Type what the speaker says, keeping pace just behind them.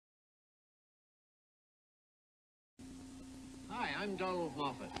I'm Donald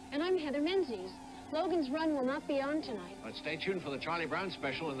Moffat. And I'm Heather Menzies. Logan's Run will not be on tonight. But stay tuned for the Charlie Brown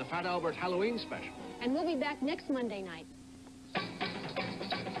special and the Fat Albert Halloween special. And we'll be back next Monday night.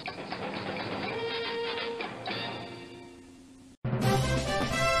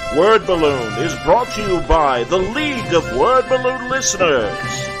 Word Balloon is brought to you by the League of Word Balloon Listeners.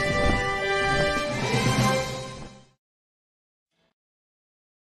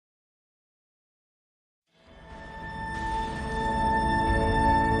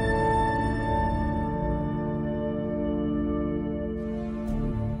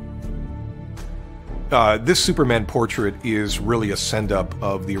 This Superman portrait is really a send-up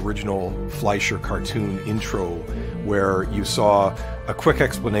of the original Fleischer cartoon intro, where you saw a quick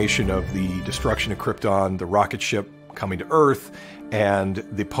explanation of the destruction of Krypton, the rocket ship coming to Earth, and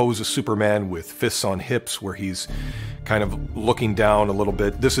the pose of Superman with fists on hips, where he's kind of looking down a little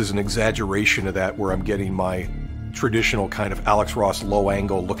bit. This is an exaggeration of that, where I'm getting my traditional kind of Alex Ross low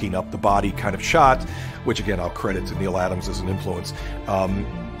angle looking up the body kind of shot, which again I'll credit to Neil Adams as an influence.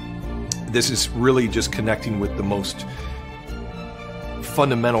 This is really just connecting with the most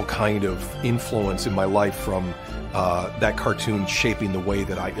fundamental kind of influence in my life from that cartoon shaping the way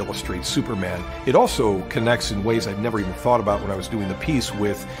that I illustrate Superman. It also connects in ways I'd never even thought about when I was doing the piece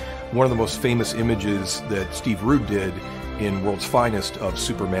with one of the most famous images that Steve Rude did in World's Finest of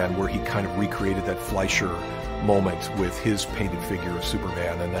Superman, where he kind of recreated that Fleischer moment with his painted figure of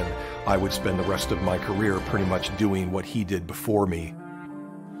Superman, and then I would spend the rest of my career pretty much doing what he did before me.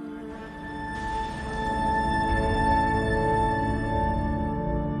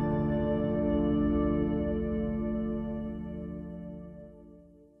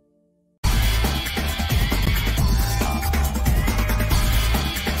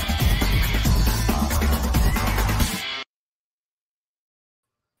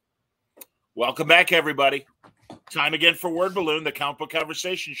 Welcome back, everybody. Time again for Word Balloon, the comic book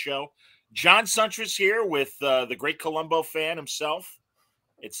conversation show. John Suntress here with the great Columbo fan himself.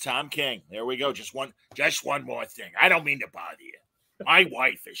 It's Tom King. There we go. Just one more thing. I don't mean to bother you. My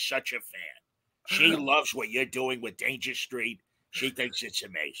wife is such a fan. She loves what you're doing with Danger Street. She thinks it's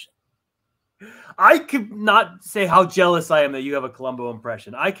amazing. I could not say how jealous I am that you have a Columbo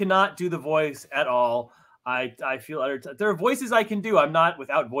impression. I cannot do the voice at all. I feel there are voices I can do. I'm not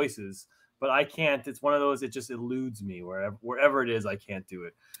without voices, but I can't. It's one of those. It just eludes me wherever it is. I can't do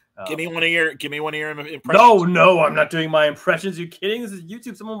it. Give me one of your impressions. No, I'm not doing my impressions. Are you kidding? This is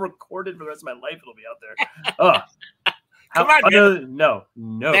YouTube. Someone recorded for the rest of my life. It'll be out there. Come on, man.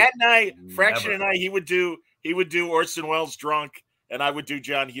 No. That night, Fraction and I, he would do Orson Welles drunk, and I would do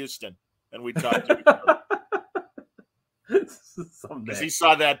John Huston, and we'd talk to each other. Because he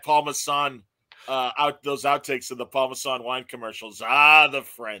saw that Parmesan those outtakes of the Parmesan wine commercials. The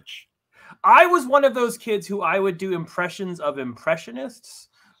French. I was one of those kids who I would do impressions of impressionists.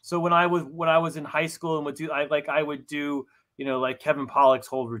 So when I was in high school and I would do like Kevin Pollak's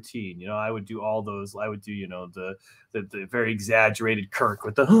whole routine. I would do all those. I would do the very exaggerated Kirk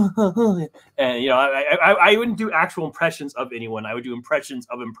with the and I wouldn't do actual impressions of anyone. I would do impressions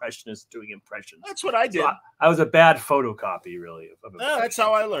of impressionists doing impressions. That's what I did. So I was a bad photocopy, really. That's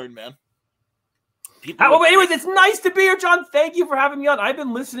how I learned, man. Anyways, it's nice to be here, John. Thank you for having me on. I've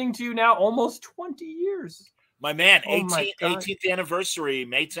been listening to you now almost 20 years. My man, 18th anniversary,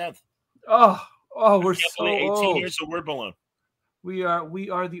 May 10th. Oh, we're so 18 old. years of Word Balloon. We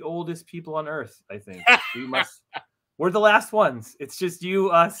are the oldest people on Earth, I think. We're the last ones. It's just you,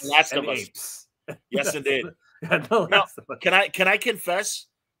 us, and apes. Yes, indeed. Can I confess?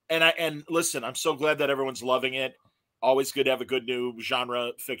 And listen, I'm so glad that everyone's loving it. Always good to have a good new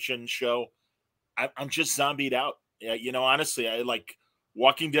genre fiction show. I'm just zombied out. Honestly, I like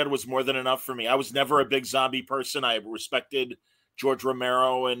Walking Dead was more than enough for me. I was never a big zombie person. I respected George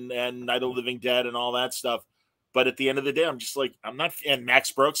Romero and Night of the Living Dead and all that stuff. But at the end of the day, I'm just like, I'm not, and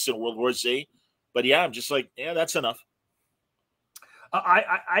Max Brooks in World War Z. But yeah, I'm just like, yeah, that's enough.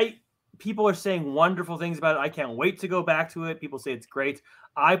 People are saying wonderful things about it. I can't wait to go back to it. People say it's great.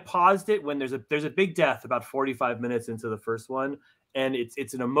 I paused it when there's a big death about 45 minutes into the first one. And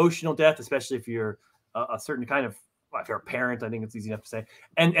it's an emotional death, especially if you're a certain kind of, if you're a parent, I think it's easy enough to say.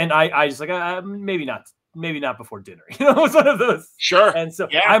 And I just like, maybe not before dinner. It's one of those. Sure. And so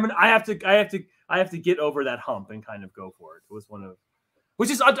yeah. I have to get over that hump and kind of go for it. It was one of, which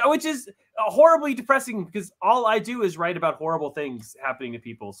is horribly depressing because all I do is write about horrible things happening to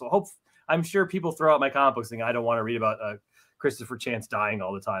people. So I'm sure people throw out my comic books saying I don't want to read about Christopher Chance dying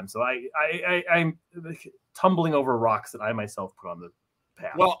all the time. So I'm tumbling over rocks that I myself put on the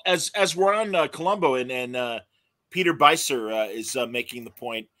path. Well, as we're on Columbo and Peter Beiser is making the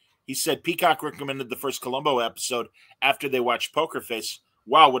point. He said Peacock recommended the first Columbo episode after they watched Poker Face.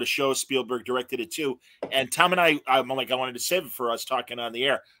 Wow, what a show! Spielberg directed it too. And Tom and I'm like, I wanted to save it for us talking on the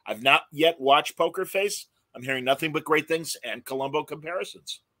air. I've not yet watched Poker Face. I'm hearing nothing but great things and Columbo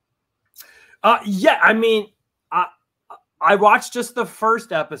comparisons. Yeah, I mean, I watched just the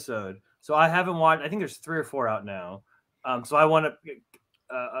first episode, so I haven't watched. I think there's 3 or 4 out now. So I want to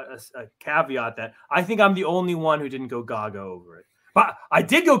caveat that I think I'm the only one who didn't go gaga over it. But I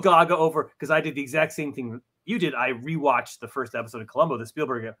did go gaga over because I did the exact same thing you did. I rewatched the first episode of Columbo, the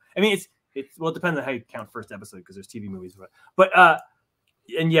Spielberg. I mean, it's well, it depends on how you count first episode because there's TV movies, but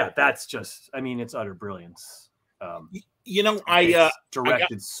and yeah, that's just. I mean, it's utter brilliance. I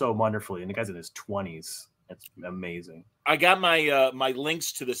directed so wonderfully, and the guy's in his 20s. It's amazing. I got my my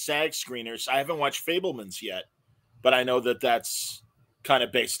links to the SAG screeners. I haven't watched Fabelmans yet, but I know that that's kind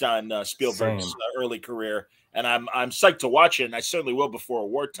of based on Spielberg's early career, and I'm psyched to watch it, and I certainly will before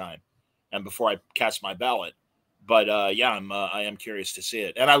award time and before I cast my ballot. But yeah, I am curious to see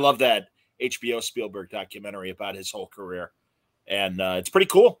it, and I love that HBO Spielberg documentary about his whole career, and it's pretty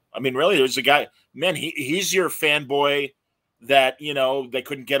cool. I mean, really, there's a guy, man, he's your fanboy that, you know, they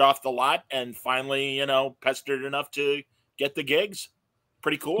couldn't get off the lot and finally, you know, pestered enough to get the gigs.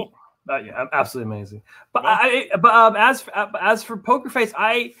 Pretty cool. Yeah, absolutely amazing. But as for Poker Face,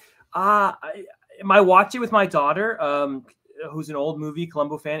 I watched it with my daughter, who's an old movie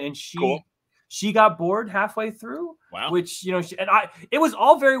Columbo fan, and she got bored halfway through. Wow. Which, you know, it was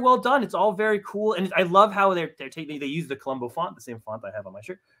all very well done. It's all very cool, and I love how they use the Columbo font, the same font I have on my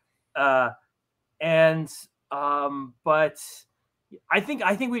shirt. But I think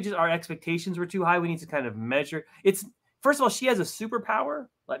our expectations were too high. We need to kind of measure. It's, first of all, she has a superpower.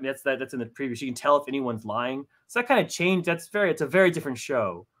 Like that's in the preview. She can tell if anyone's lying. So that kind of changed. It's a very different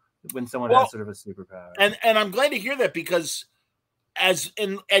show when someone has sort of a superpower. And I'm glad to hear that, because and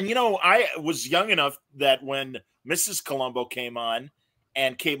you know, I was young enough that when Mrs. Columbo came on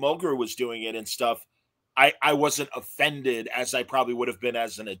and Kate Mulgrew was doing it and stuff, I wasn't offended as I probably would have been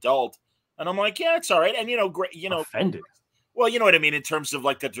as an adult. And I'm like, yeah, it's all right. And, you know, great, you know, offended. Well, you know what I mean? In terms of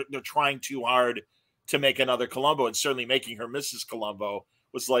like they're trying too hard to make another Columbo, and certainly making her Mrs. Columbo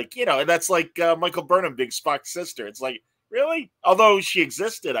was like, you know, and that's like Michael Burnham being Spock's sister. It's like, really? Although she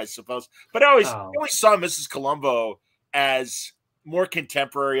existed, I suppose. But I always saw Mrs. Columbo as more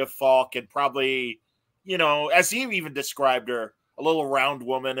contemporary of Falk, and probably, you know, as he even described her, a little round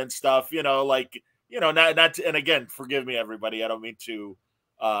woman and stuff, you know, like, you know, not and again, forgive me, everybody. I don't mean to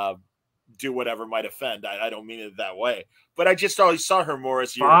do whatever might offend. I don't mean it that way, but I just always saw her more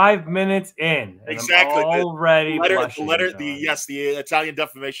as 5 minutes in. Exactly. Already. The Italian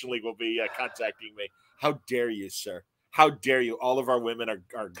Defamation League will be contacting me. How dare you, sir? How dare you? All of our women are.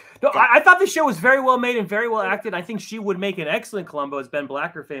 No, I thought the show was very well made and very well acted. I think she would make an excellent Columbo, as Ben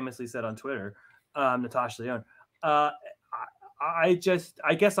Blacker famously said on Twitter. Natasha Lyonne. I'm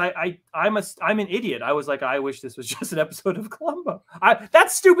an idiot. I was like, I wish this was just an episode of Columbo.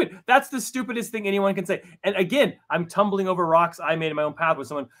 That's stupid. That's the stupidest thing anyone can say. And again, I'm tumbling over rocks. I made my own path. When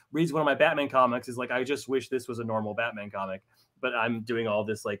someone reads one of my Batman comics, is like, I just wish this was a normal Batman comic, but I'm doing all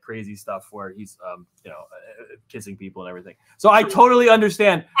this like crazy stuff where he's, kissing people and everything. So I totally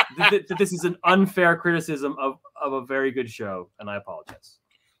understand that this is an unfair criticism of a very good show, and I apologize.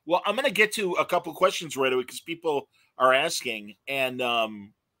 Well, I'm going to get to a couple questions right away because people are asking, and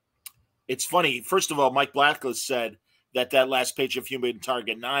it's funny. First of all, Mike Blacklist said that last page of Human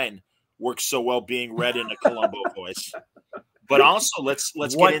Target 9 works so well being read in a Columbo voice. But also, let's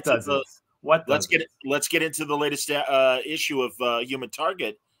get into the latest issue of Human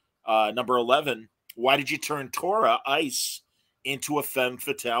Target, number 11. Why did you turn Tora Ice into a femme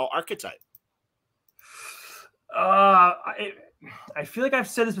fatale archetype? I feel like I've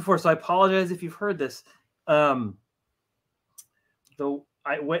said this before, so I apologize if you've heard this. The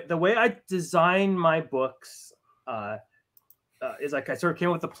way I design my books is like I sort of came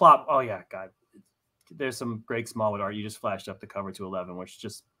up with the plot. Oh yeah, God, there's some Greg Smallwood art. You just flashed up the cover to 11, which is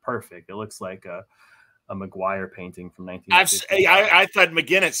just perfect. It looks like a McGuire painting from 1950. I thought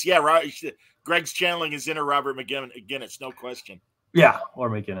McGinnis. Yeah, right. Greg's channeling his inner Robert McGinnis, no question. Yeah, or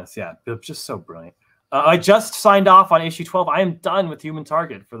McGinnis. Yeah, just so brilliant. I just signed off on issue 12. I am done with Human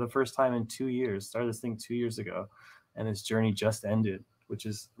Target for the first time in 2 years. Started this thing 2 years ago, and this journey just ended, which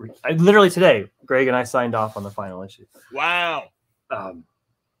is literally today. Greg and I signed off on the final issue. Wow.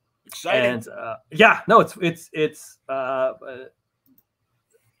 Exciting. And yeah, no, it's I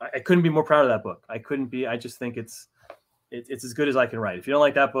couldn't be more proud of that book. I couldn't be. I just think it's as good as I can write. If you don't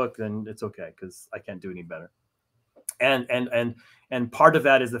like that book, then it's okay, because I can't do any better. And part of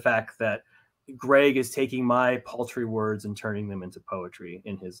that is the fact that Greg is taking my paltry words and turning them into poetry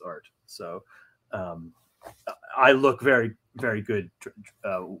in his art. So I look very, very good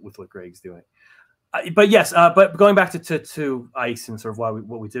with what Greg's doing. But yes, but going back to Ice and sort of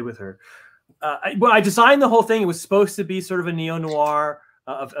what we did with her. When I designed the whole thing, it was supposed to be sort of a neo-noir,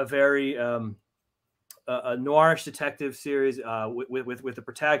 a very a noirish detective series with a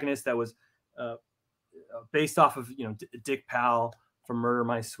protagonist that was based off of Dick Powell from Murder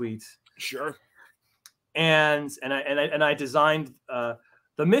My Sweet. Sure. And I designed the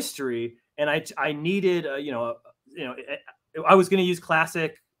mystery, and I needed I was going to use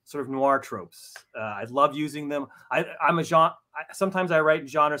classic sort of noir tropes. I love using them. I'm a genre. Sometimes I write in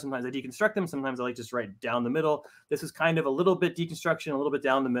genre, sometimes I deconstruct them, sometimes I like just write down the middle. This is kind of a little bit deconstruction, a little bit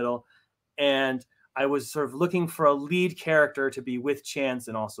down the middle. And I was sort of looking for a lead character to be with Chance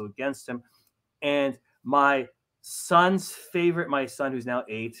and also against him. And my son who's now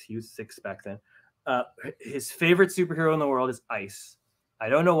 8, he was 6 back then, his favorite superhero in the world is Ice. I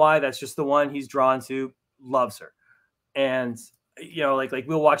don't know why, that's just the one he's drawn to, loves her. And like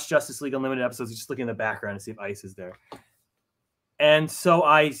we'll watch Justice League Unlimited episodes, just looking in the background to see if Ice is there. And so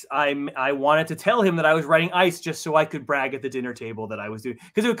I wanted to tell him that I was writing Ice just so I could brag at the dinner table that I was doing.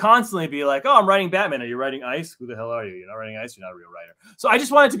 Because it would constantly be like, oh, I'm writing Batman. Are you writing Ice? Who the hell are you? You're not writing Ice? You're not a real writer. So I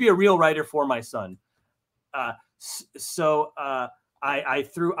just wanted to be a real writer for my son. So I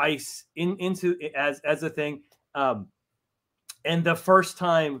threw Ice into as a thing. And the first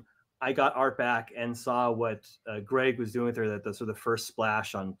time I got art back and saw what Greg was doing with her, that the sort of the first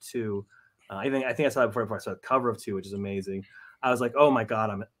splash on 2. I think I saw it before I saw the cover of 2, which is amazing. I was like, oh my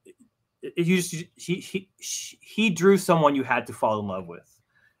God, he drew someone you had to fall in love with.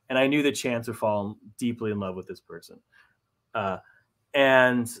 And I knew that Chance would fall deeply in love with this person.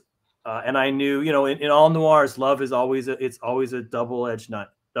 And I knew, in all noirs, love is always a double-edged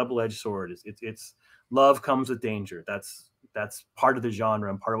sword. It's love comes with danger. That's part of the genre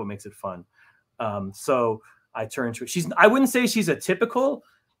and part of what makes it fun. So I turned to it. I wouldn't say she's a typical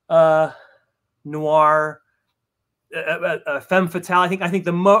noir femme fatale. I think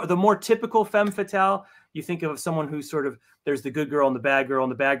the more typical femme fatale, you think of someone who's sort of, there's the good girl and the bad girl,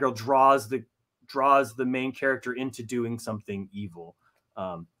 and the bad girl draws the main character into doing something evil.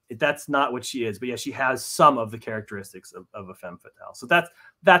 That's not what she is, but yeah, she has some of the characteristics of a femme fatale. So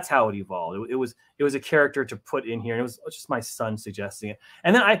that's how it evolved. It was a character to put in here, and it was just my son suggesting it.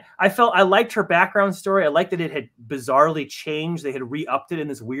 And then I felt I liked her background story. I liked that it had bizarrely changed. They had re-upped it in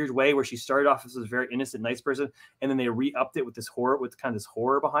this weird way where she started off as a very innocent, nice person, and then they re-upped it with this horror, with kind of this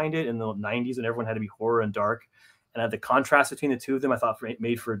horror behind it in the 90s, and everyone had to be horror and dark. And the contrast between the two of them, I thought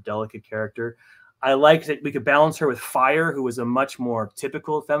made for a delicate character. I liked that we could balance her with Fire, who was a much more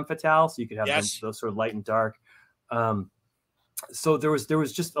typical femme fatale. So you could have those sort of light and dark. So there was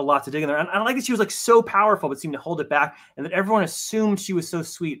just a lot to dig in there. And I like that she was like so powerful, but seemed to hold it back. And that everyone assumed she was so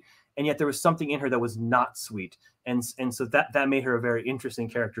sweet. And yet there was something in her that was not sweet. And so that made her a very interesting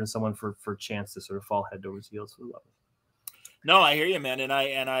character and someone for Chance to sort of fall head over heels for love. No, I hear you, man. And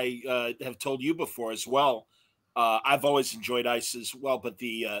I have told you before as well. I've always enjoyed Ice as well, but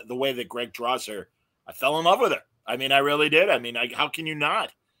the way that Greg draws her, I fell in love with her. I mean, I really did. I mean, how can you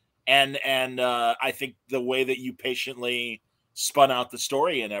not? And I think the way that you patiently spun out the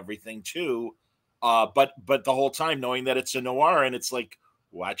story and everything too, but the whole time knowing that it's a noir, and it's like,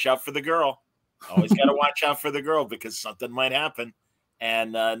 watch out for the girl. Always got to watch out for the girl because something might happen.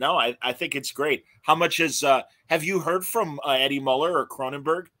 And no, I think it's great. How much have you heard from Eddie Muller or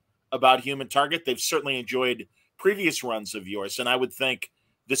Cronenberg about Human Target? They've certainly enjoyed previous runs of yours, and I would think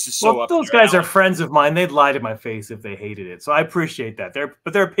this is so. Well, those guys are friends of mine. They'd lie to my face if they hated it, so I appreciate that.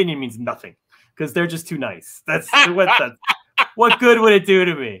 But their opinion means nothing because they're just too nice. That's what good would it do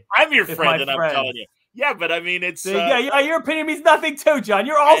to me? I'm your friend, and I'm telling you. Yeah, but I mean, it's your opinion means nothing too, John.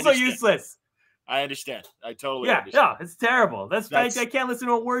 You're also useless. I understand. I totally understand. Yeah, it's terrible. I can't listen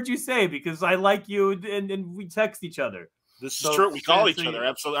to a word you say because I like you and we text each other. This is true. We call each other.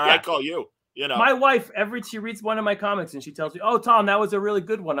 Absolutely. Yeah. I call you. My wife, she reads one of my comics and she tells me, "Oh, Tom, that was a really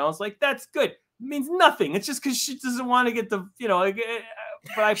good one." I was like, "That's good." It means nothing. It's just because she doesn't want to get the,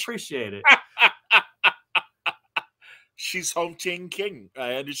 but I appreciate it. She's home team king.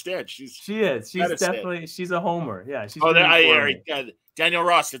 I understand. She is. She's definitely. She's a homer. Yeah. She's. Oh, really Daniel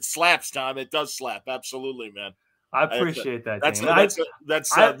Ross. It slaps, Tom. It does slap. Absolutely, man. I appreciate that. That's I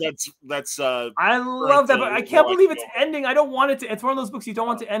love that, but I can't believe it's ending. I don't want it to. It's one of those books you don't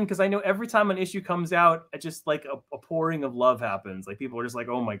want to end because I know every time an issue comes out, it just like a pouring of love happens. Like people are just like,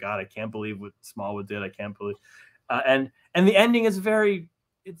 "Oh my God, I can't believe what Smallwood did. I can't believe," and the ending is very.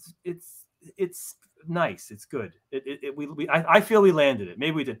 It's it's nice. It's good. I feel we landed it.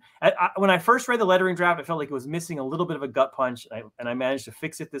 Maybe we did. When I first read the lettering draft, I felt like it was missing a little bit of a gut punch, and I managed to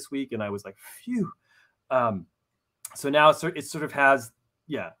fix it this week, and I was like, phew. So now it sort of has,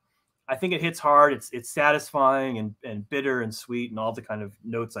 yeah. I think it hits hard. It's satisfying and bitter and sweet and all the kind of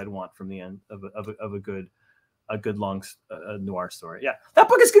notes I'd want from the end of a good long noir story. Yeah, that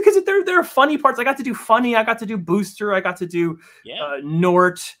book is good because there are funny parts. I got to do funny. I got to do Booster. I got to do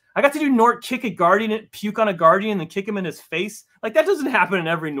Nort. I got to do Nort kick a guardian, puke on a guardian, and kick him in his face. Like that doesn't happen in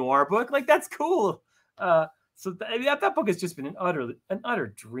every noir book. Like that's cool. So that book has just been an utter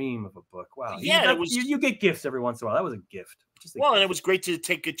dream of a book. Wow. Yeah, you get gifts every once in a while. That was a gift. Well, and it was great to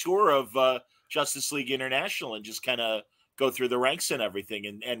take a tour of Justice League International and just kind of go through the ranks and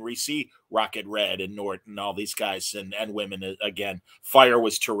everything and re-see Rocket Red and Nort and all these guys and women again. Fire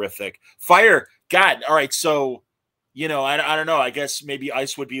was terrific. Fire, God, all right, so, I don't know. I guess maybe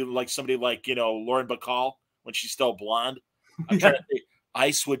Ice would be like somebody like, Lauren Bacall when she's still blonde. I'm trying to think.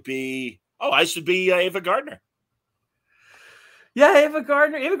 Ice would be Ava Gardner. Yeah, Ava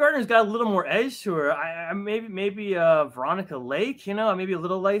Gardner's got a little more edge to her. I maybe Veronica Lake, maybe a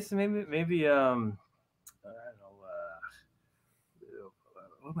little lace, maybe I don't know.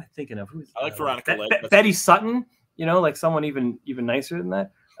 What am I thinking of? I like Veronica Lake. Betty Sutton, like someone even nicer than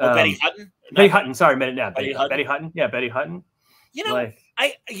that. Betty Hutton. Betty Hutton. Sorry, Betty Hutton. Yeah, Betty Hutton.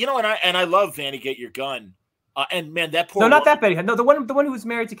 I love Vanny Get Your Gun. And man, that poor. No, not that Betty Hutton. No, the one who was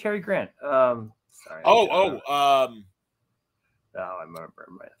married to Cary Grant. Sorry. I remember.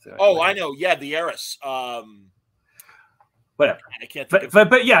 I know. Yeah, the heiress. Whatever. I can't think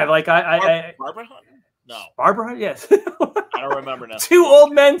but yeah, like Barbara Hutton? No. Barbara Hutton? Yes. I don't remember now. Two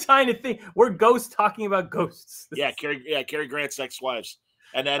old men trying to think. We're ghosts talking about ghosts. Yeah, Cary Grant's ex-wives.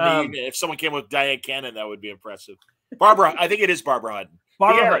 And then if someone came with Diane Cannon, that would be impressive. Barbara, I think it is Barbara Hutton.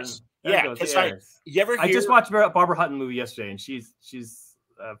 Barbara Hutton. Yeah, because I just watched a Barbara Hutton movie yesterday, and she's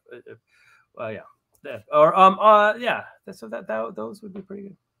yeah. So those would be pretty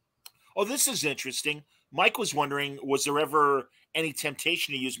good. Oh, this is interesting. Mike was wondering, was there ever any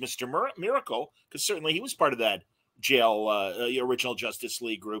temptation to use Mr. Miracle? Because certainly he was part of that jail, original Justice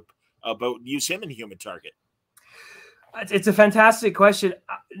League group, but use him in Human Target. It's a fantastic question.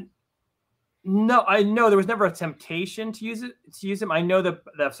 No, I know there was never a temptation to use him. I know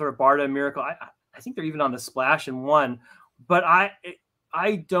that sort of Barda and Miracle. I think they're even on the Splash in one, but I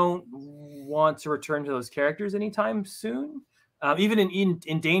don't want to return to those characters anytime soon. Even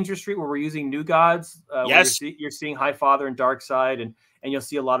in Danger Street, where we're using New Gods, yes, you're seeing High Father and Dark Side, and you'll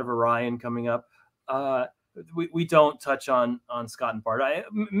see a lot of Orion coming up. We don't touch on Scott and Barda.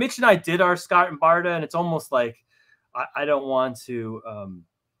 Mitch and I did our Scott and Barda, and it's almost like I don't want to.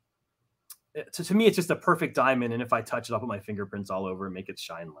 To me, it's just a perfect diamond, and if I touch it, I'll put my fingerprints all over and make it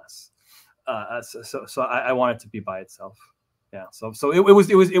shine less. So I want it to be by itself. Yeah, so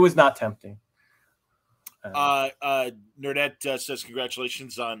it was not tempting. Nerdette says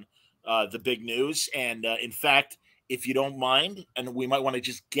congratulations on the big news, and in fact, if you don't mind, and we might want to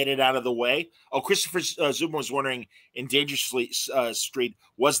just get it out of the way. Oh, Christopher Zuma was wondering, in Danger Street,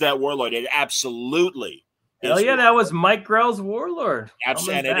 was that Warlord? It absolutely. Hell yeah, that was Mike Grell's Warlord.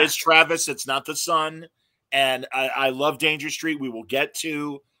 Absolutely, and it is Travis. It's not the Sun. And I love Danger Street. We will get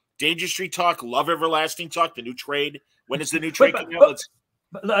to Danger Street talk. Love Everlasting talk. The new trade. When is the new trade coming out?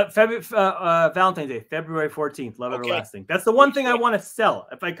 Valentine's Day, February 14th. Love Everlasting. That's the one thing I want to sell.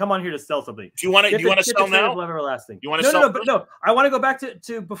 If I come on here to sell something, do you want to sell now? Love Everlasting. You want to sell? No. I want to go back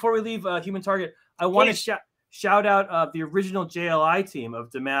to before we leave Human Target. I want to shout out the original JLI team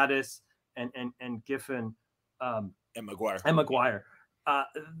of DeMatteis and Giffen and McGuire.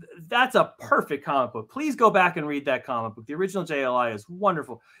 That's a perfect comic book. Please go back and read that comic book. The original JLI is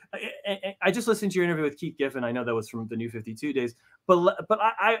wonderful. I just listened to your interview with Keith Giffen. I know that was from the New 52 days, but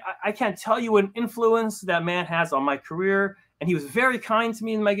I can't tell you what influence that man has on my career. And he was very kind to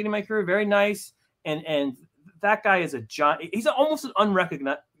me in getting my career, very nice. And that guy is a giant. He's almost an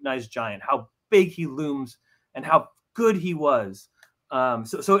unrecognized giant. How big he looms and how good he was.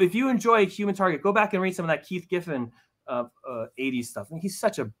 So if you enjoy Human Target, go back and read some of that Keith Giffen 80s stuff. I mean, he's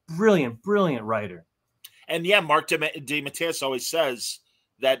such a brilliant writer. And yeah, Mark DeMatteis always says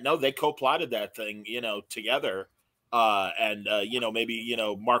that they co-plotted that thing, together. Maybe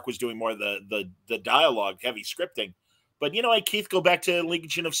Mark was doing more of the dialogue, heavy scripting. But Keith, go back to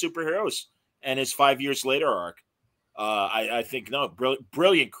Legion of Superheroes and his 5 years later arc. I think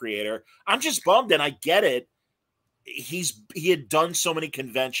brilliant creator. I'm just bummed, and I get it. He had done so many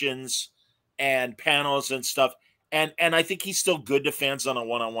conventions and panels and stuff. And I think he's still good to fans on a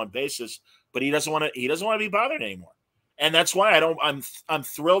one-on-one basis, but he doesn't want to be bothered anymore. and that's why I'm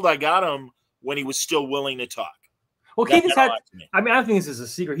thrilled I got him when he was still willing to talk. Well, Keith has had. I mean, I don't think this is a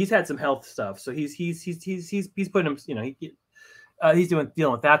secret. He's had some health stuff, so he's putting him. You know, he's dealing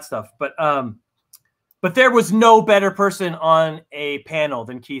with that stuff. But there was no better person on a panel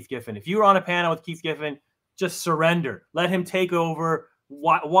than Keith Giffen. If you were on a panel with Keith Giffen, just surrender. Let him take over.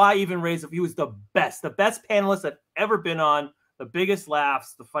 Why even raise up? He was the best panelist I've ever been on. The biggest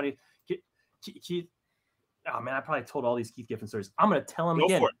laughs, the funny. Keith, oh man, I probably told all these Keith Giffen stories. I'm going to tell him Go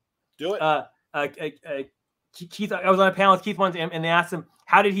again. For it. Do it. Keith, I was on a panel with Keith once, and they asked him,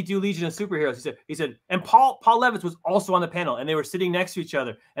 how did he do Legion of Superheroes? He said, and Paul Levitz was also on the panel, and they were sitting next to each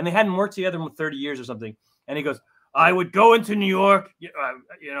other, and they hadn't worked together in 30 years or something. And he goes, I would go into New York,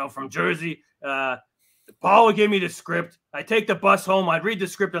 from Jersey. Paul would give me the script. I'd take the bus home. I'd read the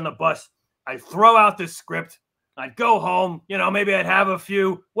script on the bus. I'd throw out the script. I'd go home. Maybe I'd have a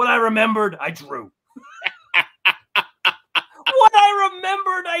few. What I remembered, I drew. What I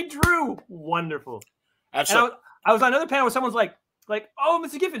remembered, I drew. Wonderful. Absolutely. I was on another panel where someone's like, oh,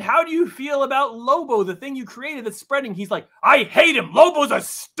 Mr. Giffen, how do you feel about Lobo, the thing you created that's spreading? He's like, I hate him. Lobo's a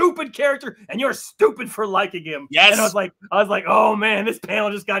stupid character, and you're stupid for liking him. Yes. And I was like, oh man, this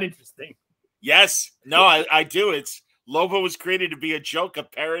panel just got interesting. Yes. No, I do. Lobo was created to be a joke, a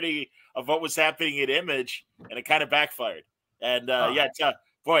parody of what was happening at Image, and it kind of backfired. And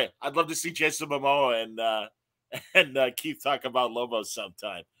boy, I'd love to see Jason Momoa and Keith talk about Lobo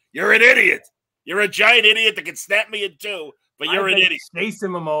sometime. You're an idiot. You're a giant idiot that can snap me in two, but you're an idiot.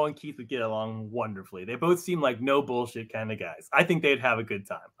 Jason Momoa and Keith would get along wonderfully. They both seem like no bullshit kind of guys. I think they'd have a good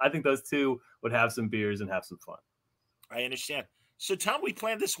time. I think those two would have some beers and have some fun. I understand. So, Tom, we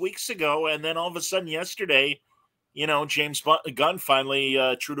planned this weeks ago, and then all of a sudden yesterday, James Gunn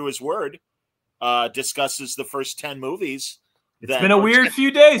finally, true to his word, discusses the first 10 movies. It's been a weird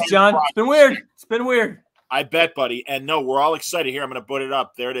few days, John. It's been weird. It's been weird. I bet, buddy. And no, we're all excited here. I'm going to put it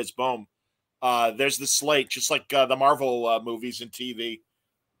up. There it is. Boom. There's the slate, just like the Marvel movies and TV.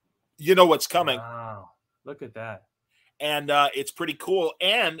 You know what's coming. Wow. Look at that. And it's pretty cool.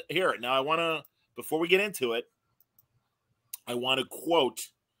 And here, now I want to, before we get into it, I want to quote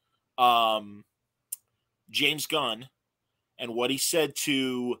James Gunn and what he said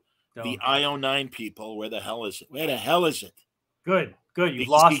to the IO9 people. Where the hell is it? Where the hell is it? Good. You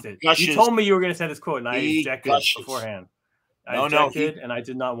lost it. You told me you were going to say this quote, and I ejected beforehand. I ejected, and I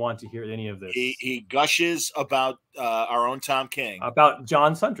did not want to hear any of this. He gushes about our own Tom King. About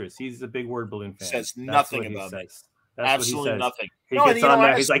John Suntress. He's a big word balloon fan. Says nothing about me. Absolutely nothing. He gets on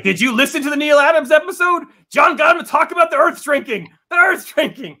there. He's like, did you listen to the Neil Adams episode? John got him to talk about the Earth shrinking. The Earth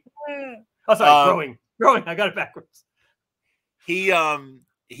shrinking. Oh, sorry, growing. I got it backwards. He had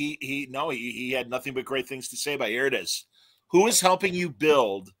nothing but great things to say about it. Here it is. Who is helping you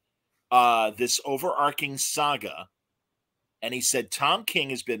build this overarching saga? And he said, Tom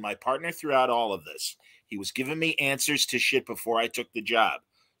King has been my partner throughout all of this. He was giving me answers to shit before I took the job.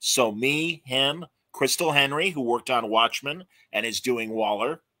 So me, him, Crystal Henry, who worked on Watchmen and is doing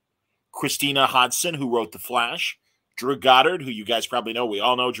Waller, Christina Hodson, who wrote The Flash, Drew Goddard, who you guys probably know. We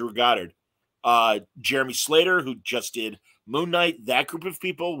all know Drew Goddard. Jeremy Slater, who just did Moon Knight. That group of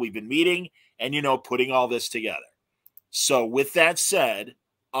people we've been meeting and, putting all this together. So with that said,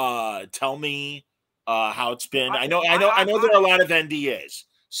 tell me how it's been. I know there are a lot of NDAs.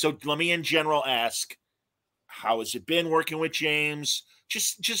 So let me in general ask, how has it been working with James?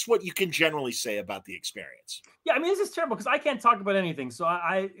 Just what you can generally say about the experience. Yeah, I mean, this is terrible because I can't talk about anything. So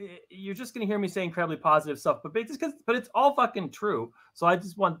you're just going to hear me say incredibly positive stuff, but it's all fucking true. So I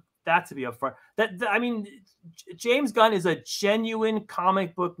just want that to be upfront. I mean, James Gunn is a genuine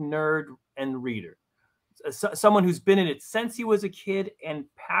comic book nerd and reader. Someone who's been in it since he was a kid and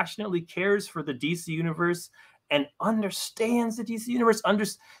passionately cares for the DC universe and understands the DC universe,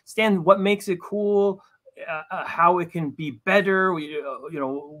 understand what makes it cool, how it can be better,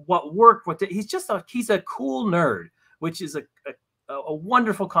 what worked, he's a cool nerd, which is a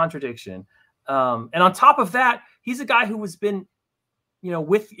wonderful contradiction. And on top of that, he's a guy who has been,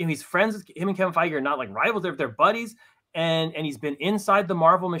 he's friends with him and Kevin Feige are not like rivals, they're buddies. And he's been inside the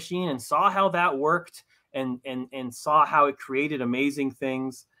Marvel machine and saw how that worked and saw how it created amazing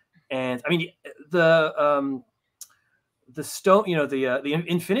things. And I mean, the stone, the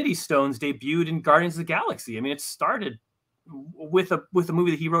Infinity Stones debuted in Guardians of the Galaxy. I mean, it started with a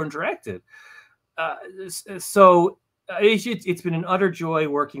movie that he wrote and directed. So it's been an utter joy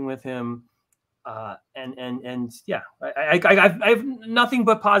working with him. And yeah, I have nothing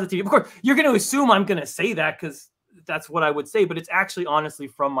but positivity. Of course, you're going to assume I'm going to say that because that's what I would say, but it's actually honestly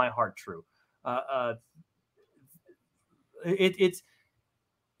from my heart true. It's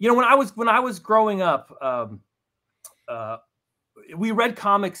when I was growing up, we read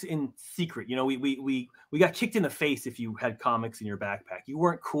comics in secret. You know, we got kicked in the face if you had comics in your backpack. You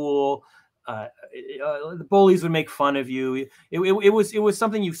weren't cool. The bullies would make fun of you. It was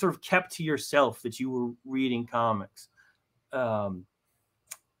something you sort of kept to yourself, that you were reading comics. And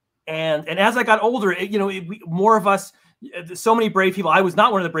as I got older, more of us, so many brave people. I was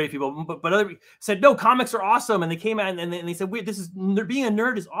not one of the brave people, but other said, no, comics are awesome. And they came out and they said, wait, being a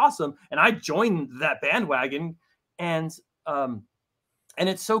nerd is awesome. And I joined that bandwagon. And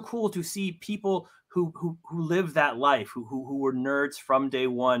it's so cool to see people who live that life, who were nerds from day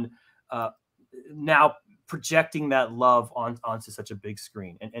one, now projecting that love onto such a big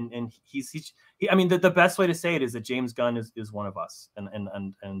screen. And he's I mean, the best way to say it is that James Gunn is one of us, and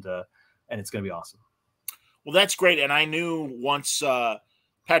it's going to be awesome. Well, that's great. And I knew once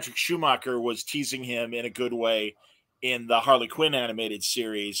Patrick Schumacher was teasing him in a good way in the Harley Quinn animated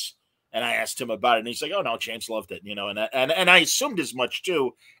series. And I asked him about it, and he's like, "Oh no, James loved it," and I assumed as much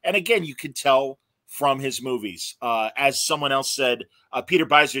too. And again, you could tell from his movies. As someone else said, Peter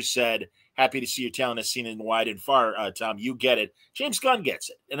Beiser said, "Happy to see your talent is seen in wide and far." Tom, you get it. James Gunn gets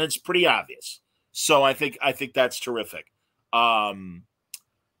it, and it's pretty obvious. So I think that's terrific. Now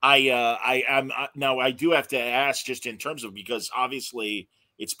I do have to ask, just in terms of, because obviously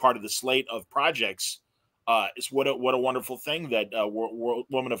it's part of the slate of projects. It's what a wonderful thing that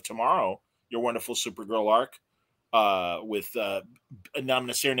Woman of Tomorrow, your wonderful Supergirl arc, with now I'm going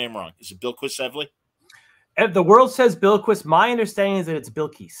to say her name wrong. Is it Bilquis Evely? The world says Bilquis. My understanding is that it's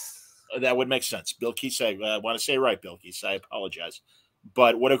Bilquis. That would make sense. Bilquis. I want to say right, Bilquis. I apologize,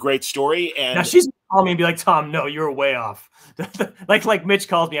 but what a great story! And now she's call me and be like, Tom, no, you're way off. like Mitch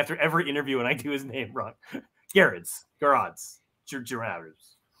calls me after every interview and I do his name wrong. Garrett's.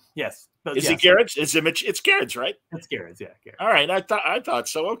 Yes. But is it Garrett's? Is it Mitch? It's Garrett's, right? It's Garrett's, yeah. Garrett's. All right, I thought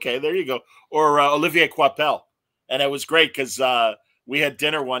so. Okay, there you go. Or Olivier Coipel, and it was great because we had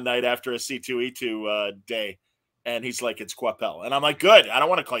dinner one night after a C2E2 day, and he's like, "It's Coipel," and I'm like, "Good. I don't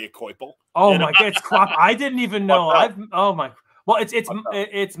want to call you Coipel." Oh my God, it's Coipel. I didn't even know. Well,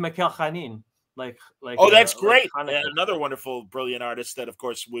 it's Michael Hanin. Like oh, that's great. And another wonderful, brilliant artist that, of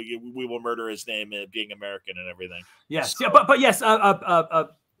course, we will murder his name, being American and everything. Yes, so. Yeah, but yes,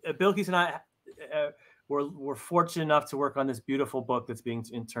 Bilquis and I were fortunate enough to work on this beautiful book that's being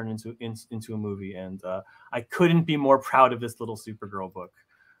turned into a movie, and I couldn't be more proud of this little Supergirl book.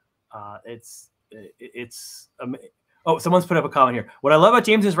 Oh, someone's put up a comment here. What I love about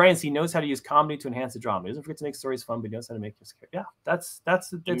James's writing is he knows how to use comedy to enhance the drama. He doesn't forget to make stories fun, but he knows how to make us care. Yeah, that's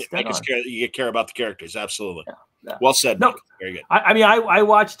you care about the characters. Absolutely. Yeah. Well said. No, Mike. Very good. I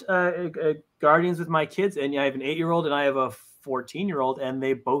watched Guardians with my kids, and I have an 8-year-old and I have a 14-year-old, and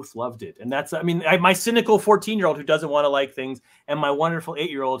they both loved it. And that's, my cynical 14-year-old who doesn't want to like things, and my wonderful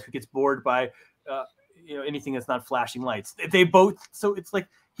 8-year-old who gets bored by anything that's not flashing lights. They both, so it's like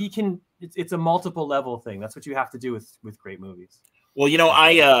it's a multiple level thing. That's what you have to do with great movies. Well,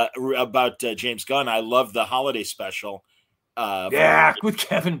 about James Gunn, I love the holiday special. With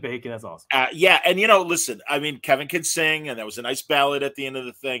Kevin Bacon. That's awesome. And listen, Kevin can sing, and there was a nice ballad at the end of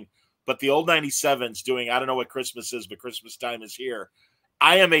the thing. But the old 97s doing, I don't know what Christmas is, but Christmas time is here.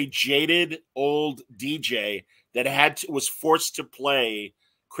 I am a jaded old DJ that was forced to play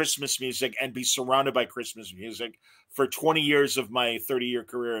Christmas music and be surrounded by Christmas music for 20 years of my 30-year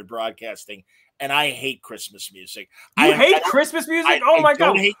career in broadcasting. And I hate Christmas music. You hate Christmas music? Oh my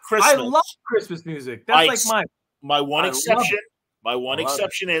God. I hate Christmas. I love Christmas music. That's my one exception. My one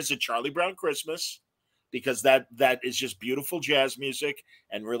exception is A Charlie Brown Christmas, because that is just beautiful jazz music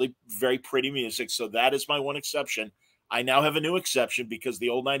and really very pretty music. So that is my one exception. I now have a new exception because the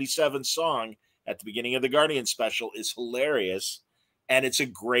old 97 song at the beginning of the Guardian special is hilarious, and it's a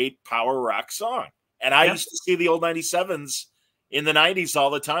great power rock song. And I used to see the old 97s in the 90s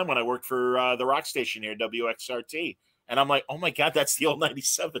all the time when I worked for the rock station here, WXRT. And I'm like, oh my God, that's the old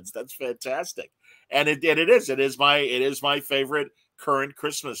 97s. That's fantastic. And it is my favorite current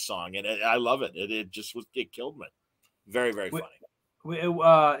Christmas song, and I love it. It killed me. Very, very funny.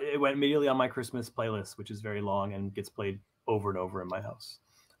 It went immediately on my Christmas playlist, which is very long and gets played over and over in my house.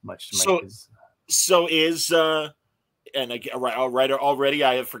 Much to my kids. Already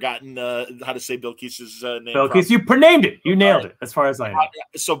I have forgotten how to say Bilquis's name. Bilquis, you named it. You nailed it, as far as I know.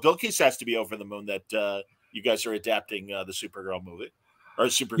 So Bilquis has to be over the moon that you guys are adapting the Supergirl movie or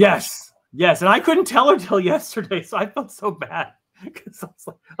Supergirl. Yes, and I couldn't tell her till yesterday, so I felt so bad because I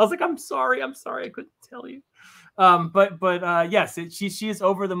was like, I'm sorry, I couldn't tell you. But yes, she is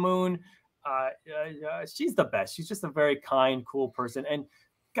over the moon. She's the best. She's just a very kind, cool person, and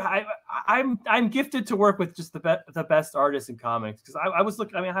God, I'm gifted to work with just the best artists in comics, because I was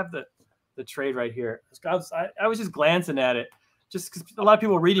looking. I have the trade right here. I was just glancing at it, just because a lot of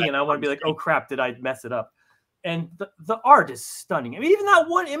people are reading it, and I want to be like, oh crap, did I mess it up? And the art is stunning. I mean, even that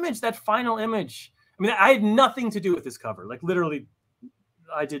one image, that final image. I mean, I had nothing to do with this cover. Like literally,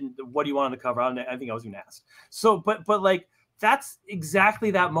 I didn't. What do you want on the cover? I think I was even asked. So, but like that's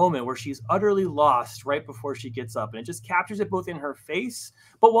exactly that moment where she's utterly lost right before she gets up, and it just captures it both in her face,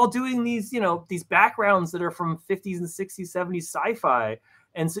 but while doing these, these backgrounds that are from 50s and 60s, 70s sci-fi,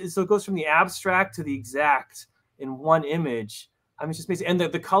 and so it goes from the abstract to the exact in one image. I mean, it's just amazing. And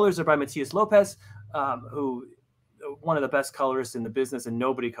the colors are by Matias Lopez, who one of the best colorists in the business, and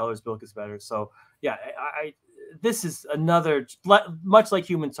nobody colors Bilkis better. So yeah, this is another, much like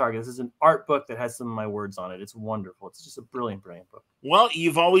Human Target, this is an art book that has some of my words on it. It's wonderful. It's just a brilliant, brilliant book. Well,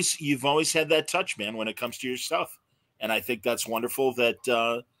 you've always had that touch, man, when it comes to your stuff. And I think that's wonderful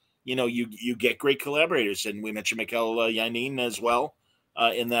that, you get great collaborators. And we mentioned Mikel Yanin as well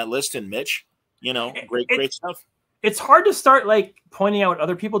in that list. And Mitch, great stuff. It's hard to start like pointing out what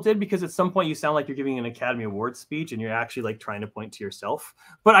other people did, because at some point you sound like you're giving an Academy Award speech and you're actually like trying to point to yourself.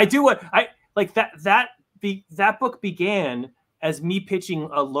 But I do what I like that book began as me pitching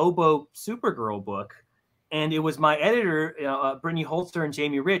a Lobo Supergirl book. And it was my editor, Brittany Holster and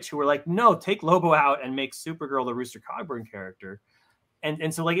Jamie Rich, who were like, no, take Lobo out and make Supergirl the Rooster Cogburn character.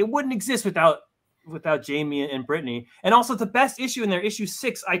 And so like it wouldn't exist without Jamie and Brittany. And also the best issue in their issue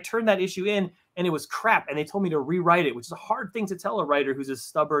 6, I turned that issue in and it was crap. And they told me to rewrite it, which is a hard thing to tell a writer who's as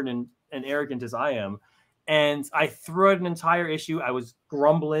stubborn and arrogant as I am. And I threw out an entire issue. I was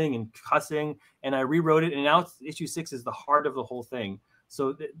grumbling and cussing, and I rewrote it. And now issue 6 is the heart of the whole thing.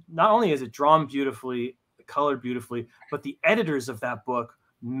 So not only is it drawn beautifully, colored beautifully, but the editors of that book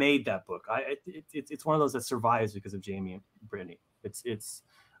made that book. It's one of those that survives because of Jamie and Brittany.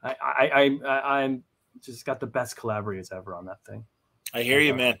 I'm just got the best collaborators ever on that thing. I hear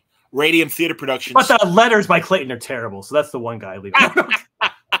you, man. Radium Theater Productions. But the letters by Clayton are terrible, so that's the one guy I leave.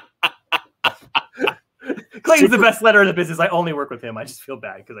 Clayton's the best letter in the business. I only work with him. I just feel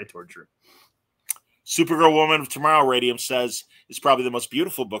bad because I torture him. Supergirl Woman of Tomorrow, Radium says, is probably the most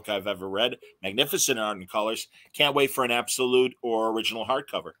beautiful book I've ever read. Magnificent art and colors. Can't wait for an absolute or original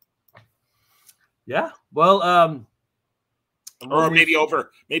hardcover. Yeah. Well, or maybe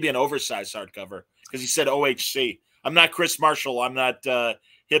an oversized hardcover, because he said OHC. I'm not Chris Marshall. I'm not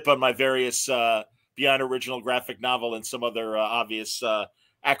hip on my various beyond original graphic novel and some other obvious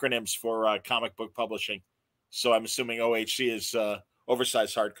acronyms for comic book publishing. So I'm assuming OHC is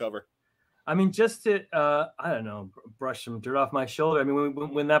oversized hardcover. I mean, just to, I don't know, brush some dirt off my shoulder. I mean,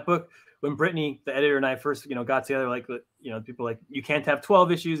 when Brittany, the editor, and I first, got together, like, people like, you can't have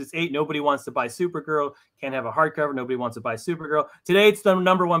 12 issues. It's 8. Nobody wants to buy Supergirl. Can't have a hardcover. Nobody wants to buy Supergirl. Today, it's the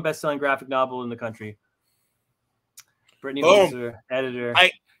 #1 best-selling graphic novel in the country. Brittany was editor.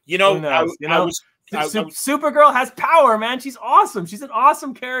 Supergirl has power, man. She's awesome. She's an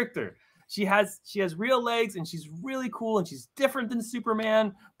awesome character. She has real legs, and she's really cool, and she's different than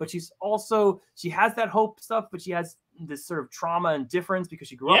Superman, but she has that hope stuff, but she has this sort of trauma and difference because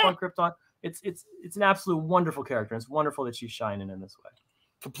she grew up on Krypton. It's an absolute wonderful character. And it's wonderful that she's shining in this way.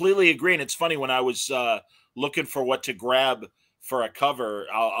 Completely agree. And it's funny, when I was looking for what to grab for a cover,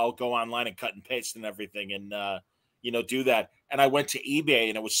 I'll go online and cut and paste and everything, and do that. And I went to eBay,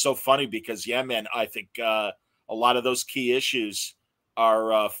 and it was so funny because, yeah, man, I think a lot of those key issues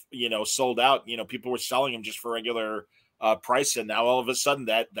are sold out. People were selling them just for regular price, and now all of a sudden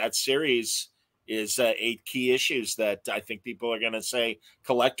that series is 8 key issues that I think people are going to say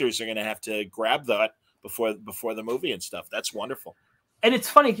collectors are going to have to grab that before the movie and stuff. That's wonderful. And it's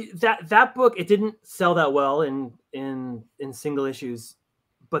funny that book, it didn't sell that well in single issues,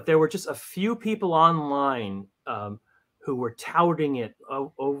 but there were just a few people online who were touting it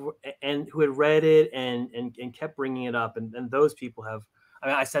over, and who had read it and kept bringing it up. And those people have, I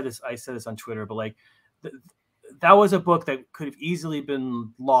mean, I said this on Twitter, but like that was a book that could have easily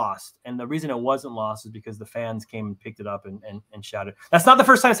been lost. And the reason it wasn't lost is because the fans came and picked it up and shouted. That's not the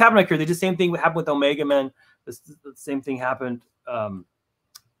first time it's happened. They did the same thing happened with Omega Men. The same thing happened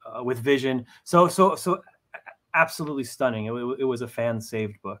with Vision. So absolutely stunning. It was a fan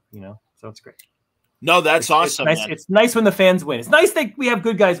saved book, so it's great. No, that's awesome. It's nice when the fans win. It's nice that we have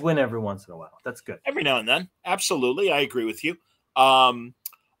good guys win every once in a while. That's good. Every now and then. Absolutely. I agree with you.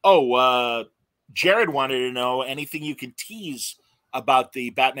 Jared wanted to know anything you can tease about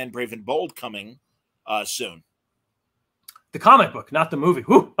the Batman Brave and Bold coming soon. The comic book, not the movie.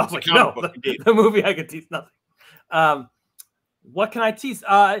 Whew, I was like, no, the movie I could tease nothing. What can I tease?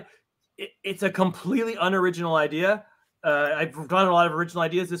 It's a completely unoriginal idea. I've done a lot of original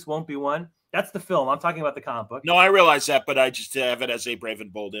ideas. This won't be one. That's the film. I'm talking about the comic book. No, I realize that, but I just have it as a brave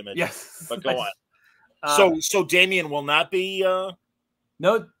and bold image. Yes, but go on. So Damian will not be.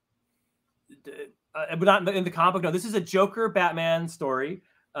 No, but not in the comic book. No, this is a Joker Batman story.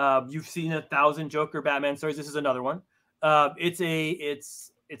 You've seen 1,000 Joker Batman stories. This is another one.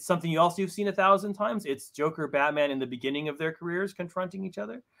 It's something you've seen 1,000 times. It's Joker Batman in the beginning of their careers confronting each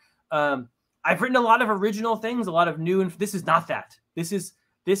other. I've written a lot of original things, a lot of new, and this is not that. This is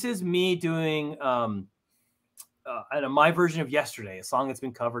me doing my version of Yesterday, a song that's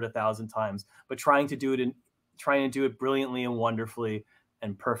been covered 1,000 times, but trying to do it brilliantly and wonderfully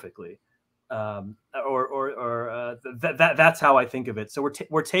and perfectly. That's how I think of it. So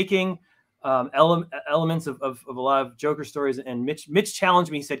we're taking elements of a lot of Joker stories, and Mitch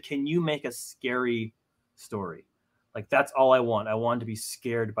challenged me. He said, "Can you make a scary story? Like, that's all I want. I want to be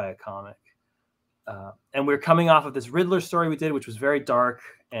scared by a comic." And we're coming off of this Riddler story we did, which was very dark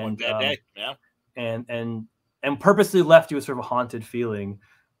and and purposely left you with sort of a haunted feeling.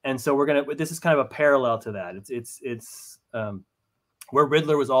 And so this is kind of a parallel to that. It's where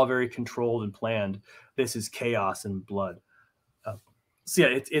Riddler was all very controlled and planned. This is chaos and blood. So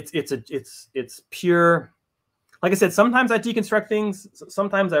yeah, it's pure. Like I said, sometimes I deconstruct things.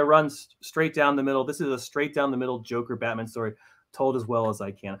 Sometimes I run straight down the middle. This is a straight down the middle Joker Batman story, told as well as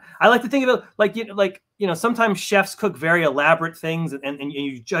I can. I like to think of it like sometimes chefs cook very elaborate things and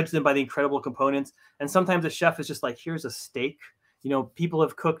you judge them by the incredible components. And sometimes a chef is just like, here's a steak. People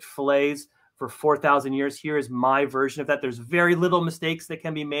have cooked fillets for 4,000 years. Here is my version of that. There's very little mistakes that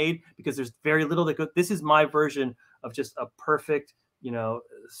can be made because there's very little that this is my version of just a perfect,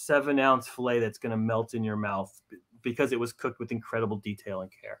 7-ounce fillet that's going to melt in your mouth because it was cooked with incredible detail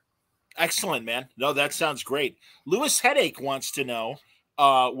and care. Excellent, man. No, that sounds great. Lewis Headache wants to know,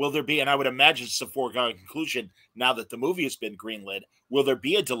 will there be, and I would imagine it's a foregone conclusion now that the movie has been greenlit, will there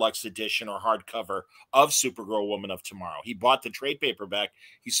be a deluxe edition or hardcover of Supergirl Woman of Tomorrow? He bought the trade paperback.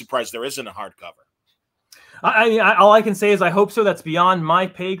 He's surprised there isn't a hardcover. All I can say is I hope so. That's beyond my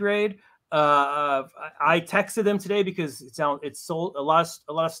pay grade. I texted them today because it's sold. A lot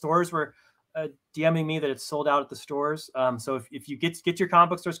of stores were DMing me that it's sold out at the stores. So if you get your comic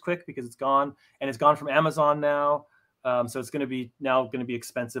book stores quick because it's gone, and it's gone from Amazon now. So it's going to be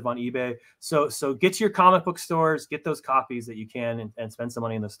expensive on eBay. So get to your comic book stores, get those copies that you can, and spend some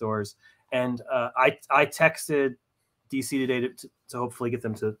money in the stores. And I texted DC today to hopefully get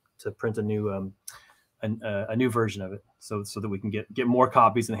them to print a new version of it, so that we can get more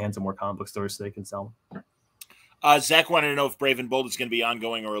copies in the hands of more comic book stores so they can sell them. Zach wanted to know if Brave and Bold is going to be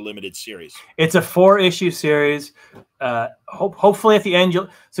ongoing or a limited series. It's a 4-issue series. Hopefully at the end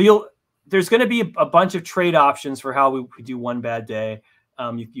there's going to be a bunch of trade options for how we do One Bad Day.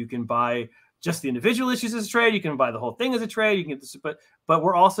 You can buy just the individual issues as a trade. You can buy the whole thing as a trade. You can get this, but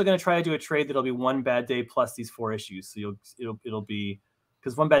we're also going to try to do a trade that'll be One Bad Day plus these 4 issues. So it'll be,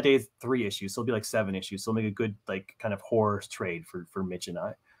 because One Bad Day is 3 issues, so it'll be like 7 issues. So it'll make a good kind of horror trade for Mitch and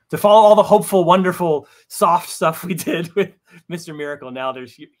I to follow all the hopeful, wonderful, soft stuff we did with Mr. Miracle. Now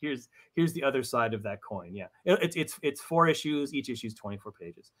here's the other side of that coin. Yeah, it's 4 issues. Each issue is 24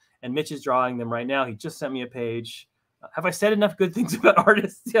 pages, and Mitch is drawing them right now. He just sent me a page. Have I said enough good things about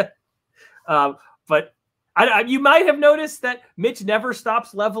artists yet? But you might have noticed that Mitch never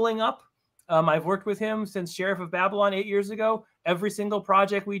stops leveling up. I've worked with him since Sheriff of Babylon 8 years ago. Every single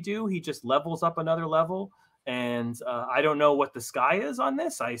project we do, he just levels up another level. And I don't know what the sky is on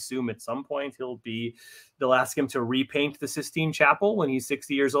this. I assume at some point they'll ask him to repaint the Sistine Chapel when he's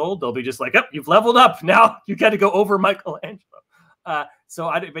 60 years old. They'll be just like, "Oh, you've leveled up. Now you got to go over Michelangelo."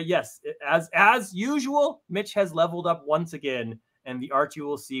 But yes, as usual, Mitch has leveled up once again, and the art you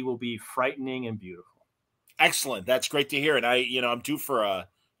will see will be frightening and beautiful. Excellent. That's great to hear. And I'm due for a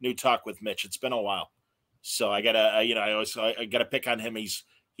new talk with Mitch. It's been a while, so I gotta, I gotta pick on him.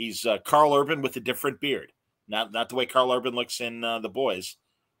 He's Carl Urban with a different beard. Not the way Carl Urban looks in The Boys,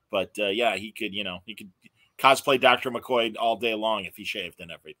 but yeah, he could cosplay Dr. McCoy all day long if he shaved and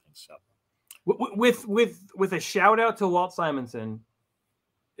everything. So, with a shout out to Walt Simonson,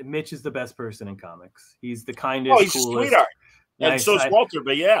 Mitch is the best person in comics. He's the kindest. Oh, he's a sweetheart. And so is Walter.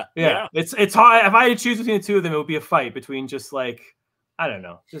 But yeah. It's hard. If I had to choose between the two of them, it would be a fight between just like, I don't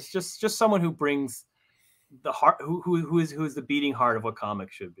know, just someone who brings the heart, who is the beating heart of what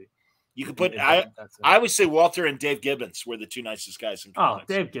comics should be. You could put. I would say Walter and Dave Gibbons were the two nicest guys in comics.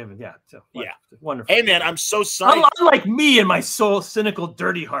 Oh, Dave Gibbons, yeah, yeah, wonderful. Hey, man, I'm so sorry. Unlike me and my soul, cynical,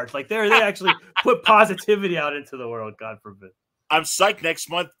 dirty heart, like they actually put positivity out into the world. God forbid. I'm psyched. Next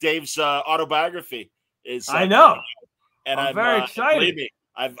month, Dave's autobiography is. I know, and I'm very excited. Believe me,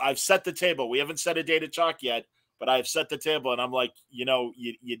 I've set the table. We haven't set a day to talk yet, but I've set the table, and I'm like,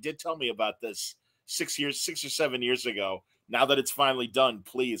 you did tell me about this 6 or 7 years ago. Now that it's finally done,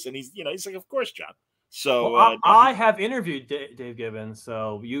 please. And he's like, of course, John. So I have interviewed Dave Gibbons.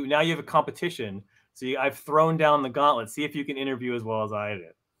 So now you have a competition. So I've thrown down the gauntlet. See if you can interview as well as I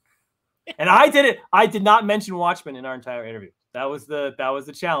did. And I did it. I did not mention Watchmen in our entire interview. That was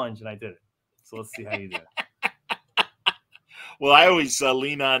the challenge, and I did it. So let's see how you do it. Well, I always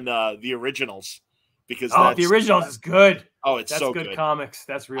lean on the originals because the originals is good. Oh, that's so good comics.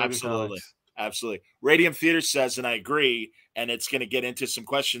 That's really good comics. Absolutely. Radium Theater says, and I agree, and it's going to get into some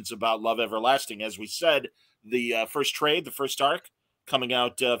questions about Love Everlasting. As we said, the first trade, the first arc, coming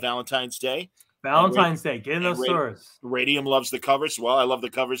out Valentine's Day. Valentine's Day. Get in those stores. Radium loves the covers. Well, I love the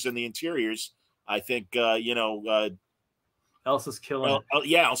covers and the interiors. I think, Elsa's killing it.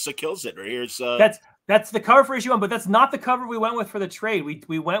 Yeah, Elsa kills it. Here's that's the cover for issue 1, but that's not the cover we went with for the trade.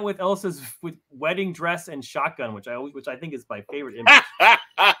 We went with Elsa's with wedding dress and shotgun, which I think is my favorite image.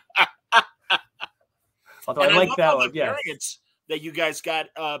 Although I like that one. Yes. Variants that you guys got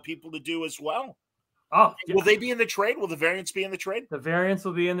people to do as well. Oh, yeah. Will they be in the trade? Will the variants be in the trade? The variants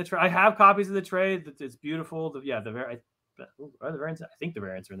will be in the trade. I have copies of the trade. It's beautiful. The variants. I think the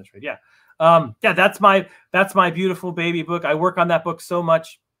variants are in the trade. Yeah. That's my beautiful baby book. I work on that book so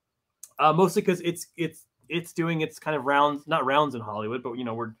much, mostly because it's doing its kind of rounds, not rounds in Hollywood, but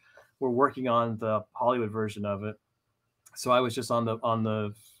we're working on the Hollywood version of it. So I was just on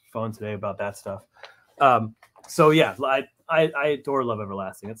the phone today about that stuff. So yeah, I adore Love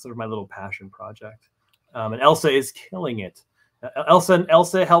Everlasting. It's sort of my little passion project. And Elsa is killing it. Elsa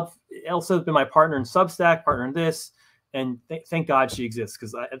has been my partner in Substack, partner in this, and thank God she exists,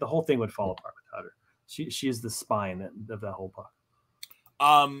 because the whole thing would fall apart without her. She is the spine of that whole book.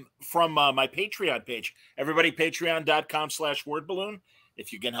 From my Patreon page, everybody, patreon.com/wordballoon.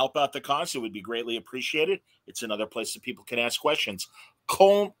 If you can help out the cause, it would be greatly appreciated. It's another place that people can ask questions.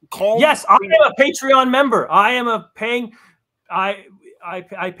 Cole, yes, I am a Patreon member. I am I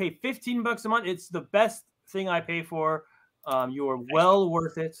pay $15 a month. It's the best thing I pay for. You are well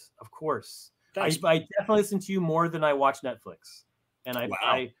worth it, of course. I definitely listen to you more than I watch Netflix, and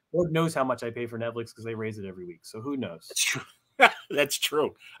Lord knows how much I pay for Netflix because they raise it every week. So who knows? That's true. That's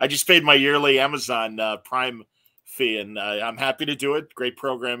true. I just paid my yearly Amazon Prime fee, and I'm happy to do it. Great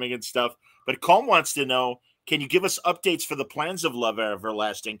programming and stuff. But Colm wants to know, can you give us updates for the plans of Love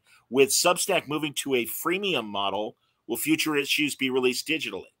Everlasting with Substack moving to a freemium model? Will future issues be released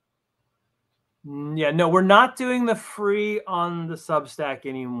digitally? Yeah, no, we're not doing the free on the Substack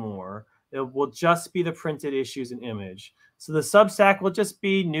anymore. It will just be the printed issues and image. So the Substack will just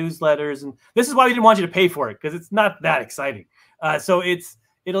be newsletters, and this is why we didn't want you to pay for it, because it's not that exciting. So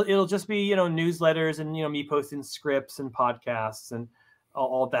it'll just be newsletters and me posting scripts and podcasts and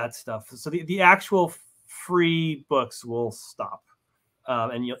all that stuff. So the actual free books will stop,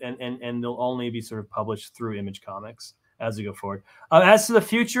 and they'll only be sort of published through Image Comics as we go forward. As to the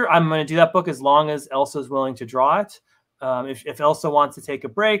future, I'm going to do that book as long as Elsa's willing to draw it. If Elsa wants to take a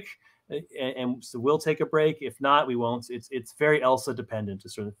break, and so we'll take a break. If not, we won't. It's very Elsa dependent to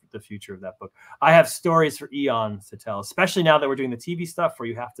sort of the future of that book. I have stories for eons to tell, especially now that we're doing the TV stuff where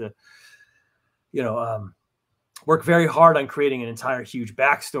you have to, work very hard on creating an entire huge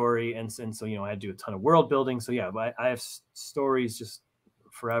backstory. And so, I had to do a ton of world building. So yeah, I have stories just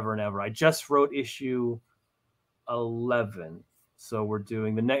forever and ever. I just wrote issue 11. So we're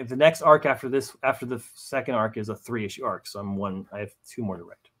doing the next arc after this. After the second arc is a 3-issue arc. So I have 2 more to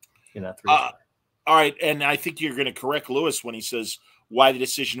write in that 3 issue. All right. And I think you're going to correct Lewis when he says why the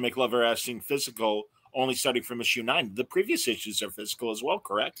decision to make Love Everlasting physical only starting from issue 9. The previous issues are physical as well,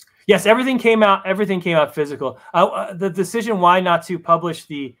 correct? Yes, everything came out physical. The decision why not to publish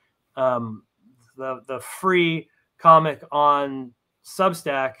the free comic on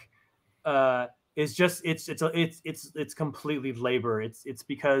Substack is just it's completely labor. It's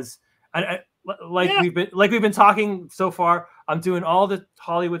because we've been talking so far. I'm doing all the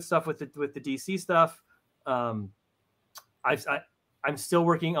Hollywood stuff with the DC stuff. I'm still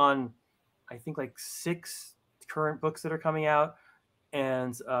working on, I think, like 6 current books that are coming out,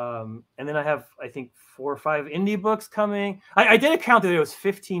 and then I have, I think, 4 or 5 indie books coming. I did a count that it was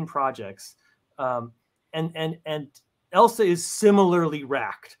 15 projects, and Elsa is similarly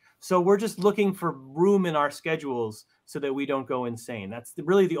racked. So we're just looking for room in our schedules so that we don't go insane. That's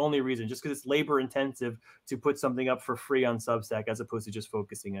really the only reason, just because it's labor intensive to put something up for free on Substack as opposed to just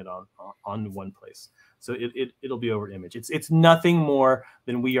focusing it on one place. So it'll be over Image. It's nothing more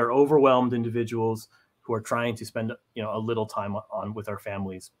than we are overwhelmed individuals who are trying to spend a little time on with our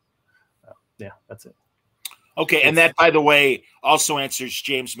families. Yeah, that's it. Okay, and that, by the way, also answers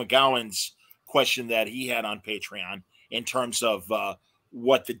James McGowan's question that he had on Patreon in terms of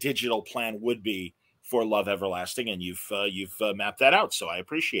what the digital plan would be for Love Everlasting, and you've mapped that out. So I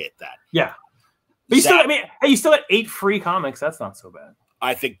appreciate that. Yeah. But you still, I mean, hey, you still got 8 free comics. That's not so bad.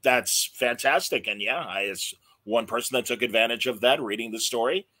 I think that's fantastic. And yeah, as one person that took advantage of that, reading the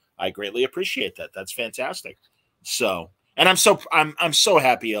story, I greatly appreciate that. That's fantastic. So, and I'm so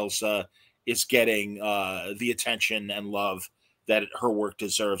happy Elsa is getting the attention and love that her work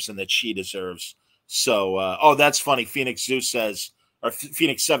deserves and that she deserves. So, oh, that's funny. Phoenix Zeus says, or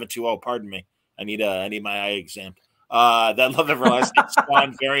Phoenix 720, pardon me. I need my eye exam. That Love Everlasting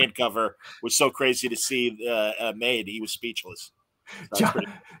Spawn variant cover was so crazy to see made. He was speechless.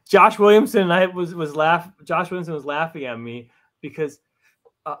 Josh Williamson was laughing at me because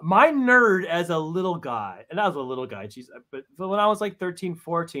my nerd as a little guy, and I was a little guy, geez, but when I was like 13,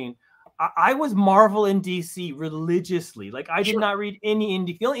 14, I was Marvel and DC religiously. Like I did not read any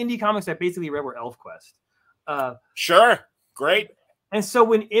indie. The only indie comics I basically read were ElfQuest. Sure, great. And so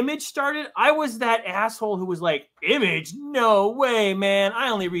when Image started, I was that asshole who was like, Image? No way, man. I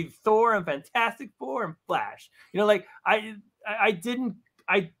only read Thor and Fantastic Four and Flash. You know, like I didn't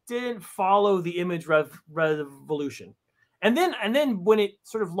follow the Image revolution. And then when it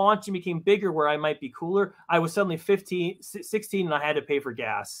sort of launched and became bigger where I might be cooler, I was suddenly 15, 16 and I had to pay for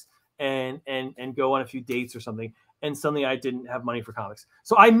gas and go on a few dates or something. And suddenly I didn't have money for comics.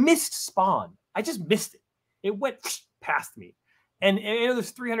 So I missed Spawn. I just missed it. It went past me. And you know,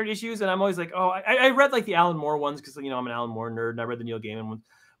 there's 300 issues, and I'm always like, oh, I read like the Alan Moore ones because, you know, I'm an Alan Moore nerd, and I read the Neil Gaiman ones.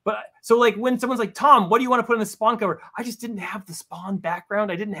 But so like when someone's like, Tom, what do you want to put in the Spawn cover? I just didn't have the Spawn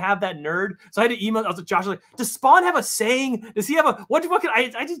background. I didn't have that nerd. So I had to email. I was like, Josh, like, does Spawn have a saying? Does he have a what?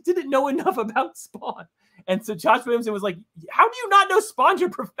 I just didn't know enough about Spawn. And so Josh Williamson was like, how do you not know Spawn? You're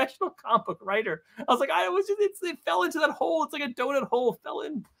a professional comic book writer. I was like, it fell into that hole. It's like a donut hole. Fell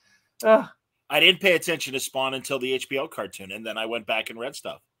in. I didn't pay attention to Spawn until the HBO cartoon, and then I went back and read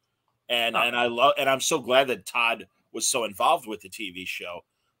stuff. And I'm so glad that Todd was so involved with the TV show.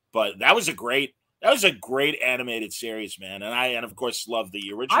 But that was a great animated series, man. And of course love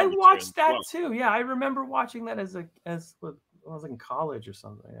the original. I watched that too. Yeah, I remember watching that as I was in college or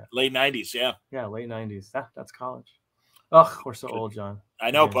something. Yeah. Late 90s, yeah. Yeah, late 90s. That's college. Ugh, we're so old, John.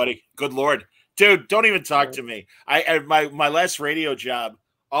 I know, buddy. Good Lord. Dude, don't even talk to me. My last radio job,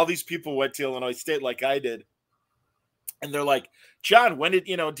 all these people went to Illinois State like I did. And they're like, John, when did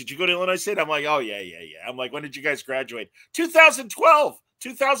you go to Illinois State? I'm like, oh, yeah. I'm like, when did you guys graduate? 2012,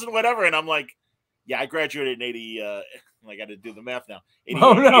 2000, whatever. And I'm like, yeah, I graduated in 80. I got to do the math now.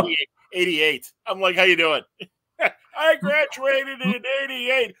 88. I'm like, how you doing? I graduated in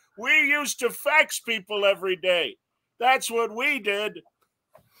 88. We used to fax people every day. That's what we did.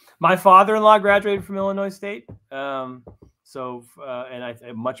 My father-in-law graduated from Illinois State. So I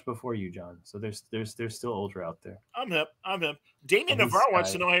much before you, John. So there's still older out there. I'm hip. Damien Navarro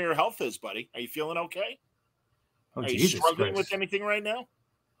wants to know how your health is, buddy. Are you feeling okay? Oh, Are you struggling with anything right now?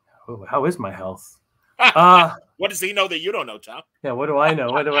 Oh, how is my health? What does he know that you don't know, Tom? Yeah, what do I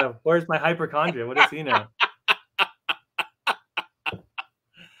know? Where's my hypochondria? What does he know?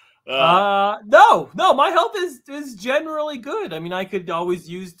 No, my health is generally good. I mean, I could always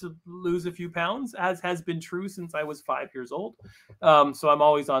use to lose a few pounds, as has been true since I was 5 years old. So I'm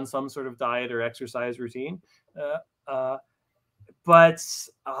always on some sort of diet or exercise routine. But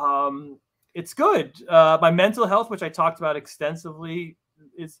it's good. My mental health, which I talked about extensively,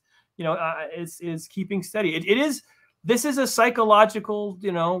 is keeping steady. This is a psychological,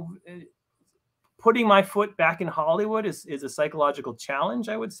 putting my foot back in Hollywood is a psychological challenge,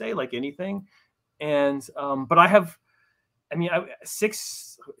 I would say, like anything. And, but I have,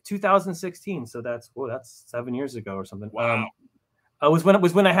 2016. So that's 7 years ago or something. Wow. Was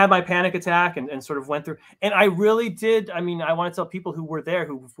when I had my panic attack and sort of went through, and I really did. I want to tell people who were there,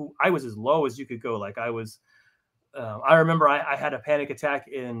 who I was as low as you could go. Like I was, I remember I had a panic attack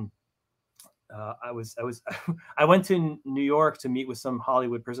in, I went to New York to meet with some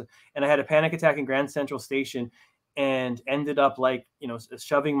Hollywood person, and I had a panic attack in Grand Central Station and ended up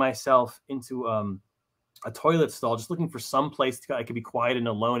shoving myself into a toilet stall, just looking for some place I could be quiet and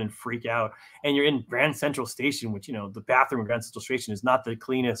alone and freak out. And you're in Grand Central Station, which, the bathroom in Grand Central Station is not the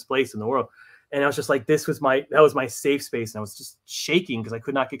cleanest place in the world. And I was just like, that was my safe space. And I was just shaking because I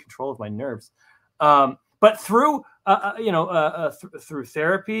could not get control of my nerves. But through, through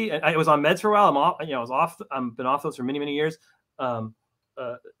therapy, I was on meds for a while. I'm off. I've been off those for many, many years.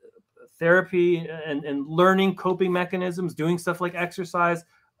 Therapy and learning coping mechanisms, doing stuff like exercise.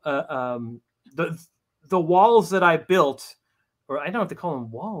 The walls that I built, or I don't have to call them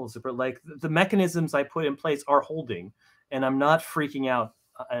walls, but like the mechanisms I put in place are holding, and I'm not freaking out.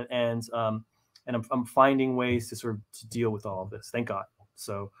 And I'm finding ways to sort of to deal with all of this. Thank God.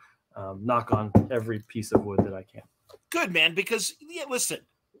 So knock on every piece of wood that I can. Good, man, because listen,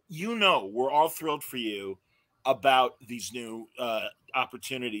 we're all thrilled for you about these new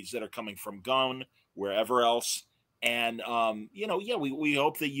opportunities that are coming from Gone, wherever else. And we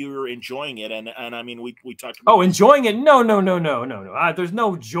hope that you're enjoying it. And I mean, we talked about enjoying it. No. There's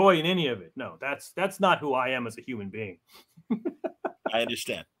no joy in any of it. No, that's not who I am as a human being. I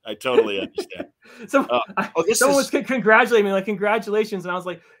understand. I totally understand. So someone was congratulating me, like, congratulations. And I was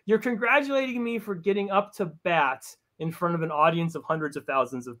like, you're congratulating me for getting up to bat in front of an audience of hundreds of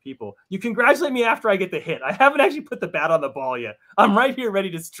thousands of people. You congratulate me after I get the hit. I haven't actually put the bat on the ball yet. I'm right here ready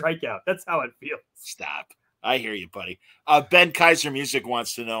to strike out. That's how it feels. Stop. I hear you, buddy. Ben Kaiser Music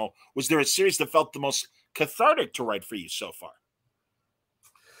wants to know, was there a series that felt the most cathartic to write for you so far?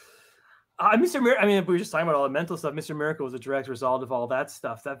 Mr. Miracle, I mean, we were just talking about all the mental stuff. Mr. Miracle was a direct result of all that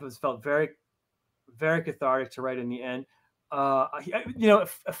stuff. That felt very, very cathartic to write in the end.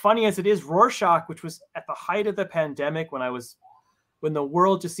 Funny as it is, Rorschach, which was at the height of the pandemic when the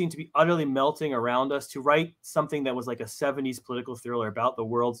world just seemed to be utterly melting around us, to write something that was like a 70s political thriller about the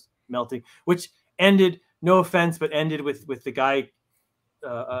world's melting, which ended, no offense, but ended with the guy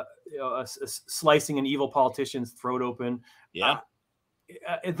slicing an evil politician's throat open. Yeah.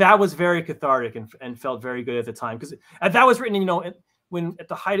 That was very cathartic and felt very good at the time, because that was written, when at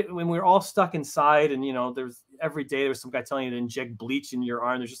the height, when we were all stuck inside, and there's every day there was some guy telling you to inject bleach in your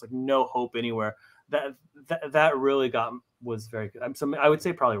arm. There's just like no hope anywhere. That really was very good. I would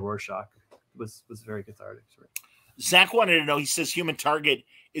say probably Rorschach was very cathartic. Zach wanted to know. He says Human Target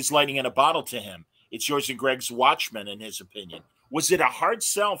is lighting in a bottle to him. It's yours and Greg's Watchmen, in his opinion. Was it a hard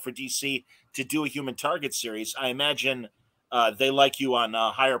sell for DC to do a Human Target series? I imagine they like you on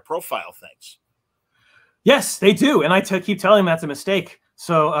higher profile things. Yes, they do. And I keep telling them that's a mistake.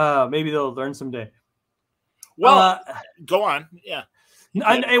 So maybe they'll learn someday. Well, go on. Yeah.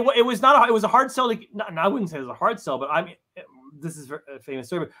 It was not. It was a hard sell. I wouldn't say it was a hard sell, but I mean, this is a famous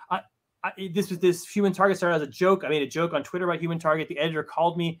story. But this Human Target started as a joke. I made a joke on Twitter about Human Target. The editor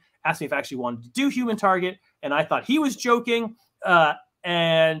called me, asked me if I actually wanted to do Human Target, and I thought he was joking.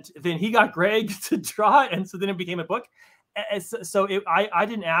 And then he got Greg to draw it, and so then it became a book. I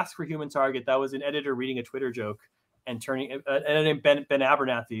didn't ask for Human Target. That was an editor reading a Twitter joke and turning and Ben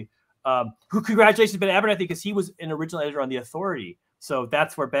Abernathy, who, congratulations Ben Abernathy, because he was an original editor on The Authority. So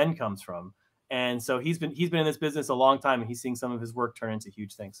that's where Ben comes from. And so he's been in this business a long time, and he's seeing some of his work turn into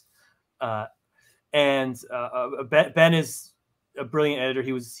huge things. Ben is a brilliant editor.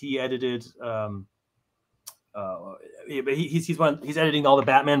 He edited he's editing all the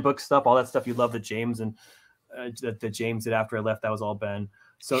Batman book stuff, all that stuff you love that James and that James did after I left. That was all Ben.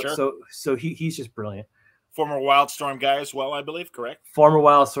 So he's just brilliant. Former Wildstorm guy as well, I believe, correct? Former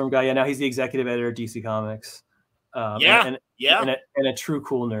Wildstorm guy. Yeah, now he's the executive editor of DC Comics. And a true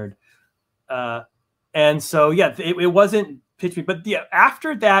cool nerd. And so yeah, it wasn't pitch me, but yeah,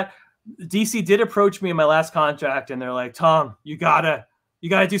 after that, DC did approach me in my last contract, and they're like, Tom, you gotta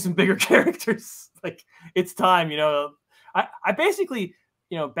do some bigger characters. Like, it's time, I basically,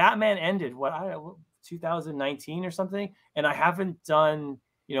 Batman ended 2019 or something, and I haven't done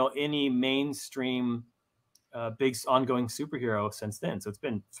any mainstream big ongoing superhero since then. So it's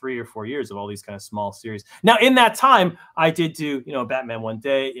been 3 or 4 years of all these kind of small series. Now in that time I did do Batman One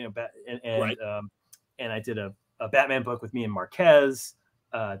Day, and I did a Batman book with me and Marquez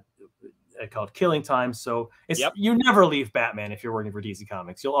called Killing Time. So it's you never leave Batman if you're working for DC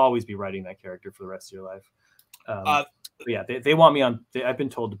Comics. You'll always be writing that character for the rest of your life. Yeah, they want me on. I've been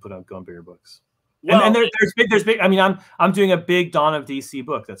told to put on going bigger books. Well, and there's big. I mean, I'm doing a big Dawn of DC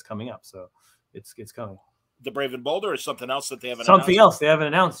book that's coming up, so it's coming. The Brave and Bold, or something else that they haven't something announced? Else they haven't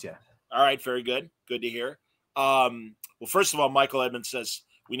announced yet. All right, very good. Good to hear. Well, first of all, Michael Edmonds says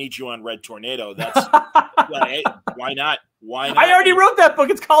we need you on Red Tornado. That's hey, why not? Why not? I already wrote that book.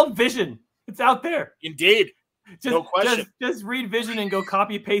 It's called Vision. It's out there. Indeed. No question. Just read Vision and go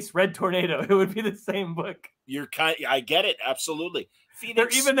copy paste Red Tornado. It would be the same book. I get it. Absolutely. Phoenix, they're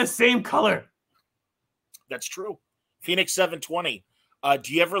even the same color. That's true. Phoenix 720.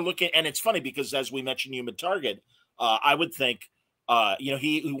 Do you ever look at, and it's funny because as we mentioned Human Target, I would think,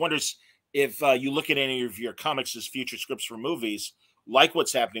 he wonders if you look at any of your comics as future scripts for movies, like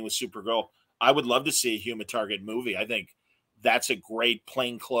what's happening with Supergirl. I would love to see a Human Target movie. I think that's a great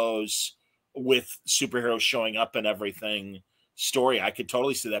plainclothes with superheroes showing up and everything story. I could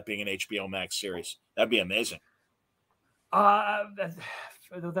totally see that being an HBO Max series. That'd be amazing. That's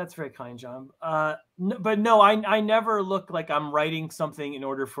very kind, John. But no, I never look like I'm writing something in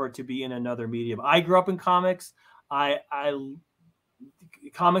order for it to be in another medium. I grew up in comics.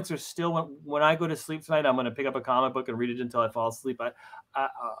 comics are still, when I go to sleep tonight, I'm going to pick up a comic book and read it until I fall asleep.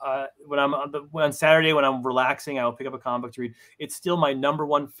 When I'm on Saturday, when I'm relaxing, I'll pick up a comic book to read. It's still my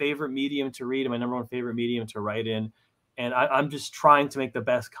 #1 favorite medium to read and my #1 favorite medium to write in. And I'm just trying to make the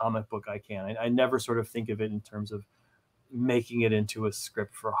best comic book I can. I never sort of think of it in terms of making it into a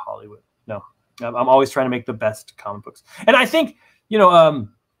script for Hollywood. No, I'm always trying to make the best comic books. And I think,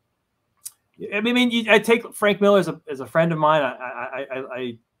 I take Frank Miller as a friend of mine.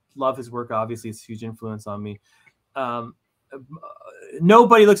 I love his work. Obviously, it's a huge influence on me.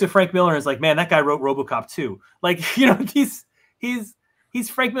 Nobody looks at Frank Miller and is like, man, that guy wrote RoboCop 2. Like, he's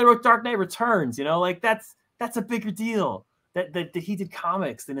Frank Miller wrote Dark Knight Returns. That's a bigger deal that he did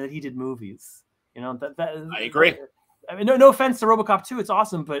comics than that he did movies. I agree. I mean, no offense to RoboCop 2, it's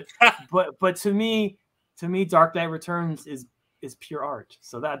awesome, but to me, Dark Knight Returns is pure art.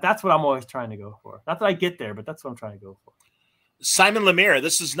 So that's what I'm always trying to go for. Not that I get there, but that's what I'm trying to go for. Simon Lemire,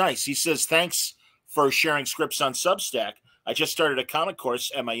 this is nice. He says, thanks for sharing scripts on Substack. I just started a comic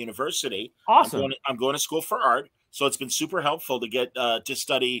course at my university. Awesome. I'm going to school for art, so it's been super helpful to get to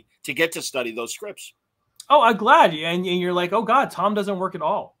study those scripts. Oh, I'm glad. And you're like, oh God, Tom doesn't work at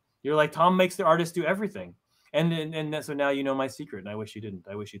all. You're like, Tom makes the artist do everything. And so now you know my secret, and I wish you didn't.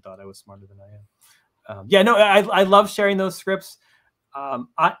 I wish you thought I was smarter than I am. I love sharing those scripts.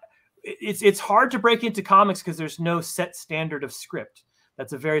 It's hard to break into comics because there's no set standard of script.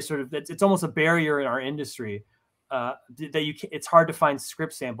 That's a very sort of, it's almost a barrier in our industry it's hard to find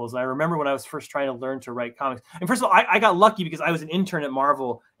script samples. And I remember when I was first trying to learn to write comics. And first of all, I got lucky because I was an intern at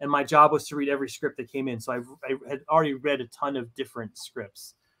Marvel, and my job was to read every script that came in. So I had already read a ton of different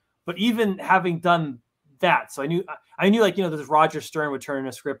scripts. But even having done that, so I knew like, this Roger Stern would turn in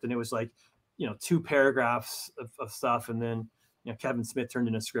a script and it was like, 2 paragraphs of stuff, and then Kevin Smith turned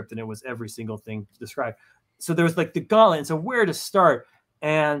in a script and it was every single thing described. So there was like the gauntlet, and so where to start.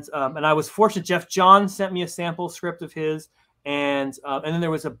 And I was fortunate. Jeff Johns sent me a sample script of his, and then there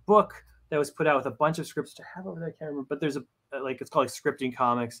was a book that was put out with a bunch of scripts to have over there. I can't remember, but there's it's called Scripting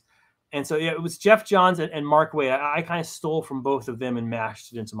Comics. And so it was Jeff Johns and Mark Waid. I kind of stole from both of them and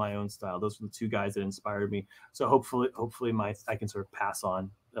mashed it into my own style. Those were the 2 guys that inspired me. So hopefully I can sort of pass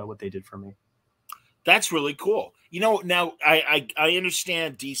on what they did for me. That's really cool. Now I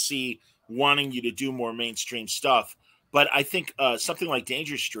understand DC wanting you to do more mainstream stuff, but I think something like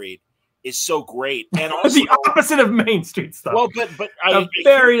Danger Street is so great, and also the opposite of Main Street stuff. Well, but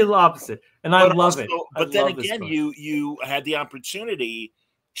very opposite, and I love it. But then again, you had the opportunity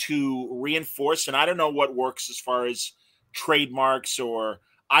to reinforce, and I don't know what works as far as trademarks, or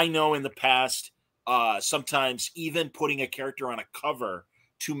I know in the past sometimes even putting a character on a cover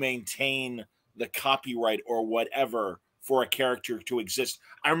to maintain the copyright or whatever for a character to exist.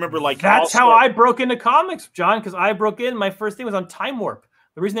 I remember that's how I broke into comics, John, because I broke in. My first thing was on Time Warp.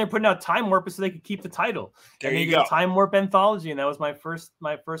 The reason they're putting out Time Warp is so they could keep the title. There you go. Time Warp anthology, and that was my first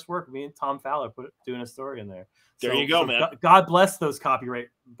work. Me and Tom Fowler doing a story in there. There you go, man. God bless those copyright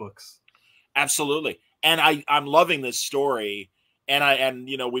books. Absolutely. And I'm loving this story. And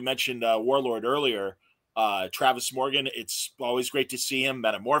we mentioned Warlord earlier. Travis Morgan, it's always great to see him.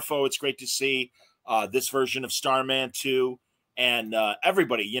 Metamorpho, it's great to see this version of Starman 2, and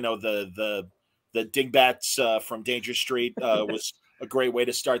everybody. The dingbats from Danger Street was a great way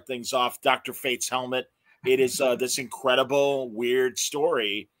to start things off. Dr. Fate's helmet. It is this incredible, weird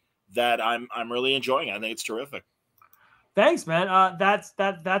story that I'm really enjoying. I think it's terrific. Thanks, man.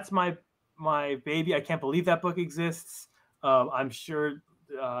 That's my baby. I can't believe that book exists. I'm sure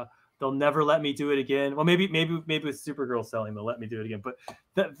they'll never let me do it again. Well, maybe with Supergirl selling, they'll let me do it again. But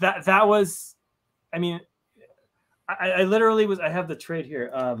that was, I mean, I literally was. I have the trade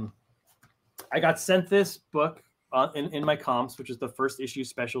here. I got sent this book in my comps, which is the first issue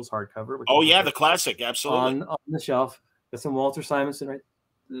specials hardcover. Oh yeah, the classic, absolutely on the shelf. Got some Walter Simonson right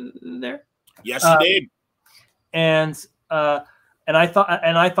there. Yes, indeed. And I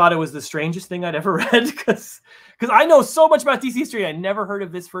thought it was the strangest thing I'd ever read because I know so much about DC history. I never heard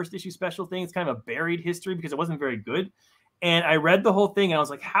of this first issue special thing. It's kind of a buried history because it wasn't very good. And I read the whole thing and I was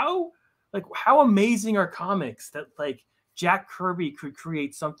like, how amazing are comics that like Jack Kirby could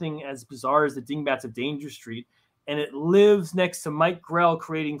create something as bizarre as the Dingbats of Danger Street, and it lives next to Mike Grell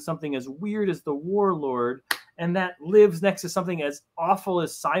creating something as weird as the Warlord, and that lives next to something as awful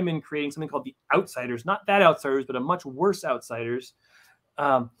as Simon creating something called the Outsiders. Not that Outsiders, but a much worse Outsiders.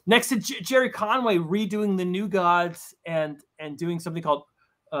 Next to Jerry Conway redoing the New Gods and doing something called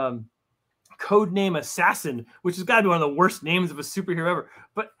Codename Assassin, which has got to be one of the worst names of a superhero ever.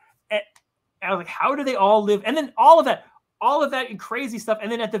 But I was like, how do they all live? And then all of that, all of that and crazy stuff.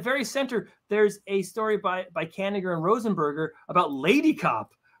 And then at the very center, there's a story by Kanigher and Rosenberger about Lady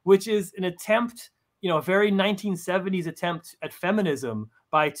Cop, which is an attempt, a very 1970s attempt at feminism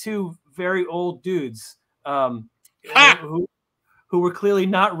by two very old dudes who were clearly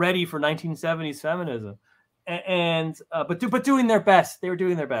not ready for 1970s feminism, but doing their best. They were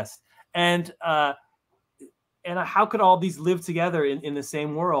doing their best, and how could all these live together in the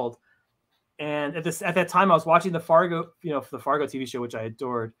same world? And at that time, I was watching the Fargo TV show, which I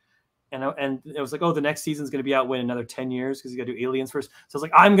adored. And it was like, oh, the next season's going to be out in another 10 years because you got to do Aliens first. So I was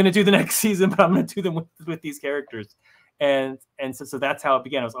like, I'm going to do the next season, but I'm going to do them with these characters. And so that's how it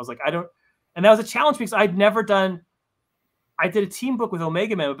began. I was like, and that was a challenge because I did a team book with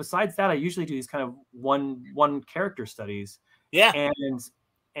Omega Man, but besides that, I usually do these kind of one character studies. Yeah.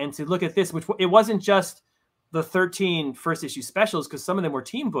 And to look at this, which it wasn't just the 13 first issue specials, because some of them were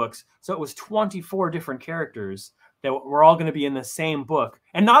team books. So it was 24 different characters that were all going to be in the same book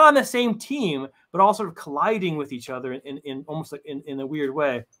and not on the same team, but all sort of colliding with each other in almost like in a weird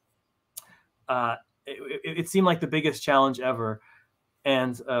way. It seemed like the biggest challenge ever.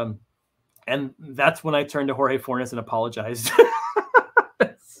 And that's when I turned to Jorge Fornes and apologized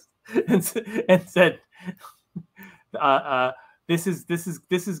and said, this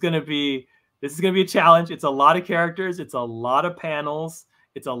is going to be a challenge. It's a lot of characters. It's a lot of panels.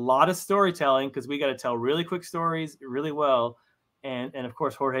 It's a lot of storytelling because we got to tell really quick stories really well. And of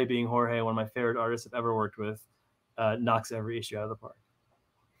course, Jorge being Jorge, one of my favorite artists I've ever worked with, knocks every issue out of the park.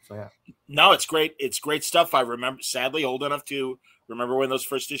 So yeah. No, it's great. It's great stuff. I remember, sadly, old enough to remember when those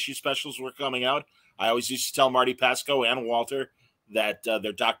first issue specials were coming out. I always used to tell Marty Pasco and Walter that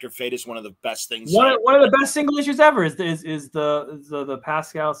their Dr. Fate is one of the best things. One of the best single issues ever is the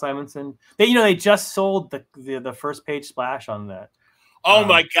Pascal Simonson. They just sold the first page splash on that. Oh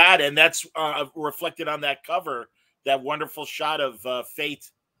my God! And that's reflected on that cover. That wonderful shot of Fate,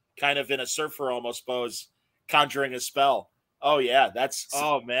 kind of in a surfer almost pose, conjuring a spell. Oh yeah,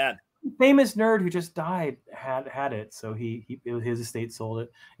 oh man. Famous nerd who just died had it, so his estate sold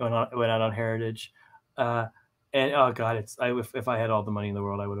it. It went out on Heritage. And oh god, if I had all the money in the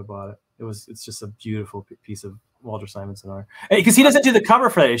world, I would have bought it. It's just a beautiful piece of Walter Simonson art. Because he doesn't do the cover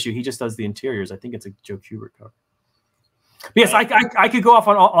for that issue; he just does the interiors. I think it's a Joe Kubert cover. But yes, I could go off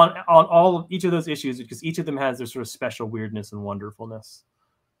on all of each of those issues because each of them has their sort of special weirdness and wonderfulness.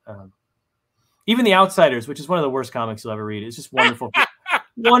 Even The Outsiders, which is one of the worst comics you'll ever read, is just wonderful,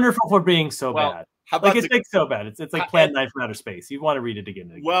 wonderful for being so bad. It's so bad. It's like Plan 9 from Outer Space. You want to read it again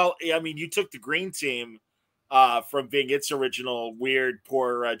and again. Well, I mean, you took the Green Team from being its original weird,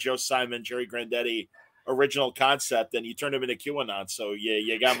 poor Joe Simon, Jerry Grandetti original concept, and you turned him into QAnon. So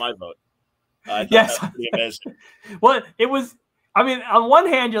you got my vote. Yes. Pretty amazing. Well, it was. I mean, on one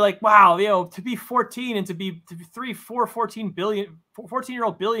hand, you're like, wow, to be 14 and to be 3, 4,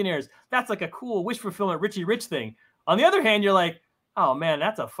 14-year-old billionaires, that's like a cool wish fulfillment, Richie Rich thing. On the other hand, you're like, oh man,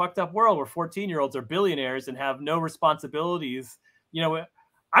 that's a fucked up world where 14-year-olds are billionaires and have no responsibilities.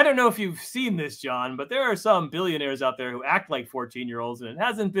 I don't know if you've seen this, John, but there are some billionaires out there who act like 14-year-olds, and it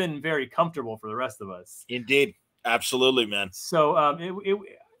hasn't been very comfortable for the rest of us. Indeed. Absolutely, man. So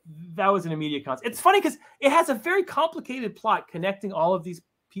that was an immediate concept. It's funny because it has a very complicated plot connecting all of these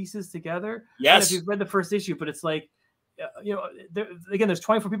pieces together. Yes. If you've read the first issue, but it's like, there's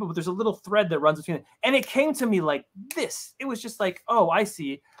 24 people, but there's a little thread that runs between it. And it came to me like this. It was just like, oh, I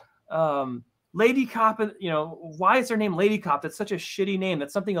see. Lady Cop, why is her name Lady Cop? That's such a shitty name.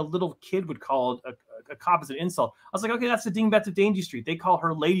 That's something a little kid would call a cop as an insult. I was like, okay, that's the Dingbats of Dainty Street. They call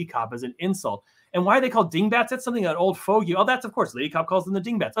her Lady Cop as an insult. And why are they called Dingbats? That's something an old fogey. Oh, that's of course Lady Cop calls them the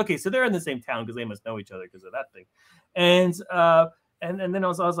Dingbats. Okay, so they're in the same town because they must know each other because of that thing. And then I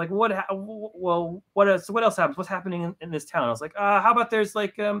was like, what else? What else happens? What's happening in this town? I was like, how about there's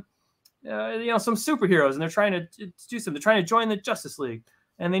like some superheroes and they're trying to do something. They're trying to join the Justice League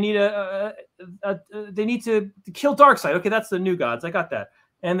and they need they need to kill Darkseid. Okay, that's the New Gods. I got that.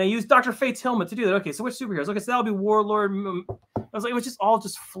 And they use Dr. Fate's helmet to do that. Okay, so which superheroes? Okay, so that'll be Warlord. I was like, it was just all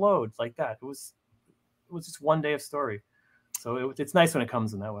flowed like that. It was just one day of story. So it's nice when it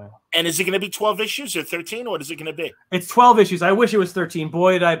comes in that way. And is it going to be 12 issues or 13? What is it going to be? It's 12 issues. I wish it was 13.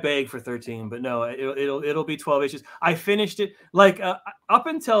 Boy, did I beg for 13. But no, it'll be 12 issues. I finished it like up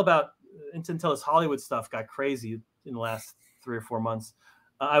until this Hollywood stuff got crazy in the last 3 or 4 months.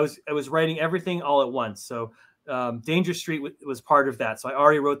 I was writing everything all at once. So Danger Street was part of that. So I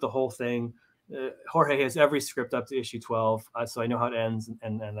already wrote the whole thing. Jorge has every script up to issue 12, so I know how it ends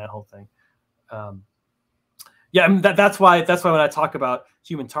and that whole thing. Yeah, I mean, that's why when I talk about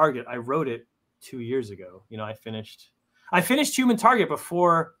Human Target, I wrote it 2 years ago. I finished Human Target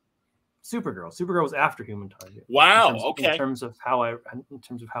before Supergirl. Supergirl was after Human Target. Wow. In terms of how I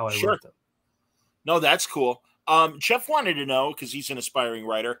Sure. wrote them. No, that's cool. Jeff wanted to know, because he's an aspiring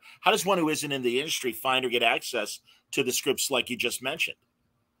writer, how does one who isn't in the industry find or get access to the scripts like you just mentioned?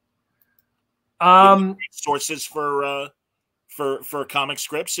 Sources for comic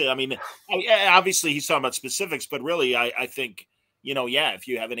scripts. I mean, obviously he's talking about specifics, but really, I think, if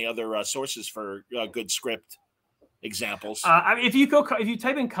you have any other sources for good script examples. I mean, if you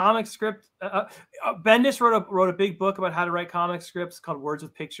type in comic script, Bendis wrote a big book about how to write comic scripts called Words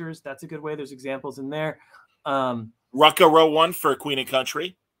with Pictures. That's a good way. There's examples in there. Rucka wrote one for Queen and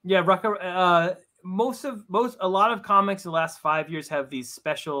Country. Yeah, Rucka. A lot of comics in the last 5 years have these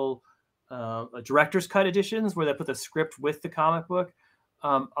special director's cut editions where they put the script with the comic book.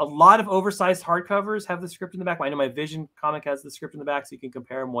 A lot of oversized hardcovers have the script in the back. I know my Vision comic has the script in the back, so you can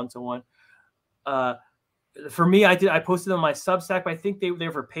compare them 1-to-1. For me, I posted them on my Substack, but I think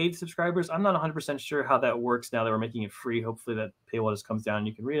they're for paid subscribers. I'm not 100% sure how that works now that we're making it free. Hopefully that paywall just comes down and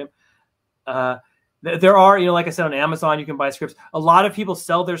you can read them. There are, like I said, on Amazon, you can buy scripts. A lot of people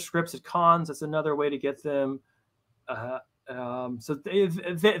sell their scripts at cons. That's another way to get them. So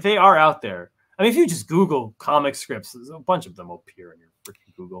they are out there. I mean, if you just Google comic scripts, a bunch of them will appear in your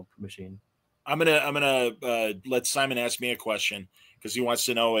freaking Google machine. I'm gonna let Simon ask me a question, because he wants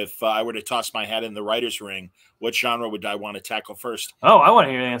to know if I were to toss my hat in the writer's ring, what genre would I want to tackle first? Oh, I want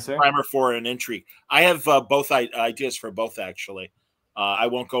to hear the answer. Primer for an intrigue. I have both ideas for both, actually. I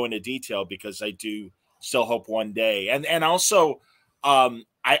won't go into detail because I do still hope one day. And also, I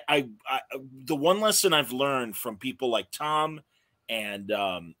the one lesson I've learned from people like Tom and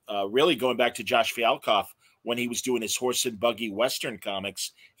really going back to Josh Fialkoff when he was doing his horse and buggy Western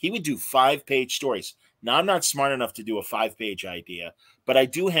comics, he would do 5-page stories. Now, I'm not smart enough to do a 5-page idea, but I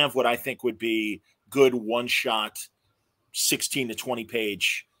do have what I think would be good one-shot 16 to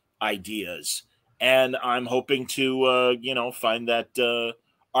 20-page ideas. And I'm hoping to, find that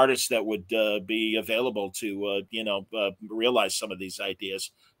artist that would be available to, realize some of these ideas.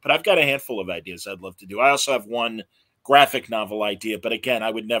 But I've got a handful of ideas I'd love to do. I also have one graphic novel idea, but again,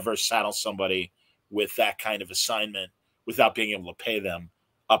 I would never saddle somebody with that kind of assignment without being able to pay them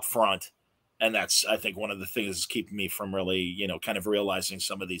up front. And that's, I think, one of the things that's keeping me from really, kind of realizing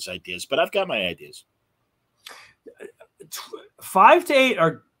some of these ideas. But I've got my ideas. 5 to 8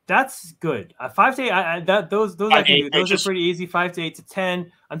 are... That's good. 5 to 8. Those I can do. Those are pretty easy. 5 to 8 to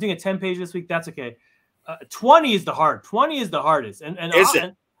 10. I'm doing a 10-page this week. That's okay. 20 is the hard. 20 is the hardest. And is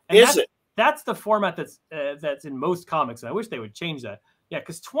it? That's the format that's in most comics. And I wish they would change that. Yeah,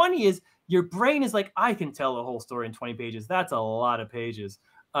 because 20 is, your brain is like, I can tell a whole story in 20 pages. That's a lot of pages.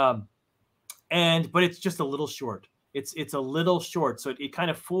 But it's just a little short. It's a little short, so it kind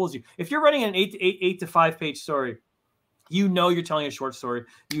of fools you. If you're running an 8 to 5 page story, you're telling a short story.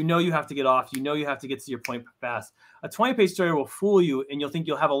 You have to get off. You have to get to your point fast. A 20-page story will fool you, and you'll think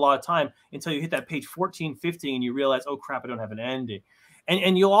you'll have a lot of time until you hit that page 14, 15, and you realize, oh crap, I don't have an ending.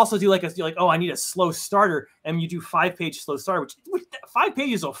 And you'll also do oh, I need a slow starter, and you do 5-page slow starter, which 5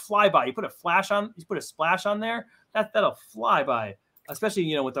 pages will fly by. You put a splash on there, that'll fly by.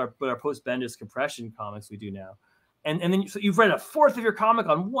 Especially with our post Bendis compression comics we do now. And then so you've read a fourth of your comic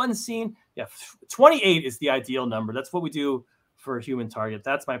on one scene. Yeah, 28 is the ideal number. That's what we do for Human Target.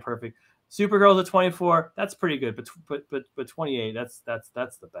 That's my perfect. Supergirl's at 24. That's pretty good. But 28, that's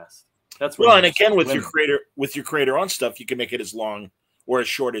the best. That's well. And again, with your creator on stuff, you can make it as long or as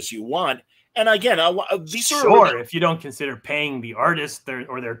short as you want. And again, these sure, if you don't consider paying the artist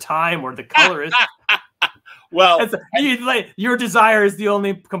or their time or the colorist. Well, your desire is the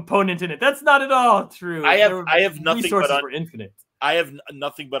only component in it. That's not at all true. I have nothing but infinite. I have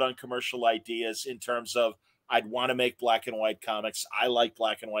nothing but uncommercial ideas in terms of I'd want to make black and white comics. I like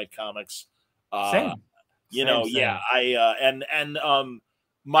black and white comics. Same. Yeah.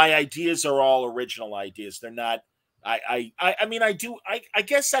 My ideas are all original ideas. They're not. I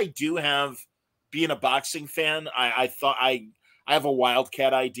guess I do have, being a boxing fan. I have a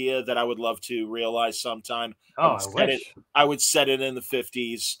Wildcat idea that I would love to realize sometime. Oh, I would set it in the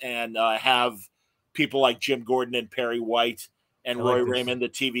 50s and have people like Jim Gordon and Perry White and Roy Raymond, the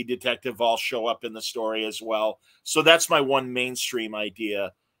TV detective, all show up in the story as well. So that's my one mainstream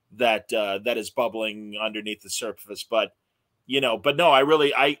idea that is bubbling underneath the surface. But no,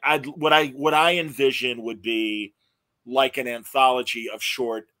 what I envision would be like an anthology of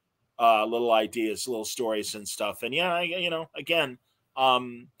short little ideas, little stories and stuff. And again,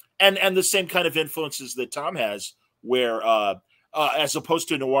 and the same kind of influences that Tom has, where as opposed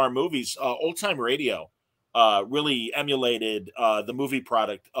to noir movies, old time radio really emulated the movie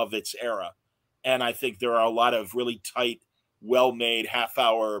product of its era. And I think there are a lot of really tight well-made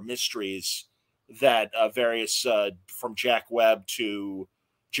half-hour mysteries that various from Jack Webb to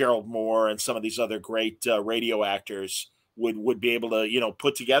Gerald Moore and some of these other great radio actors would be able to, you know,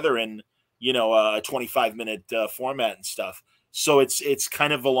 put together in, you know, a 25-minute format and stuff. So it's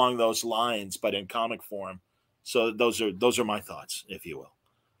kind of along those lines, but in comic form. So those are my thoughts, if you will.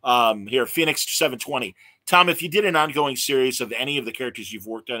 Here, Phoenix 720. Tom, if you did an ongoing series of any of the characters you've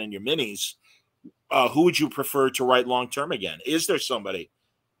worked on in your minis, who would you prefer to write long term again? Is there somebody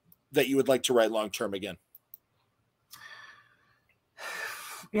that you would like to write long term again?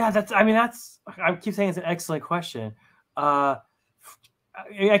 Yeah, I keep saying it's an excellent question. I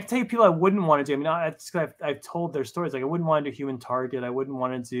can tell you people I wouldn't want to do. I mean, I've told their stories. Like, I wouldn't want to do Human Target. I wouldn't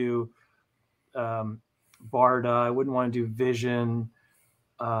want to do Varda. I wouldn't want to do Vision.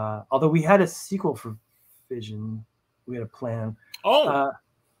 Although we had a sequel for Vision, we had a plan.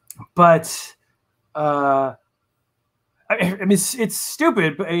 But I mean, it's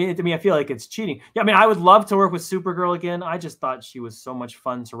stupid, but to me, I feel like it's cheating. Yeah, I mean, I would love to work with Supergirl again. I just thought she was so much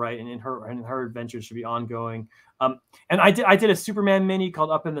fun to write, and her adventures should be ongoing. And I did a Superman mini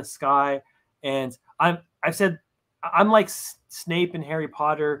called Up in the Sky, and I've said I'm like Snape and Harry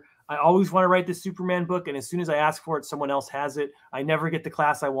Potter. I always want to write the Superman book, and as soon as I ask for it, someone else has it. I never get the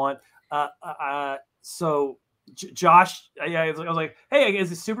class I want. So Josh, I was like, hey,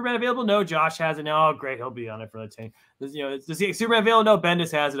 is the Superman available? No, Josh has it now. Oh, great, he'll be on it for the 10. You know, does the Superman available? No,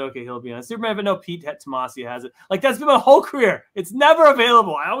 Bendis has it. Okay, he'll be on it. Superman available? No, Pete Tomasi has it. Like, that's been my whole career. It's never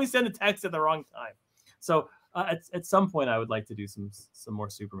available. I always send a text at the wrong time. So at some point, I would like to do some more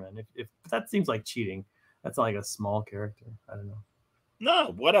Superman. If that seems like cheating, that's not like a small character. I don't know.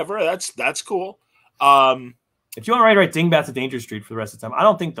 No, whatever. That's cool. If you want to write Dingbats of Danger Street for the rest of the time, I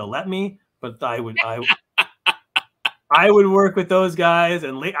don't think they'll let me, but I would work with those guys,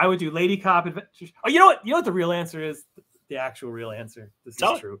 and I would do Lady Cop Adventures. Oh, you know what the real answer is? The actual real answer. This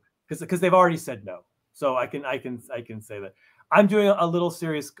is true because they've already said no. So I can say that I'm doing a little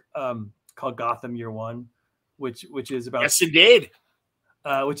series called Gotham Year One, which is about yes indeed,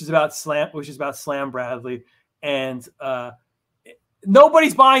 which is about Slam Bradley, and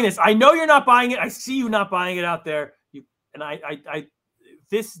nobody's buying this. I know you're not buying it. I see you not buying it out there.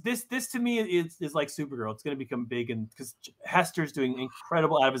 This to me is like Supergirl. It's going to become big, and because Hester's doing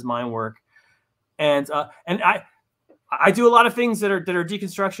incredible out of his mind work, and I do a lot of things that are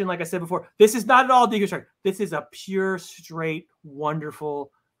deconstruction. Like I said before, this is not at all deconstruction. This is a pure, straight,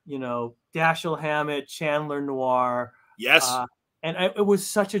 wonderful, you know, Dashiell Hammett, Chandler Noir. Yes. It was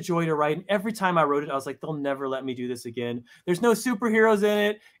such a joy to write. And every time I wrote it, I was like, they'll never let me do this again. There's no superheroes in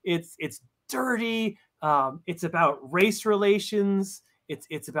it. It's dirty. It's about race relations.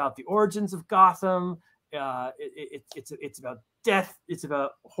 It's about the origins of Gotham. It's about death. It's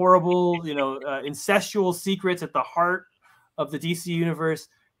about horrible, you know, incestual secrets at the heart of the DC universe.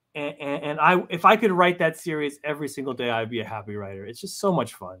 And if I could write that series every single day, I'd be a happy writer. It's just so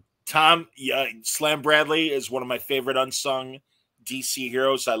much fun. Tom, yeah, Slam Bradley is one of my favorite unsung DC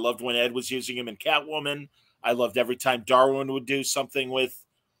heroes. I loved when Ed was using him in Catwoman. I loved every time Darwin would do something with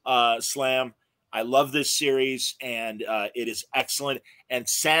Slam. I love this series, and it is excellent. And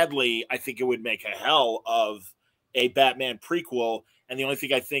sadly, I think it would make a hell of a Batman prequel. And the only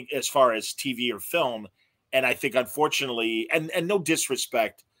thing I think as far as TV or film, and I think unfortunately, and no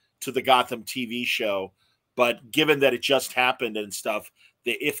disrespect to the Gotham TV show, but given that it just happened and stuff,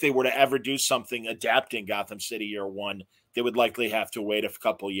 if they were to ever do something adapting Gotham City Year One, they would likely have to wait a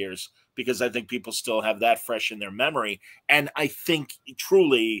couple years, because I think people still have that fresh in their memory. And I think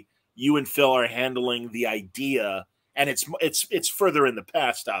truly you and Phil are handling the idea, and it's further in the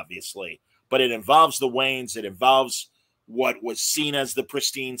past, obviously, but it involves the Waynes. It involves what was seen as the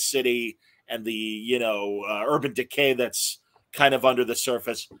pristine city and the, you know, urban decay that's kind of under the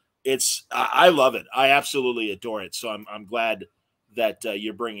surface. I love it. I absolutely adore it. So I'm glad that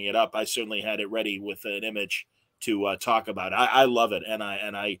you're bringing it up. I certainly had it ready with an image to talk about. I love it, and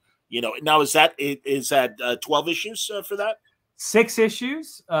I you know, now is that 12 issues for that? 6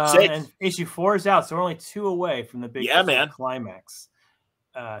 issues, 6. and issue 4 is out, so we're only 2 away from the big climax.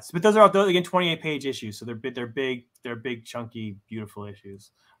 But those are all, again, 28-page issues, so they're big, chunky, beautiful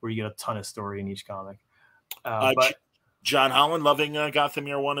issues where you get a ton of story in each comic. But John Holland loving Gotham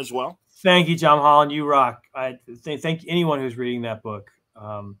Year One as well. Thank you, John Holland. You rock. I thank anyone who's reading that book.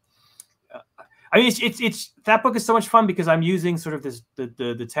 I mean, it's that book is so much fun because I'm using sort of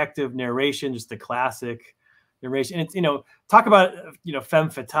the detective narration, just the classic narration. And it's, you know, talk about, you know, femme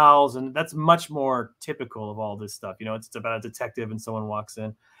fatales, and that's much more typical of all this stuff. You know, it's about a detective and someone walks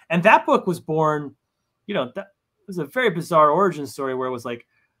in. And that book was born, you know, that was a very bizarre origin story where it was like,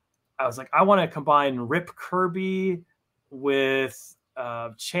 I was like, I want to combine Rip Kirby with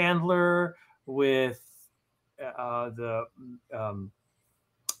Chandler, with the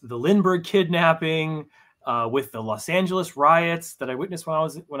Lindbergh kidnapping, with the Los Angeles riots that I witnessed when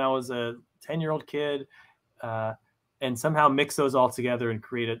I was a 10-year-old kid, and somehow mix those all together and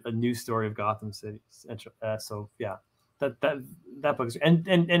create a new story of Gotham City. So yeah, that book is,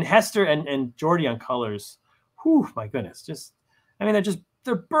 and Hester and Jordy on colors. Whew, my goodness, I mean,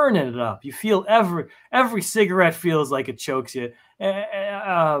 they're burning it up. You feel every cigarette feels like it chokes you.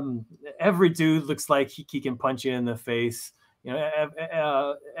 Every dude looks like he can punch you in the face. You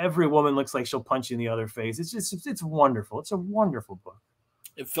know, every woman looks like she'll punch you in the other face. It's wonderful. It's a wonderful book.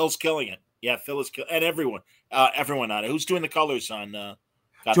 And Phil's killing it. Yeah, Phil is and everyone on it. Who's doing the colors on?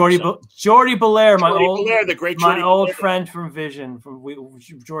 Jordy Belair, the great my old friend from Vision.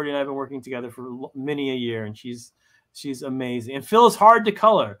 Jordy and I have been working together for many a year, and she's amazing. And Phil is hard to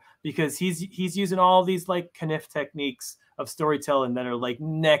color because he's using all these like Kniff techniques of storytelling that are like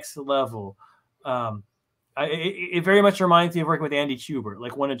next level. It very much reminds me of working with Andy Kubert,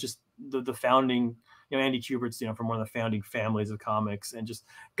 like one of just the founding, Andy Kubert's, from one of the founding families of comics, and just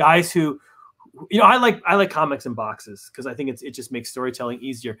guys who, I like comics in boxes because I think it just makes storytelling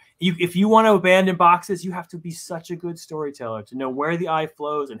easier. If you want to abandon boxes, you have to be such a good storyteller to know where the eye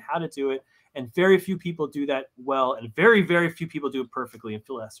flows and how to do it. And very few people do that well, and very, very few people do it perfectly. And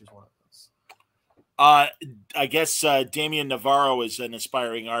Phil Hester's one of those. I guess Damian Navarro is an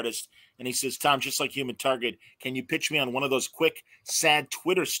aspiring artist, and he says, Tom, just like Human Target, can you pitch me on one of those quick, sad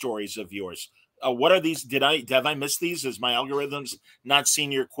Twitter stories of yours? What are these? Have I missed these? Is my algorithms not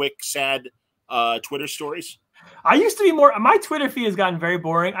seeing your quick, sad Twitter stories? I used to be my Twitter feed has gotten very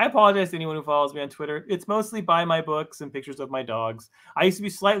boring. I apologize to anyone who follows me on Twitter. It's mostly buy my books and pictures of my dogs. I used to be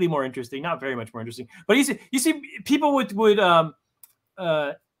slightly more interesting, not very much more interesting, but you see people would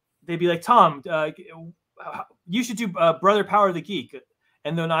they'd be like, Tom, you should do Brother Power the Geek.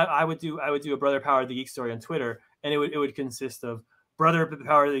 And then I would do a Brother Power the Geek story on Twitter, and it would consist of Brother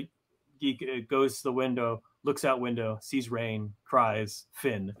Power the Geek goes to the window, looks out window, sees rain, cries,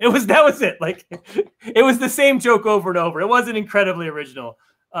 Finn. That was it. Like, it was the same joke over and over. It wasn't incredibly original.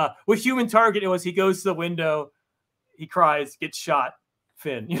 With Human Target, it was he goes to the window, he cries, gets shot,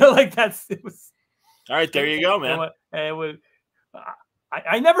 Finn. Like it was. All right, there you go, man.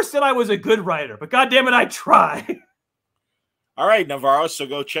 I never said I was a good writer, but goddamn it, I try. All right, Navarro. So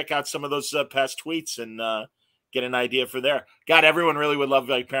go check out some of those past tweets and get an idea for there. God, everyone really would love,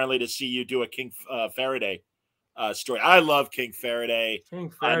 apparently, to see you do a King Faraday story. I love King Faraday.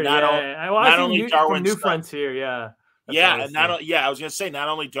 King Faraday. Not only Darwin New Frontier, yeah. Yeah, and I was going to say not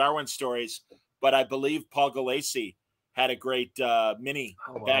only Darwin stories, but I believe Paul Galassi had a great mini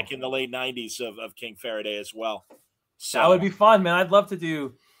back in the late 90s of King Faraday as well. So that would be fun, man. I'd love to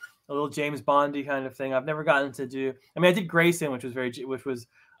do a little James Bondy kind of thing. I've never gotten to do. I mean, I did Grayson, which was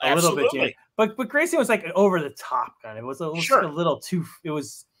a little bit James, but Grayson was like over the top kind of. It was a little too.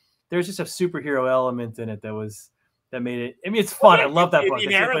 There's just a superhero element in it that made it. I mean, it's fun. I love that book.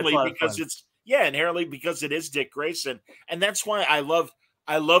 Inherently because it is Dick Grayson, and that's why I love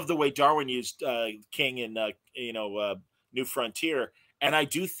the way Darwin used King in New Frontier, and I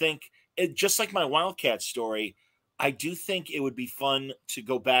do think just like my Wildcat story. I do think it would be fun to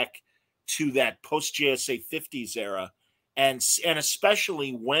go back to that post-JSA 50s era, and especially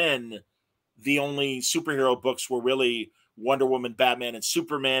when the only superhero books were really Wonder Woman, Batman, and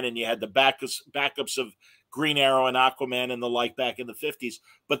Superman, and you had the backups of Green Arrow and Aquaman and the like back in the 50s,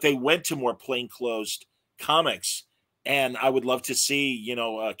 but they went to more plainclothes comics, and I would love to see,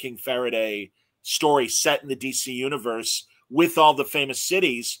 King Faraday story set in the DC universe with all the famous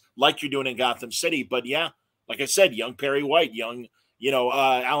cities like you're doing in Gotham City, but yeah, like I said, young Perry White, young,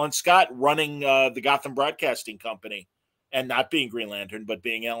 Alan Scott running the Gotham Broadcasting Company and not being Green Lantern, but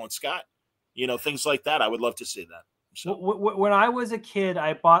being Alan Scott, things like that. I would love to see that. So when I was a kid,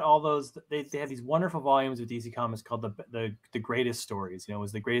 I bought all those. They had these wonderful volumes of DC Comics called the Greatest Stories. It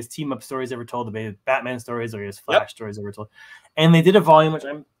was the greatest team up stories ever told, the Batman stories, the greatest Flash stories ever told. And they did a volume, which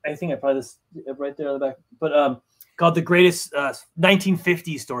I think I probably this right there on the back, but called the greatest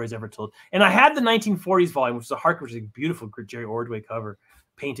 1950s stories ever told. And I had the 1940s volume, which is a hardcover, which is a beautiful Jerry Ordway cover,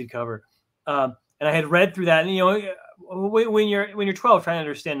 painted cover. And I had read through that. And, when you're 12, trying to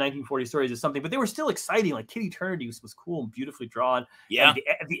understand 1940 stories is something, but they were still exciting. Like Kid Eternity was cool and beautifully drawn. Yeah.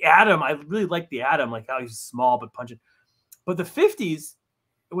 And the Atom, I really liked the Atom, like how he's small but punching. But the 50s,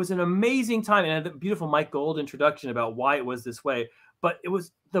 it was an amazing time. And it had a beautiful Mike Gold introduction about why it was this way. But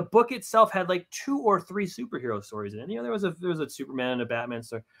the book itself had like 2 or 3 superhero stories in it. There was a Superman and a Batman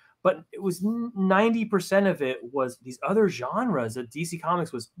story, but it was 90% of it was these other genres that DC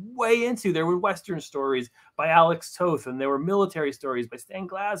Comics was way into. There were Western stories by Alex Toth, and there were military stories by Stan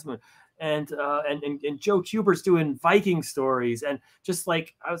Glasman, and Joe Kuber's doing Viking stories, and just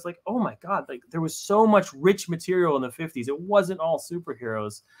like I was like, oh my god, like there was so much rich material in the 50s. It wasn't all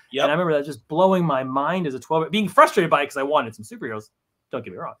superheroes. Yep. And I remember that just blowing my mind as a 12, being frustrated by it because I wanted some superheroes. Don't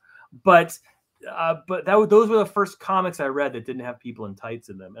get me wrong, but those were the first comics I read that didn't have people in tights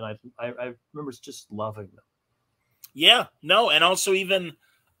in them, and I remember just loving them. Yeah, no, and also even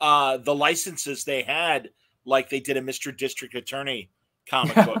the licenses they had, like they did a Mr. District Attorney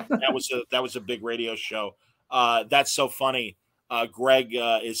comic book. That was a big radio show. That's so funny. Greg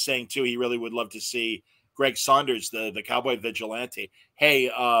is saying too he really would love to see Greg Saunders, the cowboy vigilante.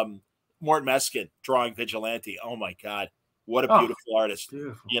 Hey, Mort Meskin drawing Vigilante. Oh my god, what a beautiful artist!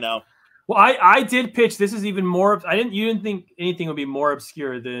 Beautiful. You know. Well, I did pitch. This is even more. You didn't think anything would be more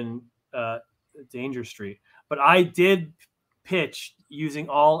obscure than Danger Street, but I did pitch using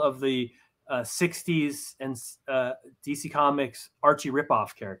all of the 60s and DC Comics Archie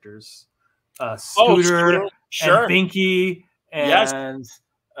ripoff characters, Scooter, sure. And Binky, and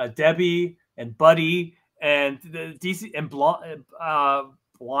Debbie, and Buddy, and the DC and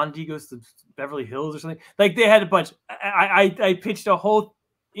Blondie Goes to Beverly Hills or something. Like they had a bunch. I pitched a whole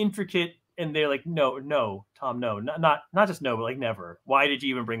intricate, and they're like, no, Tom, no, not just no, but like never. Why did you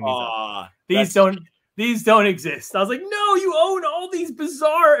even bring these up? These don't exist. I was like, no, you own all these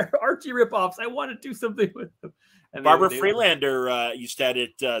bizarre Archie ripoffs. I want to do something with them. And Barbara Freelander used to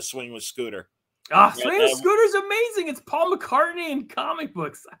edit Swing with Scooter. Swing with Scooter's amazing. It's Paul McCartney in comic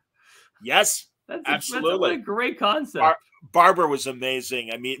books. Yes, absolutely. That's a great concept. Barbara was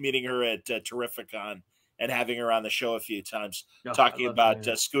amazing. I meeting her at Terrificon and having her on the show a few times, talking about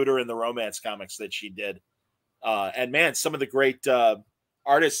Scooter and the romance comics that she did. And man, some of the great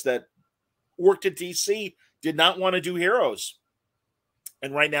artists that worked at DC did not want to do heroes.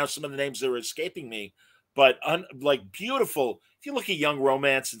 And right now, some of the names that are escaping me, but like beautiful. If you look at Young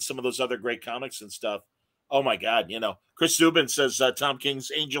Romance and some of those other great comics and stuff, oh my God, you know, Chris Zubin says Tom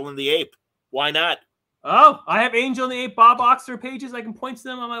King's Angel and the Ape. Why not? Oh, I have Angel and the Ape Bob Oxer pages. I can point to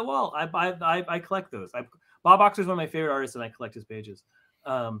them on my wall. I collect those. Bob Oxer is one of my favorite artists, and I collect his pages.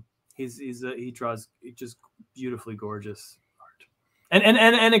 He draws just beautifully gorgeous art,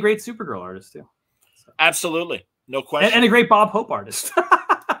 and a great Supergirl artist too. So. Absolutely, no question, and a great Bob Hope artist.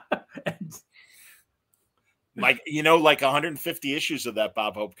 Like like 150 issues of that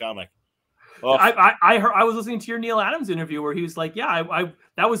Bob Hope comic. Oh. I was listening to your Neil Adams interview where he was like, yeah,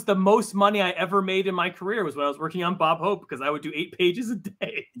 that was the most money I ever made in my career was when I was working on Bob Hope, because I would do 8 pages a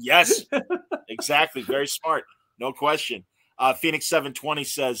day. Yes, exactly. Very smart. No question. Phoenix 720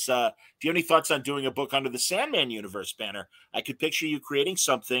 says, do you have any thoughts on doing a book under the Sandman universe banner? I could picture you creating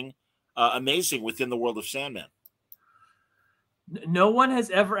something amazing within the world of Sandman. No one has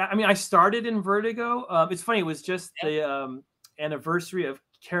ever. I mean, I started in Vertigo. It's funny. It was just the anniversary of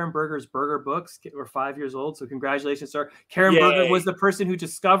Karen Berger's Berger books. We're 5 years old, so congratulations, sir. Karen Berger was the person who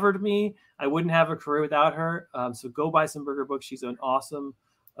discovered me. I wouldn't have a career without her. So go buy some Berger books. She's an awesome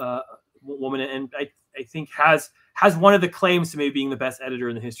woman, and I think has one of the claims to maybe being the best editor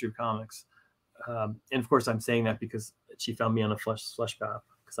in the history of comics. And of course, I'm saying that because she found me on a flesh path,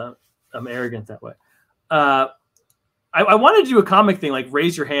 because I'm arrogant that way. I wanted to do a comic thing, like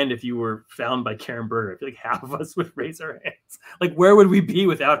raise your hand if you were found by Karen Berger. I feel like half of us would raise our hands. Like, where would we be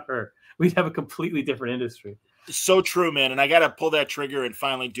without her? We'd have a completely different industry. So true, man. And I got to pull that trigger and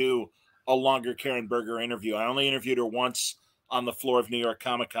finally do a longer Karen Berger interview. I only interviewed her once on the floor of New York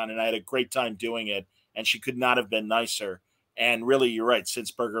Comic Con, and I had a great time doing it. And she could not have been nicer. And really, you're right.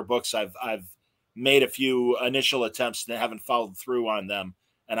 Since Berger Books, I've made a few initial attempts and haven't followed through on them.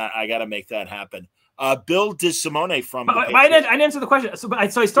 And I got to make that happen. Bill DeSimone from. I didn't answer the question. So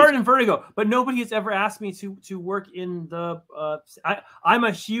I started in Vertigo, but nobody has ever asked me to work in the. I'm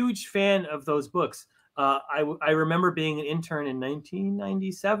a huge fan of those books. I remember being an intern in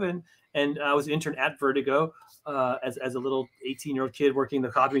 1997, and I was an intern at Vertigo as a little 18-year-old kid working the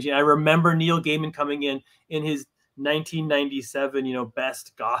copy machine. I remember Neil Gaiman coming in his 1997,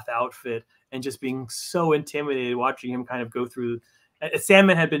 best goth outfit, and just being so intimidated watching him kind of go through.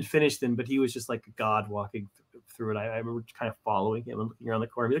 Sandman had been finished then, but he was just like a god walking through it. I remember kind of following him and looking around the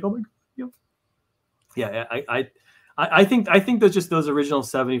corner, and be like, "Oh my god!" Yeah, I think those original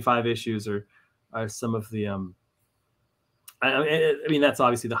 75 issues are some of the. I mean, that's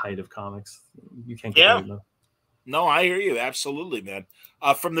obviously the height of comics. You can't get rid of them. No, I hear you absolutely, man.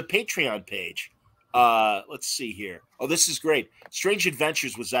 From the Patreon page, let's see here. Oh, this is great. Strange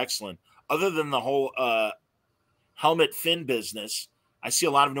Adventures was excellent. Other than the whole Helmet Finn business, I see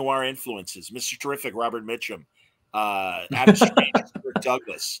a lot of noir influences. Mr. Terrific, Robert Mitchum, Adam Strange, Kirk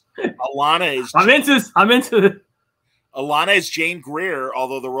Douglas. Alana is. I'm into it. Alana is Jane Greer,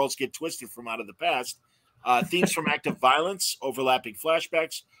 although the roles get twisted from Out of the Past. Themes from Act of Violence, overlapping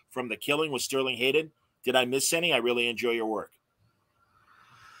flashbacks from The Killing with Sterling Hayden. Did I miss any? I really enjoy your work.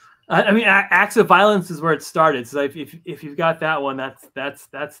 I mean, Acts of Violence is where it started. So if you've got that one,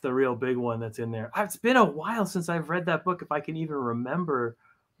 that's the real big one that's in there. It's been a while since I've read that book. If I can even remember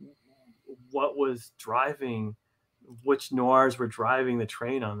what was driving, which noirs were driving the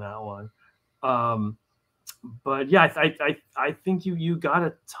train on that one. But yeah, I think you got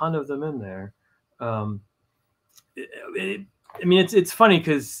a ton of them in there. I mean, it's funny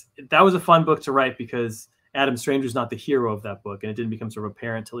because that was a fun book to write because Adam Strange was not the hero of that book, and it didn't become sort of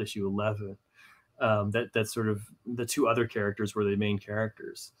apparent till issue 11 that sort of the two other characters were the main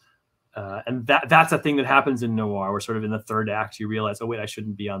characters, and that's a thing that happens in noir. Where sort of in the third act you realize, oh wait, I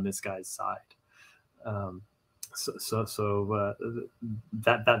shouldn't be on this guy's side. That's what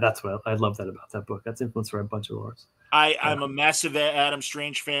I love that about that book. That's influenced by a bunch of wars. I'm a massive Adam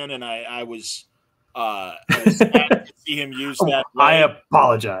Strange fan, and I was sad to see him use that. I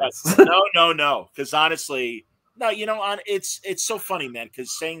apologize. No, because honestly, no, it's so funny, man.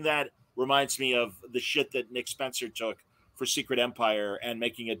 Because saying that reminds me of the shit that Nick Spencer took for Secret Empire and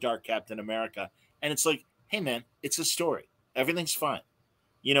making a dark Captain America, and it's like, hey, man, it's a story. Everything's fine.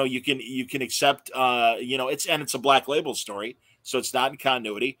 You can accept. It's a Black Label story, so it's not in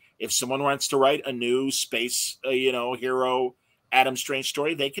continuity. If someone wants to write a new space, hero Adam Strange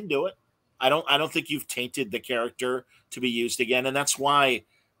story, they can do it. I don't think you've tainted the character to be used again, and that's why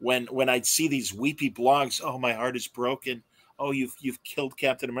when I'd see these weepy blogs, oh, my heart is broken. Oh, you've killed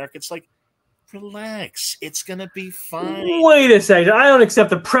Captain America. It's like, relax, it's gonna be fine. Wait a second, I don't accept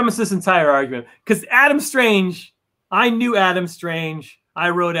the premise of this entire argument because Adam Strange, I knew Adam Strange. I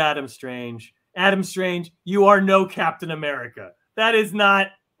wrote Adam Strange. Adam Strange, you are no Captain America. That is not.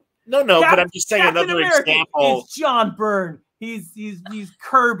 No, but I'm just saying Captain another America example. Is John Byrne. He's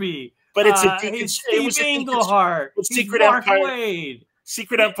Kirby. But it's he's Steve Englehart. But Secret Mark Empire. Waid.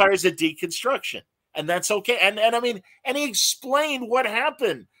 Secret Empire is a deconstruction, and that's okay. And I mean, and he explained what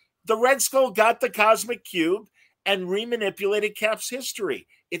happened. The Red Skull got the cosmic cube and remanipulated Cap's history.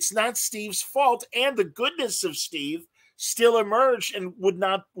 It's not Steve's fault, and the goodness of Steve still emerged and would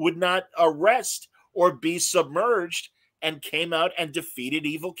not arrest or be submerged, and came out and defeated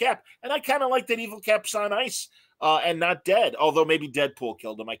Evil Cap. And I kind of like that Evil Cap's on ice and not dead, although maybe Deadpool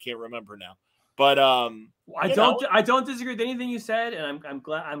killed him. I can't remember now. But I don't disagree with anything you said, and I'm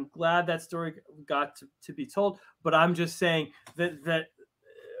glad that story got to be told. But I'm just saying that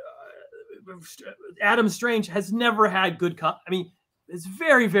Adam Strange has never had good. I mean, it's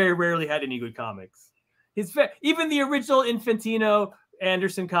very, very rarely had any good comics. Even the original Infantino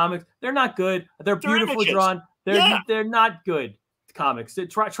Anderson comics, they're not good. They're beautifully drawn. They're not good comics.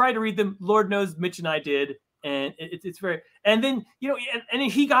 Try to read them. Lord knows Mitch and I did, and it's very. And then and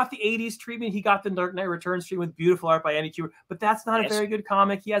he got the '80s treatment. He got the Dark Knight Returns treatment with beautiful art by Andy Kubert. But that's not a very good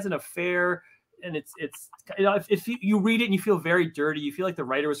comic. He has an affair, and it's if you read it and you feel very dirty, you feel like the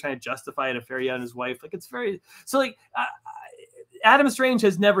writer was trying to justify an affair he had on his wife. Like it's very Adam Strange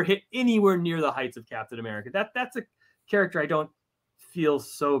has never hit anywhere near the heights of Captain America. That's a character I don't feel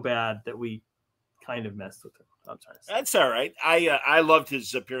so bad that we kind of messed with him. I'm trying to say. That's all right. I loved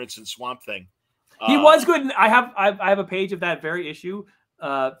his appearance in Swamp Thing. He was good. I have a page of that very issue,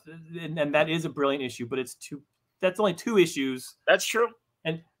 and that is a brilliant issue. But that's only 2 issues. That's true.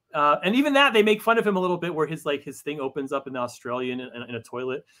 And even that they make fun of him a little bit, where his thing opens up in Australia in a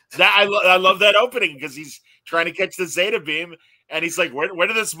toilet. I love that opening because he's trying to catch the Zeta beam, and he's like, "Where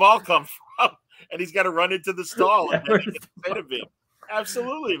did this ball come from?" And he's got to run into the stall and then he gets the Zeta beam.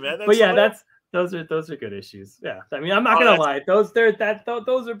 Absolutely, man. But yeah, those are good issues. Yeah, I mean, I'm not gonna lie. Those are.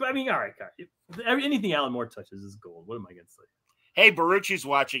 I mean, all right, anything Alan Moore touches is gold. What am I gonna say? Hey, Barucci's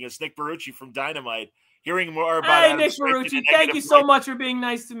watching us. Nick Barucci from Dynamite. Hearing more about Hey, Nick Barucci, thank you so much for being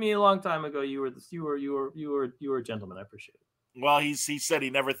nice to me a long time ago. You were a gentleman. I appreciate it. Well, he said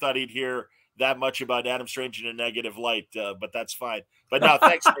he never thought he'd hear that much about Adam Strange in a negative light, but that's fine. But no,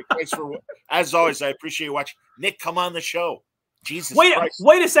 thanks, Nick. Thanks for, as always, I appreciate you watching. Nick, come on the show. Jesus Christ.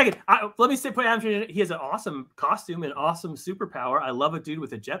 Wait a second. Let me say, put Adam Strange. He has an awesome costume and awesome superpower. I love a dude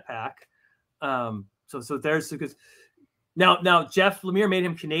with a jetpack. So there's because. Now, Jeff Lemire made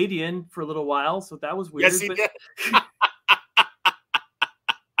him Canadian for a little while, so that was weird. Yes, he did.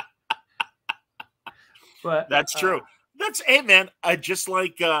 But that's true. Hey, man. I just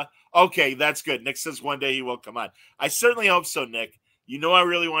like. Okay, that's good. Nick says one day he will come on. I certainly hope so, Nick. I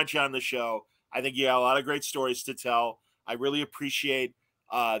really want you on the show. I think you got a lot of great stories to tell. I really appreciate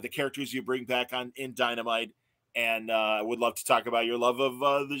the characters you bring back on in Dynamite, and I would love to talk about your love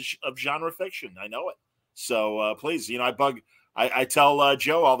of genre fiction. I know it. So please, I tell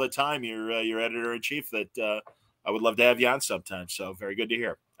Joe all the time, your editor in chief, that I would love to have you on sometime. So very good to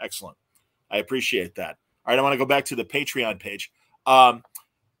hear. Excellent. I appreciate that. All right, I want to go back to the Patreon page.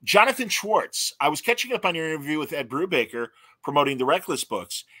 Jonathan Schwartz, I was catching up on your interview with Ed Brubaker promoting the Reckless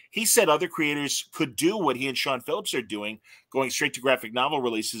books. He said other creators could do what he and Sean Phillips are doing, going straight to graphic novel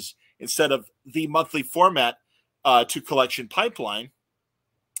releases instead of the monthly format to collection pipeline.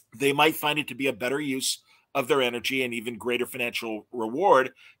 They might find it to be a better use of their energy and even greater financial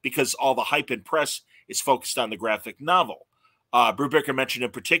reward because all the hype and press is focused on the graphic novel. Brubaker mentioned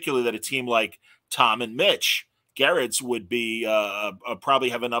in particular that a team like Tom and Mitch Garrett's would be probably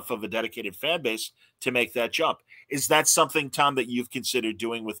have enough of a dedicated fan base to make that jump. Is that something, Tom, that you've considered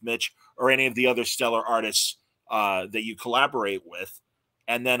doing with Mitch or any of the other stellar artists that you collaborate with?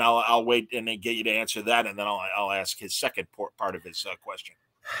 And then I'll wait and then get you to answer that, and then I'll ask his second part of his question.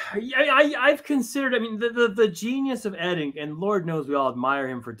 I've considered. I mean, the genius of Ed, and Lord knows we all admire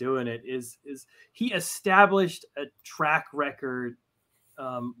him for doing it. Is he established a track record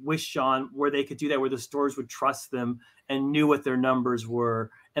with Sean where they could do that, where the stores would trust them and knew what their numbers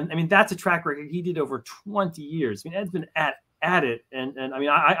were. And I mean, that's a track record he did over 20 years. I mean, Ed's been at it. And I mean,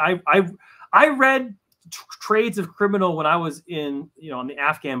 I read trades of Criminal when I was on the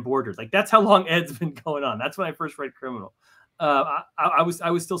Afghan borders. Like, that's how long Ed's been going on. That's when I first read Criminal. I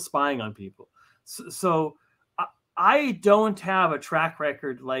was still spying on people. So I don't have a track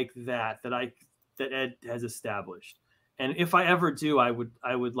record like that Ed has established. And if I ever do, I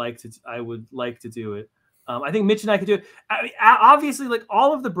would like to do it. I think Mitch and I could do it. I mean, obviously, like,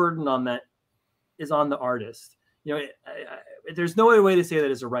 all of the burden on that is on the artist. There's no other way to say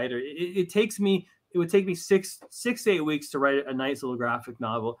that as a writer. It would take me 6 to 8 weeks to write a nice little graphic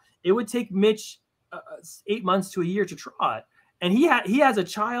novel. It would take Mitch 8 months to a year to draw it. And he has a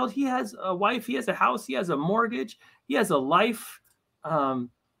child, he has a wife, he has a house, he has a mortgage, he has a life.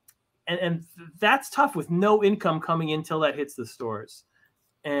 And that's tough with no income coming in until that hits the stores.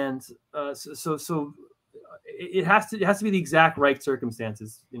 And so it has to be the exact right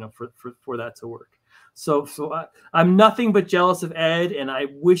circumstances, for that to work. So I'm nothing but jealous of Ed, and I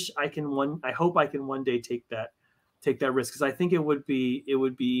hope I can one day take that risk, because I think it would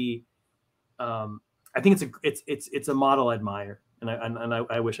be I think it's a model I admire, and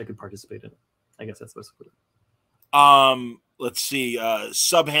I wish I could participate in it. I guess that's what's put it. Let's see.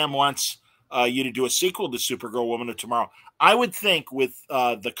 Subham wants you to do a sequel to Supergirl Woman of Tomorrow. I would think with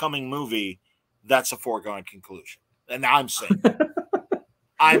the coming movie, that's a foregone conclusion. And I'm saying that.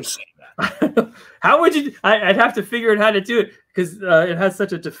 I'm saying that. How would you? I'd have to figure out how to do it, because it has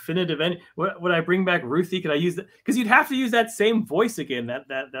such a definitive end. Would I bring back Ruthie? Could I use that? Because you'd have to use that same voice again. That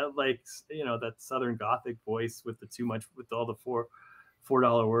like, that Southern Gothic voice with all the $4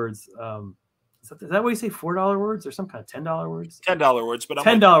 words. Is that what you say? $4 words or some kind of $10 words? $10 words, but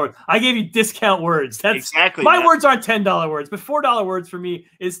 $10 words. I gave you discount words. That's exactly my words aren't $10 words, but $4 words for me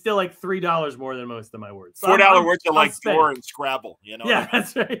is still like $3 more than most of my words. So $4 words are like door and Scrabble. Yeah,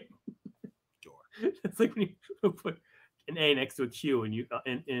 that's right. Door. It's like when you put an A next to a Q and you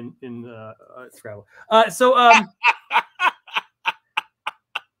in Scrabble. Look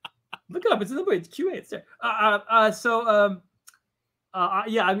it up. It's in the way. It's QA. It's there.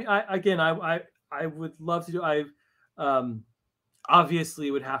 Yeah. I mean, I would love to do. I obviously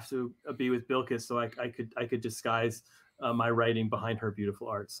would have to be with Bilkis, so I could disguise my writing behind her beautiful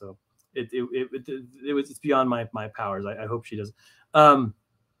art. So it's beyond my powers. I hope she does.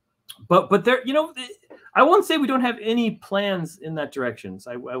 But there, I won't say we don't have any plans in that direction.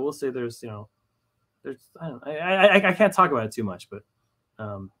 So I will say there's I can't talk about it too much, but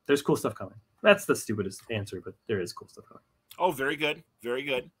there's cool stuff coming. That's the stupidest answer, but there is cool stuff coming. Oh, very good. Very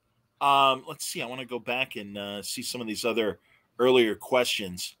good. Let's see. I want to go back and see some of these other earlier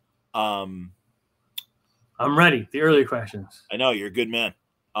questions. I'm ready. The earlier questions. I know. You're a good man.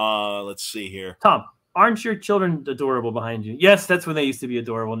 Let's see here. Tom, aren't your children adorable behind you? Yes, that's when they used to be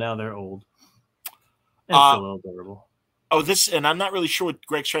adorable. Now they're old. And still a little adorable. Oh, and I'm not really sure what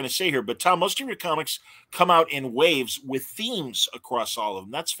Greg's trying to say here, but Tom, most of your comics come out in waves with themes across all of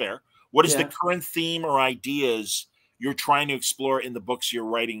them. That's fair. What is the current theme or ideas you're trying to explore in the books you're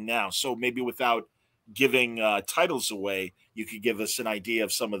writing now? So maybe without giving titles away, you could give us an idea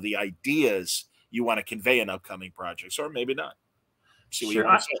of some of the ideas you want to convey in upcoming projects, or maybe not. See what you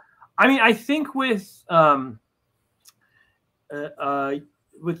want to say. I mean, I think with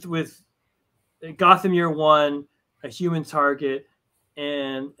Gotham Year One, A Human Target,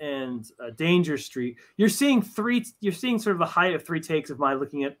 and Danger Street. You're seeing sort of the height of 3 takes of my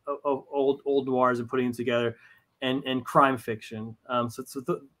looking at old noirs and putting them together, and crime fiction.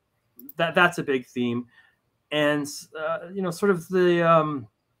 That's a big theme, and sort of the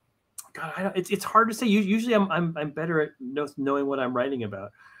God, it's hard to say. Usually, I'm better at knowing what I'm writing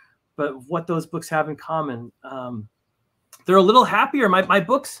about, but what those books have in common, they're a little happier. My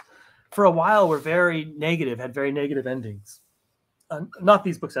books, for a while, were very negative, had very negative endings. Not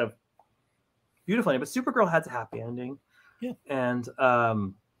these books have beautiful ending, but Supergirl has a happy ending. Yeah. And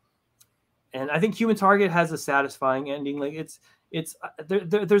I think Human Target has a satisfying ending. Like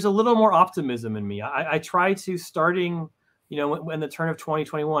there's a little more optimism in me. I try to, starting, when the turn of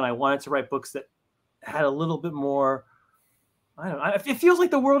 2021, I wanted to write books that had a little bit more, I don't know. It feels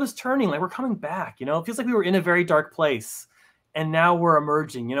like the world is turning, like we're coming back, It feels like we were in a very dark place and now we're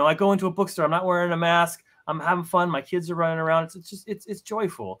emerging. I go into a bookstore, I'm not wearing a mask, I'm having fun. My kids are running around. It's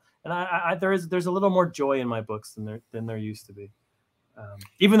joyful, and there's a little more joy in my books than there used to be.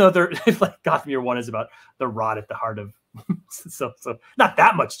 Even though they're like Gotham Year One is about the rot at the heart of, so not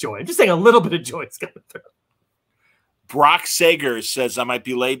that much joy. I'm just saying a little bit of joy is coming through. Brock Sager says, I might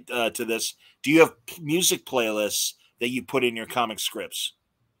be late to this. Do you have music playlists that you put in your comic scripts?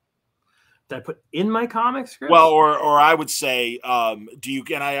 That I put in my comic scripts? Well, or I would say, do you?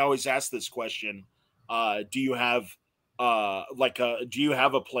 And I always ask this question. Do you have do you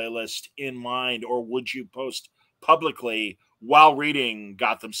have a playlist in mind, or would you post publicly while reading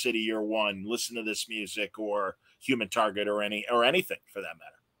Gotham City Year One, listen to this music, or Human Target, or anything for that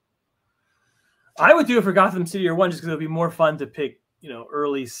matter? I would do it for Gotham City Year One just because it would be more fun to pick,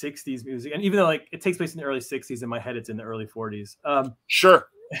 early 60s music. And even though it takes place in the early 60s, in my head it's in the early 40s. Sure.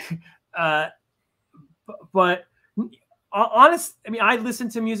 But honest, I listen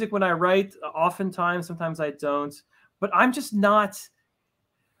to music when I write, oftentimes, sometimes I don't, but I'm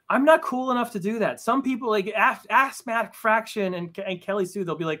not cool enough to do that. Some people, like ask Matt Fraction and Kelly Sue,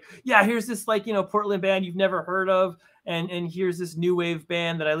 they'll be like, yeah, here's this Portland band you've never heard of, and here's this new wave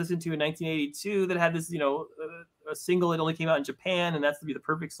band that I listened to in 1982 that had this, a single that only came out in Japan, and that's to be the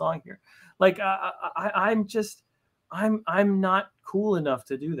perfect song here. Like I'm not cool enough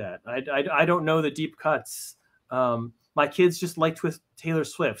to do that. I don't know the deep cuts. My kids just like Taylor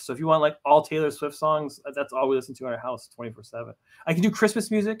Swift. So if you want like all Taylor Swift songs, that's all we listen to in our house 24/7. I can do Christmas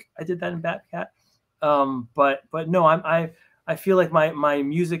music. I did that in Batcat. But no, I feel like my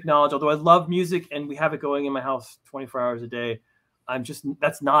music knowledge, although I love music and we have it going in my house 24 hours a day,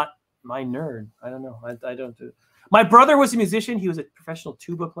 that's not my nerd. I don't know. I don't do. My brother was a musician. He was a professional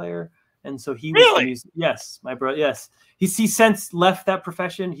tuba player. And so he was really? Yes, my brother. Yes. He's since left that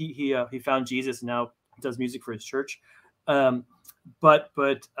profession. He found Jesus and now does music for his church. So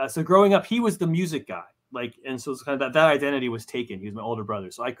growing up, he was the music guy, and so it's kind of that identity was taken. He was my older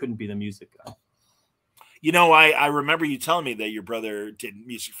brother, so I couldn't be the music guy. I remember you telling me that your brother did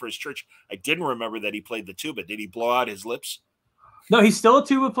music for his church. I didn't remember that he played the tuba. Did he blow out his lips? No, he's still a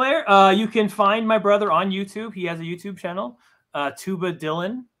tuba player. You can find my brother on YouTube. He has a YouTube channel. Tuba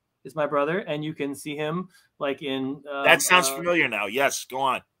Dylan is my brother, and you can see him in. That sounds familiar now. Yes,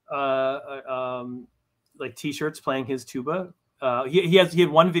 go on. Like T-shirts playing his tuba. He had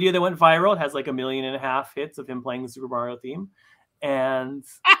one video that went viral. It has like 1.5 million hits of him playing the Super Mario theme, and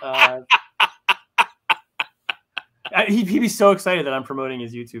he'd be so excited that I'm promoting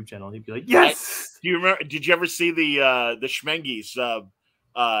his YouTube channel. He'd be like, "Yes!" Do you remember? Did you ever see the Schmengies,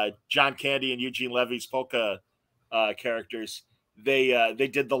 John Candy and Eugene Levy's polka characters? They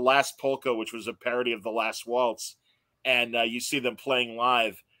did the Last Polka, which was a parody of the Last Waltz, and you see them playing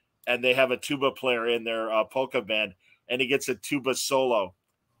live. And they have a tuba player in their polka band, and he gets a tuba solo.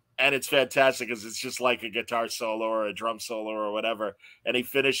 And it's fantastic because it's just like a guitar solo or a drum solo or whatever. And he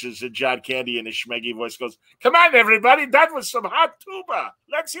finishes, and John Candy in his schmeggy voice goes, "Come on, everybody, that was some hot tuba.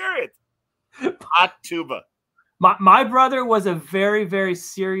 Let's hear it." Hot tuba. My brother was a very, very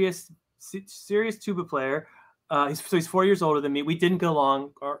serious tuba player. He's 4 years older than me. We didn't get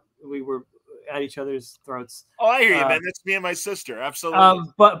along, or we were at each other's throats. Oh, I hear you, man. That's me and my sister.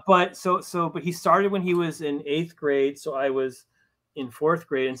 Absolutely. But he started when he was in 8th grade, so I was in 4th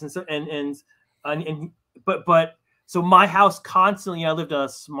grade, so my house constantly. I lived in a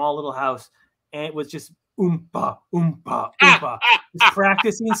small little house, and it was just oompa oompa oompa, just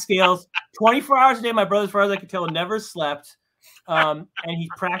practicing scales 24 hours a day. My brother, as far as I could tell, never slept, and he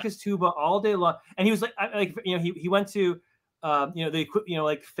practiced tuba all day long. And he was he went to.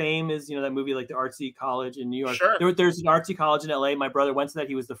 Like Fame is, that movie, like the artsy college in New York. Sure. There's an artsy college in LA. My brother went to that.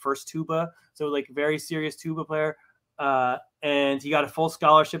 He was the first tuba. So like very serious tuba player. And he got a full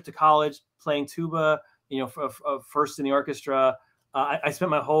scholarship to college playing tuba, first in the orchestra. I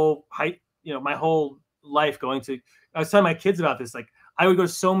spent my whole my whole life going to. I was telling my kids about this. Like I would go to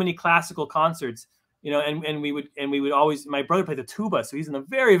so many classical concerts, and we would always. My brother played the tuba, so he's in the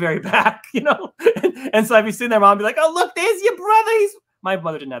very very back, and so I'd be sitting there, mom would be like, "Oh look, there's your brother." My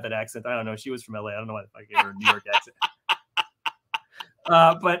mother didn't have that accent. I don't know. She was from LA. I don't know why I gave her a New York accent.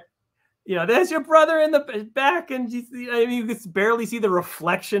 But there's your brother in the back, and you could barely see the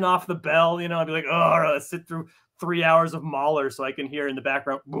reflection off the bell. I'd be like, oh, let's sit through 3 hours of Mahler so I can hear in the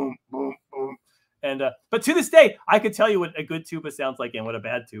background, boom, boom, boom. And but to this day, I could tell you what a good tuba sounds like and what a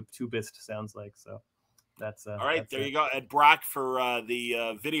bad tubist sounds like. So that's all right. That's there you go. And Brock, for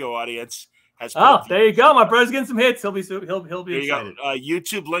the video audience, has. There you go. My brother's getting some hits. He'll be excited.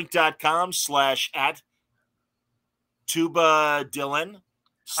 YouTubelink.com/@Tuba Dylan.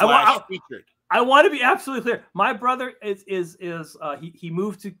 /featured. I want to be absolutely clear. My brother he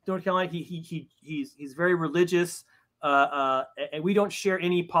moved to North Carolina. He's very religious, and we don't share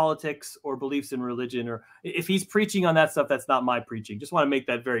any politics or beliefs in religion. Or if he's preaching on that stuff, that's not my preaching. Just want to make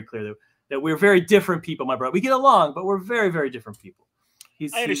that very clear that we're very different people. My brother, we get along, but we're very very different people.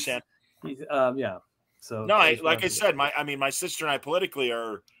 I understand. Yeah. So no, like I said, my sister and I politically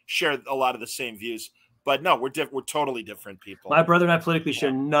share a lot of the same views. But no, we're totally different people. My brother and I politically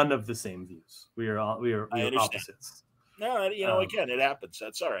share none of the same views. We are opposites. No, again, it happens.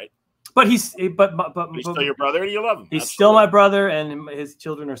 That's all right. But he's still your brother, and you love him. He's still my brother, and his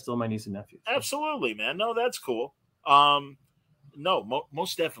children are still my niece and nephew. Absolutely, man. No, that's cool. No,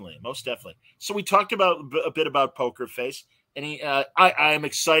 most definitely. So we talked about a bit about Poker Face, and I am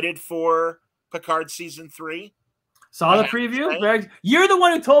excited for Picard season 3. Saw the preview. You're the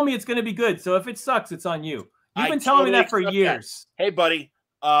one who told me it's going to be good. So if it sucks, it's on you. You've been telling me that for years. Hey, buddy.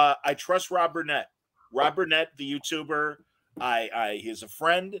 I trust Rob Burnett. Rob Burnett, the YouTuber. He's a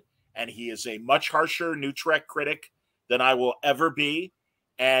friend, and he is a much harsher New Trek critic than I will ever be.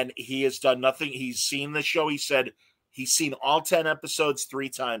 And he has done nothing. He's seen the show. He said he's seen all 10 episodes 3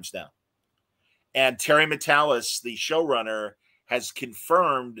 times now. And Terry Matalas, the showrunner, has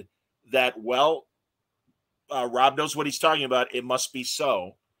confirmed that, Rob knows what he's talking about. It must be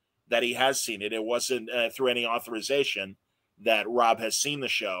so that he has seen it. It wasn't through any authorization that Rob has seen the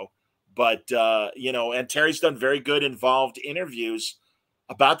show. But, and Terry's done very good involved interviews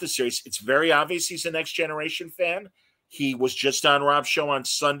about the series. It's very obvious he's a Next Generation fan. He was just on Rob's show on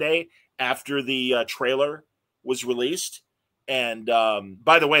Sunday after the trailer was released. And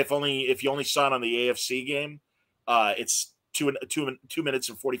by the way, if you only saw it on the AFC game, it's 2 minutes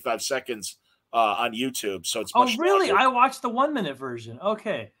and 45 seconds on YouTube, so it's much really longer. I watched the 1-minute version.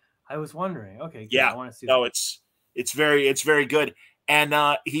 Okay, I was wondering. Okay, good. Yeah, I want to see it's very good. And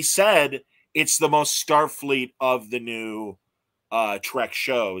he said it's the most Starfleet of the new Trek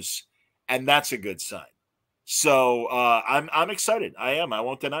shows, and that's a good sign. So I'm excited. I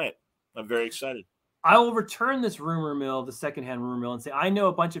won't deny it. I'm very excited. I will return this rumor mill, the secondhand rumor mill, and say I know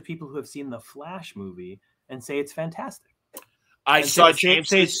a bunch of people who have seen the Flash movie and say it's fantastic. I saw James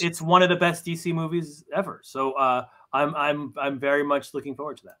say it's one of the best DC movies ever. So I'm very much looking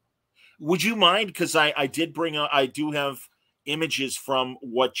forward to that. Would you mind? Because I did bring up, I do have images from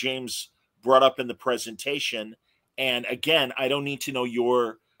what James brought up in the presentation. And again, I don't need to know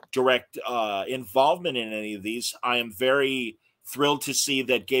your direct involvement in any of these. I am very thrilled to see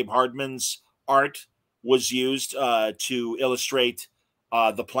that Gabe Hardman's art was used to illustrate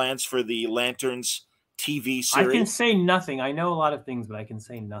the plans for the Lanterns TV series. I can say nothing. I know a lot of things, but I can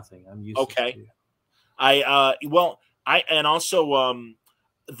say nothing. I'm used okay. to And also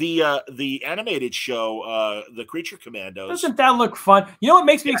the animated show, The Creature Commandos. Doesn't that look fun? You know what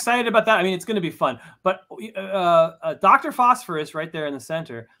makes me excited about that? I mean, it's going to be fun. But Dr. Phosphorus right there in the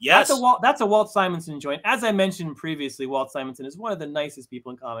center. Yes. That's a Walt Simonson joint. As I mentioned previously, Walt Simonson is one of the nicest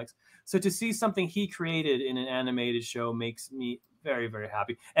people in comics. So to see something he created in an animated show makes me very, very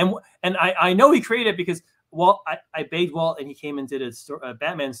happy. And I know he created it because Walt, I begged Walt, and he came and did a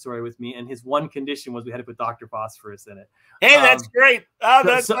Batman story with me. And his one condition was we had to put Dr. Phosphorus in it. Hey, that's great. Oh,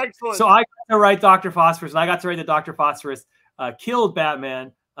 that's excellent. So I got to write Dr. Phosphorus, and I got to write that Dr. Phosphorus killed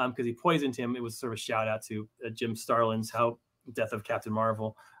Batman because he poisoned him. It was sort of a shout out to Jim Starlin's Death of Captain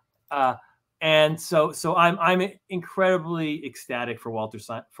Marvel. And so I'm incredibly ecstatic for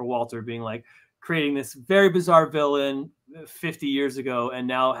Walter being like creating this very bizarre villain 50 years ago, and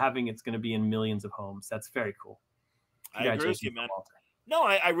now having it's going to be in millions of homes. That's very cool. I agree with you, man. Walter. No,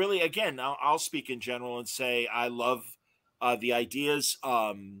 I really, again, I'll speak in general and say I love the ideas.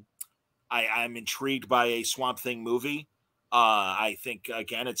 I'm intrigued by a Swamp Thing movie. I think,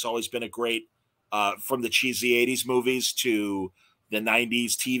 again, it's always been a great, from the cheesy 80s movies to the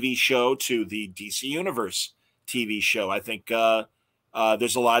 90s TV show to the DC Universe TV show. I think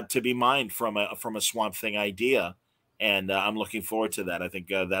there's a lot to be mined from a Swamp Thing idea, and I'm looking forward to that. I think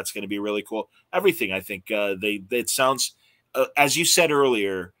that's going to be really cool. Everything, I think it sounds, as you said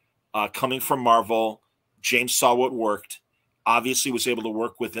earlier, coming from Marvel, James saw what worked. Obviously, was able to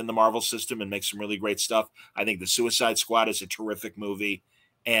work within the Marvel system and make some really great stuff. I think the Suicide Squad is a terrific movie,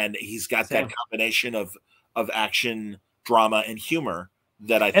 and he's got that combination of action, drama, and humor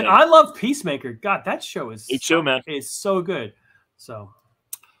that I think. And I love Peacemaker. God, that show is me too, man. Is so good. So,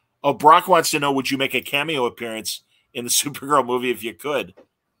 Brock wants to know: would you make a cameo appearance in the Supergirl movie if you could?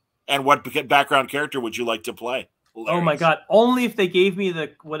 And what background character would you like to play? Hilarious. Oh my God! Only if they gave me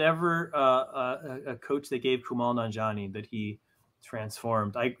the whatever a coach they gave Kumail Nanjiani that he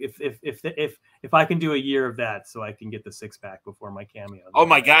transformed. If I can do a year of that, so I can get the 6-pack before my cameo. Oh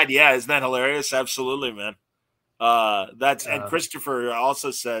my God! Yeah, isn't that hilarious? Absolutely, man. And Christopher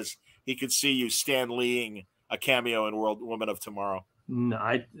also says he could see you Stan Lee-ing a cameo in Woman of Tomorrow. No,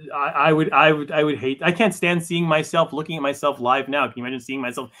 I would hate. I can't stand seeing myself, looking at myself live now. Can you imagine seeing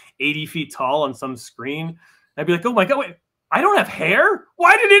myself 80 feet tall on some screen? I'd be like, oh my God, wait, I don't have hair?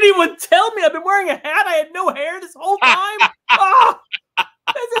 Why did anyone tell me? I've been wearing a hat. I had no hair this whole time.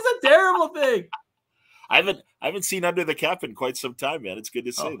 This is a terrible thing. I haven't seen Under the Cap in quite some time, man. It's good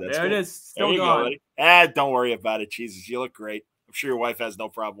to see. That's there cool. It is. Still gone. Don't worry about it. Jesus, you look great. I'm sure your wife has no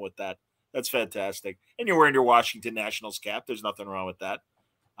problem with that. That's fantastic. And you're wearing your Washington Nationals cap. There's nothing wrong with that.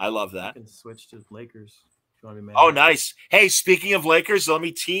 I love that. I can switch to Lakers. If you want to be mad. Oh, nice. Hey, speaking of Lakers, let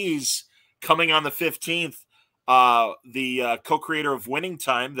me tease coming on the 15th, the co-creator of Winning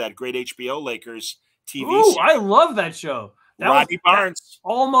Time, that great HBO Lakers TV series. I love that show. Rodney Barnes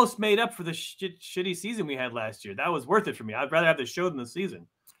almost made up for the shitty season we had last year. That was worth it for me. I'd rather have the show than the season.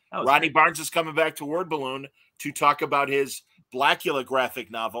 Rodney Barnes is coming back to Word Balloon to talk about his Blackula graphic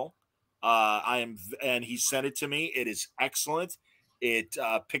novel. And he sent it to me. It is excellent. It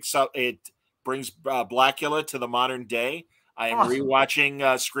brings Blackula to the modern day. I am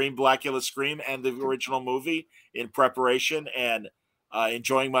rewatching Scream, Blackula Scream, and the original movie in preparation, and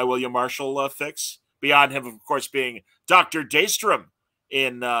enjoying my William Marshall fix. Beyond him, of course, being Dr. Daystrom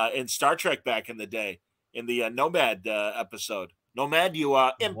in Star Trek back in the day, in the Nomad episode. Nomad, you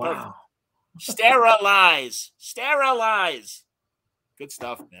are imperfect. Wow. Sterilize. Good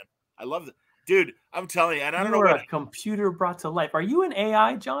stuff, man. I love it. Dude, I'm telling you, and I don't know what a computer brought to life. Are you an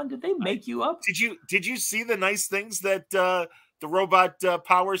AI, John? Did they make you up? Did you see the nice things that the robot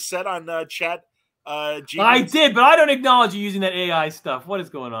Power said on chat? I did, but I don't acknowledge you using that AI stuff. What is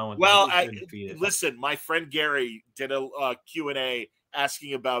going on with that? Well, listen, my friend Gary did a Q&A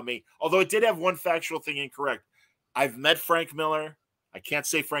asking about me, although it did have one factual thing incorrect. I've met Frank Miller. I can't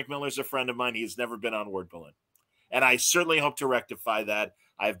say Frank Miller's a friend of mine. He's never been on Word Balloon. And I certainly hope to rectify that.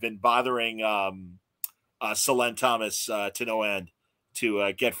 I've been bothering Selene Thomas to no end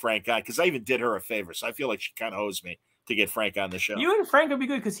to get Frank on, because I even did her a favor. So I feel like she kind of owes me to get Frank on the show. You and Frank would be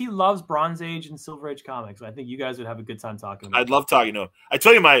good because he loves Bronze Age and Silver Age comics. I think you guys would have a good time talking about I'd love talking to him. I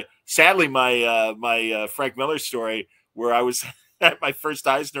tell you my Frank Miller story, where I was at my first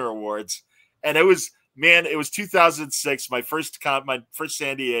Eisner Awards, and it was 2006, my first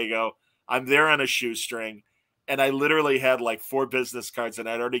San Diego. I'm there on a shoestring, and I literally had like 4 business cards, and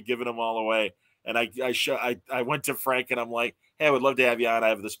I'd already given them all away. And I went to Frank, and I'm like, hey, I would love to have you on. I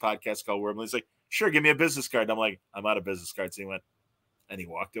have this podcast called Worm. He's like, sure, give me a business card. And I'm like, I'm out of business cards. And he went, and he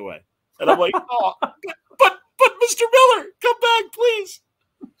walked away. And I'm like, oh, but Mr. Miller, come back, please.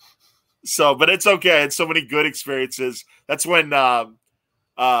 So, but it's okay. I had so many good experiences. That's when Rob,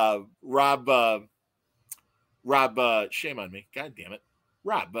 shame on me. God damn it.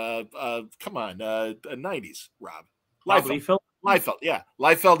 Rob, come on, 90s, Rob. Liefeld, yeah.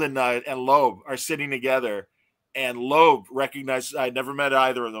 Liefeld and Loeb are sitting together, and Loeb recognized I'd never met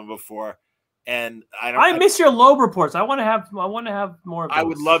either of them before. And I miss your Loeb reports. I want to have more of those. I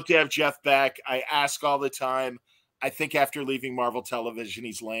would love to have Jeff back. I ask all the time. I think after leaving Marvel Television,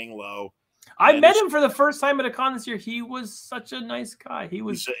 he's laying low. I met him for the first time at a con this year. He was such a nice guy.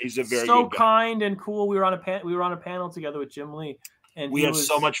 He's a very so good guy. Kind and cool. We were on a panel together with Jim Lee, and we have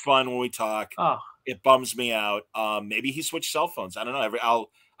so much fun when we talk. Oh. It bums me out. Maybe he switched cell phones. I don't know.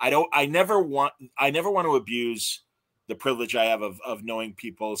 I never want to abuse the privilege I have of knowing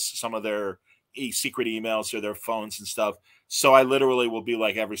people, some of their secret emails or their phones and stuff. So I literally will be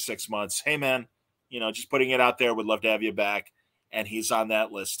like every 6 months, hey man, just putting it out there. Would love to have you back. And he's on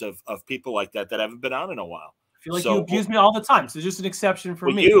that list of people like that haven't been on in a while. I feel like you abuse me all the time. So just an exception for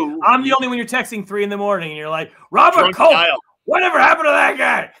me. I'm the only one you're texting 3 a.m. and you're like, Robert Cole, whatever happened to that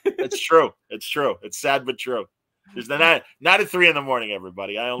guy? It's true. It's true. It's sad but true. There's not at 3 a.m,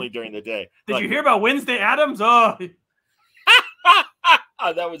 everybody. I only during the day. Did you hear about Wednesday Addams? Oh.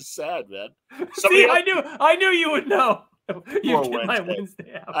 Oh, that was sad, man. See, I knew you would know. You get my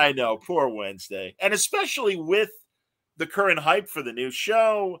Wednesday out. I know, poor Wednesday, and especially with the current hype for the new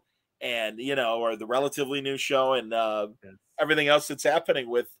show, and or the relatively new show, and everything else that's happening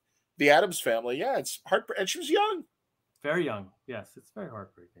with the Addams Family. Yeah, it's heartbreaking. And she was young, very young. Yes, it's very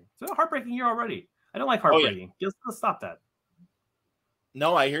heartbreaking. It's a heartbreaking year already. I don't like heartbreaking. Let's stop that.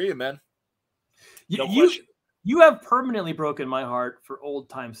 No, I hear you, man. You have permanently broken my heart for old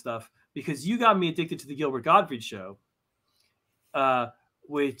time stuff because you got me addicted to the Gilbert Gottfried Show,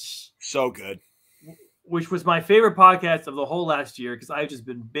 which so good, which was my favorite podcast of the whole last year because I've just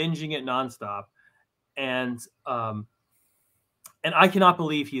been binging it nonstop, and I cannot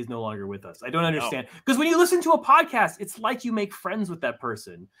believe he is no longer with us. I don't understand because when you listen to a podcast, it's like you make friends with that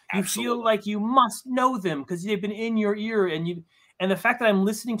person. Absolutely. You feel like you must know them because they've been in your ear, and the fact that I'm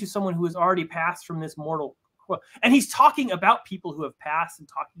listening to someone who has already passed from this mortal. And he's talking about people who have passed and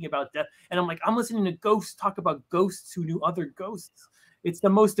talking about death. And I'm like, I'm listening to ghosts talk about ghosts who knew other ghosts. It's the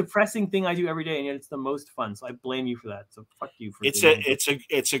most depressing thing I do every day, and yet it's the most fun. So I blame you for that. So fuck you for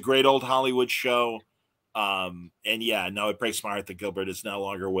it's a great old Hollywood show. And yeah, no, it breaks my heart that Gilbert is no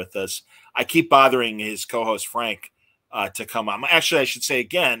longer with us. I keep bothering his co-host Frank to come on. Actually, I should say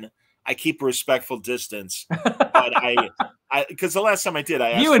again, I keep a respectful distance, but because the last time I did,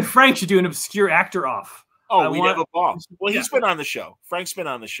 I asked you and Frank should do an obscure actor off. Oh, we'd have a ball. Well, he's been on the show. Frank's been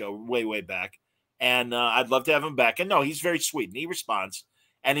on the show way back. And I'd love to have him back. And no, he's very sweet. And he responds.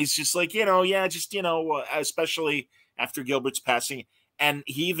 And he's just like, especially after Gilbert's passing. And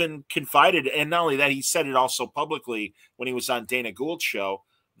he even confided, and not only that, he said it also publicly when he was on Dana Gould's show,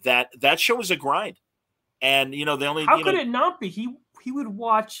 that show was a grind. And, they only... How could it not be? He would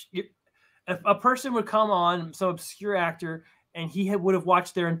watch... If a person would come on, some obscure actor, and he would have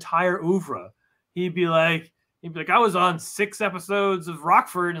watched their entire oeuvre. He'd be like, I was on 6 episodes of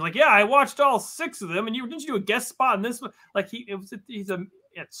Rockford, and he's like, yeah, I watched all 6 of them, and didn't you do a guest spot in this one? Like he had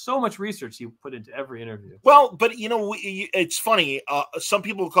so much research he put into every interview. Well, but it's funny. Some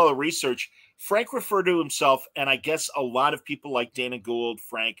people call it research. Frank referred to himself, and I guess a lot of people like Dana Gould,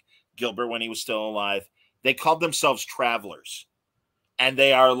 Frank Gilbert when he was still alive, they called themselves travelers, and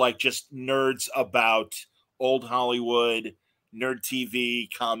they are like just nerds about old Hollywood, nerd TV,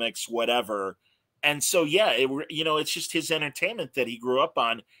 comics, whatever. And so, yeah, it's just his entertainment that he grew up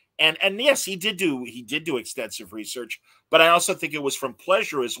on. And yes, he did do extensive research, but I also think it was from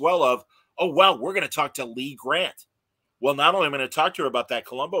pleasure as well of, oh, well, we're going to talk to Lee Grant. Well, not only am I going to talk to her about that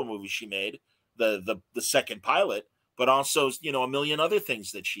Columbo movie she made, the second pilot, but also, a million other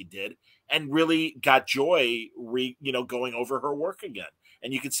things that she did and really got joy, going over her work again.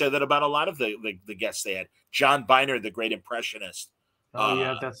 And you could say that about a lot of the guests they had. John Biner, the great impressionist. Oh,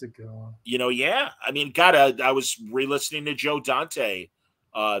 yeah, that's a good one. Yeah. I mean, God, I was re-listening to Joe Dante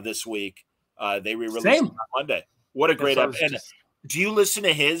this week. They re-released it on Monday. What a great episode. Do you listen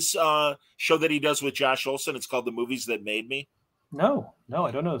to his show that he does with Josh Olson? It's called The Movies That Made Me. No,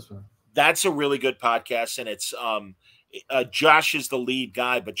 I don't know this one. That's a really good podcast, and it's Josh is the lead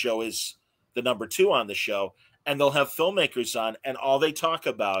guy, but Joe is the number 2 on the show. And they'll have filmmakers on, and all they talk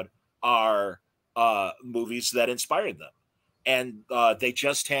about are movies that inspired them. And they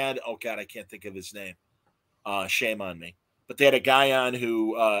just had, oh God, I can't think of his name. Shame on me. But they had a guy on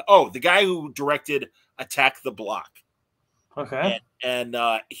who, the guy who directed Attack the Block. Okay. And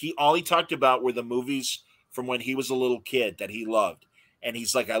all he talked about were the movies from when he was a little kid that he loved. And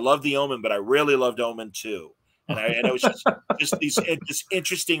he's like, I love The Omen, but I really loved Omen too. And it was just this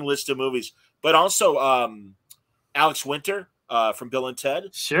interesting list of movies. But also Alex Winter from Bill and Ted.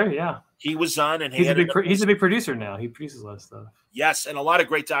 Sure, yeah. He was on, and he's a big producer now. He produces a lot of stuff. Yes, and a lot of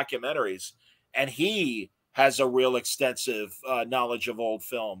great documentaries. And he has a real extensive knowledge of old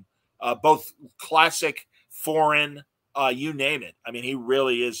film, both classic, foreign, you name it. I mean, he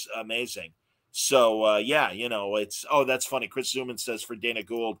really is amazing. So, it's, that's funny. Chris Zuman says for Dana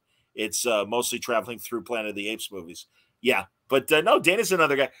Gould, it's mostly traveling through Planet of the Apes movies. Yeah, but no, Dana's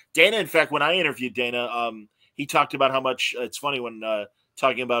another guy. Dana, in fact, when I interviewed Dana, he talked about how much, it's funny when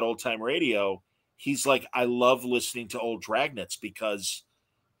talking about old time radio, he's like, I love listening to old Dragnets because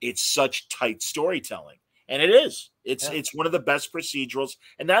it's such tight storytelling. And it is. It's one of the best procedurals.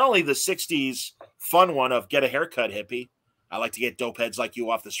 And not only the 60s fun one of get a haircut, hippie. I like to get dope heads like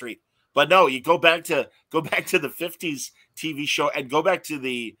you off the street. But no, you go back to the 50s TV show and go back to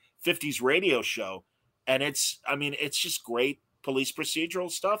the 50s radio show. And it's just great police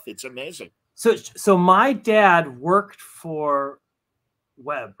procedural stuff. It's amazing. So my dad worked for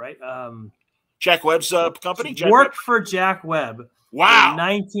Webb, right? Jack Webb's company? Worked for Jack Webb. Wow. In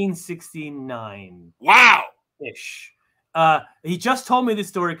 1969. Wow. Ish. He just told me this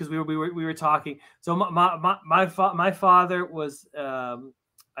story because we were talking. So my father was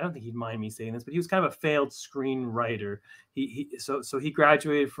I don't think he'd mind me saying this, but he was kind of a failed screenwriter. So he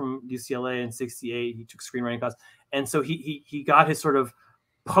graduated from UCLA in '68. He took screenwriting class, and so he got his sort of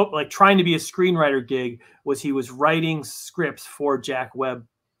like trying to be a screenwriter gig was he was writing scripts for Jack Webb.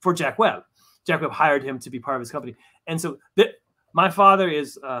 Jack Webb hired him to be part of his company, and so my father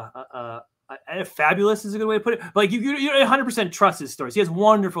is fabulous is a good way to put it. Like you 100% trust his stories. He has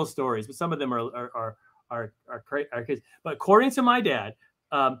wonderful stories, but some of them are crazy. But according to my dad,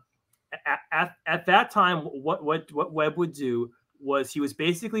 at that time, what Webb would do was he was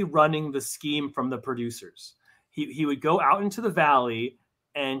basically running the scheme from the producers. He would go out into the valley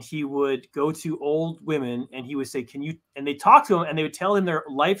and he would go to old women and he would say, "Can you?" And they talk to him and they would tell him their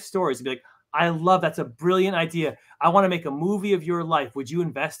life stories. He'd be like, "I love that's a brilliant idea. I want to make a movie of your life. Would you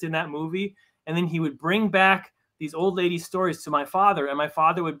invest in that movie?" And then he would bring back these old ladies' stories to my father, and my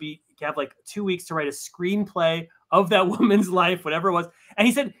father would have like 2 weeks to write a screenplay of that woman's life, whatever it was. And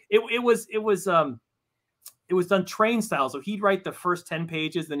he said it was done train style. So he'd write the first 10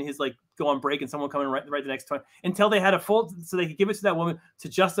 pages, then his like go on break, and someone would come and write the next 20 until they had a full, so they could give it to that woman to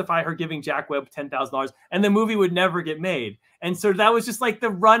justify her giving Jack Webb $10,000, and the movie would never get made. And so that was just like the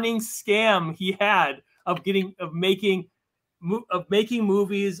running scam he had of making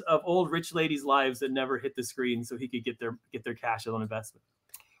movies of old rich ladies' lives that never hit the screen, so he could get their cash on investment.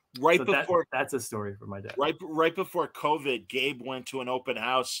 Right so before that's a story for my dad. Right before COVID, Gabe went to an open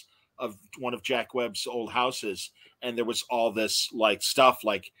house of one of Jack Webb's old houses, and there was all this like stuff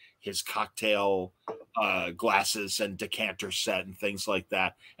like his cocktail glasses and decanter set and things like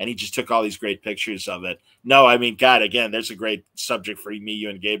that, and he just took all these great pictures of it. No, I mean, God, again, there's a great subject for me, you,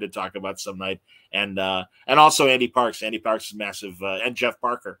 and Gabe to talk about some night, and also Andy Parks. Andy Parks is massive, and Jeff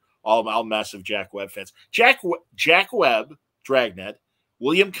Parker, all massive Jack Webb fans. Jack Webb, Dragnet,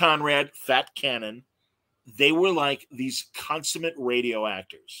 William Conrad, Fat Cannon, they were like these consummate radio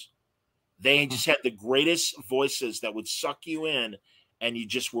actors. They just had the greatest voices that would suck you in, and you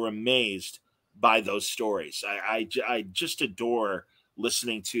just were amazed by those stories. I just adore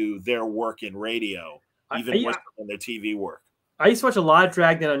listening to their work in radio, even more than their TV work. I used to watch a lot of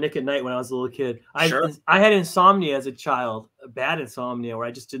Dragnet on Nick at Night when I was a little kid. I had insomnia as a child, bad insomnia, where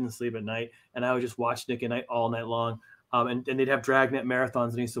I just didn't sleep at night, and I would just watch Nick at Night all night long. And they'd have Dragnet marathons,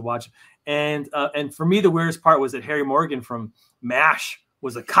 and I used to watch. And for me, the weirdest part was that Harry Morgan from MASH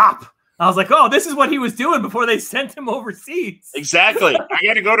was a cop. I was like, oh, this is what he was doing before they sent him overseas. Exactly. I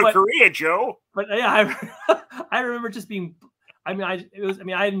had to go to Korea, Joe. But yeah, I remember just being. I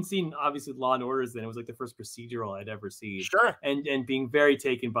hadn't seen obviously Law and Orders then. It was like the first procedural I'd ever seen. Sure. And being very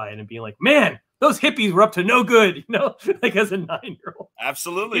taken by it and being like, man, those hippies were up to no good, like as a 9-year-old.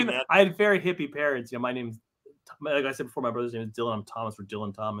 Absolutely, man. I had very hippie parents. My name's, like I said before, my brother's name is Dylan. I'm Thomas for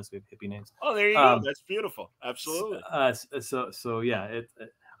Dylan Thomas. We have hippie names. Oh, there you go. That's beautiful. Absolutely. So yeah,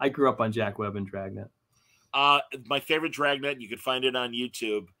 I grew up on Jack Webb and Dragnet. My favorite Dragnet, you can find it on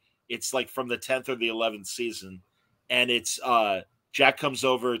YouTube. It's like from the 10th or the 11th season. And it's Jack comes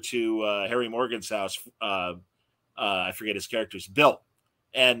over to Harry Morgan's house. I forget his character's Bill,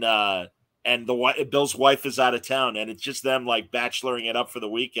 and Bill's wife is out of town, and it's just them like bacheloring it up for the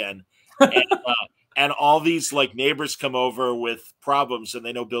weekend. And all these like neighbors come over with problems, and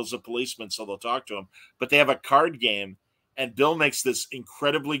they know Bill's a policeman, so they'll talk to him. But they have a card game, and Bill makes this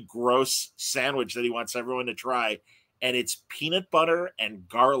incredibly gross sandwich that he wants everyone to try, and it's peanut butter and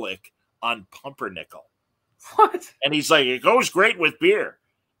garlic on pumpernickel. What? And he's like, it goes great with beer.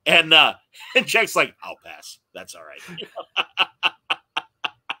 And Jack's like, I'll pass. That's all right.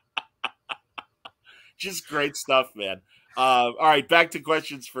 Just great stuff, man. All right, back to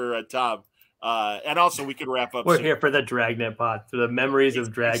questions for Tom. And also, we could wrap up. We're here for the Dragnet pod, for the memories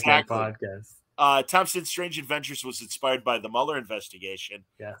of Dragnet podcast. Thompson's Strange Adventures was inspired by the Mueller investigation.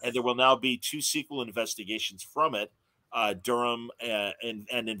 Yes. And there will now be 2 sequel investigations from it. Durham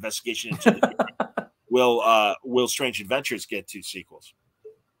and investigation into the Will Strange Adventures get 2 sequels?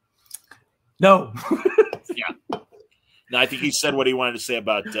 No. Yeah. No, I think he said what he wanted to say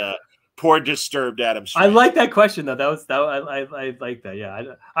about poor disturbed Adam Strange. I like that question though. I like that.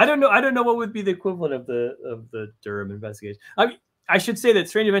 Yeah. I don't know what would be the equivalent of the Durham investigation. I should say that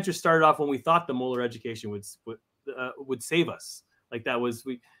Strange Adventures started off when we thought the Mueller education would save us. Like that was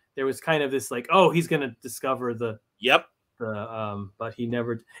there was kind of this like, oh, he's going to discover but he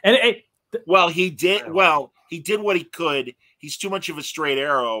never. And he did what he could. He's too much of a straight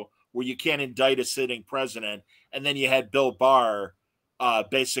arrow where you can't indict a sitting president. And then you had Bill Barr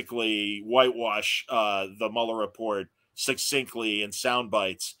basically whitewash the Mueller report succinctly in sound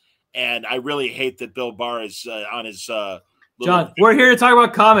bites. And I really hate that Bill Barr is on his. John, we're here to talk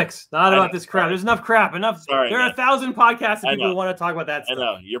about comics, not about this crap. There's enough crap. Enough. There are 1,000 podcasts that people want to talk about that stuff. I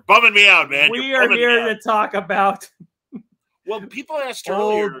know. You're bumming me out, man. We are here to talk about. Well, people asked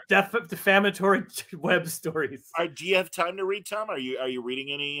earlier. Defamatory web stories. Do you have time to read, Tom? Are you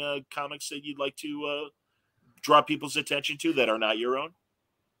reading any comics that you'd like to draw people's attention to that are not your own?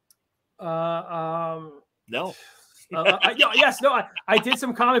 No. Yes, no. I did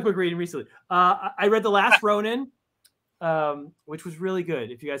some comic book reading recently. I read The Last Ronin, which was really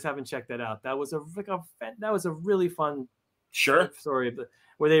good. If you guys haven't checked that out, that was a really fun story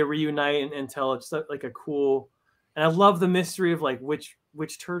where they reunite and tell just like a cool. And I love the mystery of like which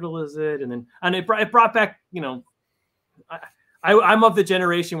turtle is it, and it brought back, you know, I'm of the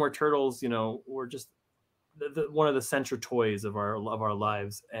generation where turtles, you know, were just one of the central toys of our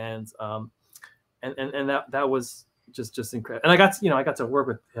lives, and that was just incredible. And I got to work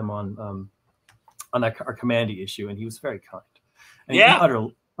with him on our Commandy issue, and he was very kind. And he's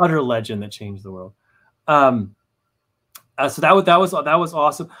an utter legend that changed the world. So that was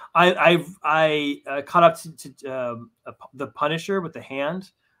awesome. I caught up to the Punisher with the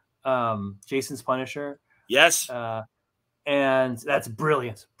Hand, Jason's Punisher. Yes. And that's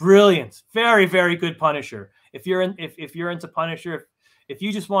brilliant, very, very good Punisher. If you're into Punisher, if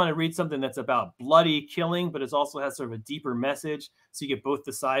you just want to read something that's about bloody killing, but it also has sort of a deeper message, so you get both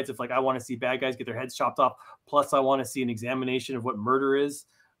the sides of like, I want to see bad guys get their heads chopped off, plus I want to see an examination of what murder is.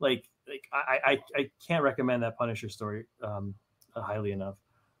 I can't recommend that Punisher story highly enough.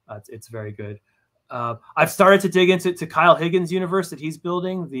 It's very good. I've started to dig into Kyle Higgins' universe that he's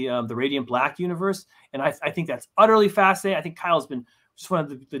building, the Radiant Black universe, and I think that's utterly fascinating. I think Kyle's been just one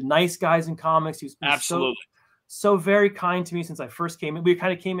of the nice guys in comics. He's been absolutely so very kind to me since I first came in. We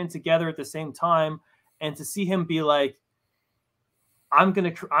kind of came in together at the same time, and to see him be like, I'm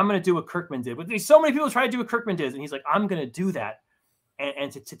gonna do what Kirkman did. But there's so many people try to do what Kirkman did, and he's like, I'm gonna do that.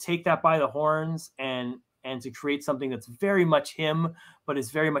 And to take that by the horns and to create something that's very much him, but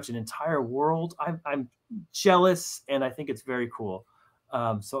is very much an entire world. I'm jealous, and I think it's very cool.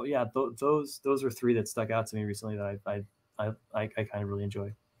 So yeah, those are three that stuck out to me recently that I kind of really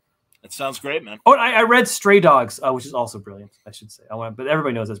enjoy. That sounds great, man. Oh, I read Stray Dogs, which is also brilliant, I should say. But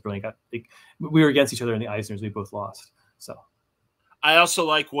everybody knows that's brilliant. We were against each other in the Eisners. We both lost. So I also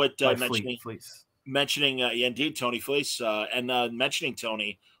like what mentioning indeed Tony Fleece and mentioning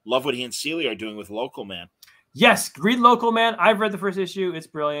Tony. Love what he and Seeley are doing with Local Man. Yes, read Local Man. I've read the first issue. It's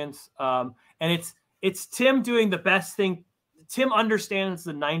brilliant, and it's Tim doing the best thing. Tim understands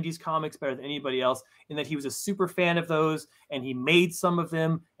the 90s comics better than anybody else in that he was a super fan of those, and he made some of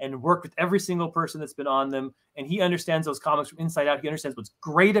them and worked with every single person that's been on them, and he understands those comics from inside out. He understands what's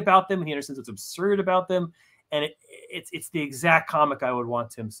great about them, and he understands what's absurd about them. And it's the exact comic I would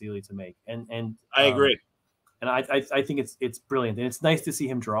want Tim Seeley to make. And I agree. And I think it's brilliant. And it's nice to see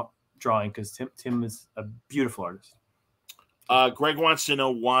him drawing because Tim is a beautiful artist. Greg wants to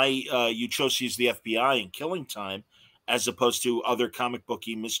know why you chose to use the FBI in Killing Time as opposed to other comic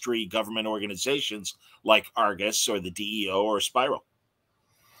booky mystery government organizations like Argus or the DEO or Spiral.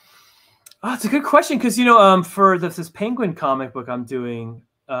 Oh, it's a good question because, you know, for this Penguin comic book I'm doing,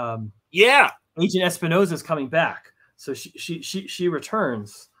 Agent Espinosa is coming back, so she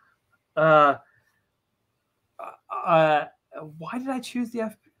returns. Why did I choose the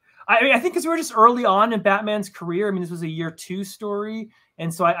FBI? I mean, I think because we're just early on in Batman's career. I mean, this was a year 2 story,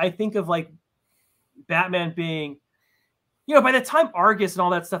 and so I think of like Batman being, you know, by the time Argus and all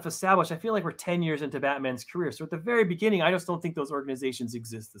that stuff established, I feel like we're 10 years into Batman's career. So at the very beginning, I just don't think those organizations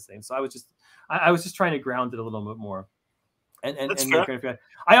exist the same. So I was just trying to ground it a little bit more. And make her,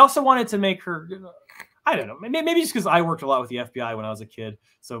 I also wanted to make her, I don't know, maybe just because I worked a lot with the FBI when I was a kid,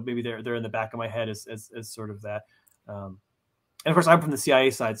 so maybe they're in the back of my head as sort of that. And of course, I'm from the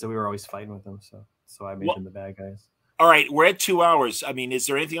CIA side, so we were always fighting with them. So I made them the bad guys. All right, we're at 2 hours. I mean, is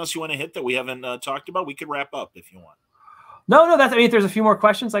there anything else you want to hit that we haven't talked about? We could wrap up if you want. No, that's. I mean, if there's a few more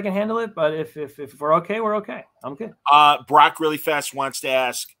questions, I can handle it. But if we're okay, we're okay. I'm good. Brock really fast wants to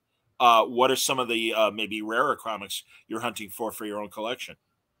ask. What are some of the maybe rarer comics you're hunting for your own collection?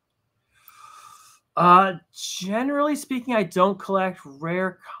 Generally speaking, I don't collect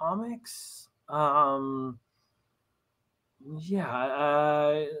rare comics. I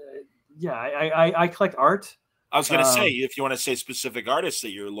collect art. I was going to say, if you want to say specific artists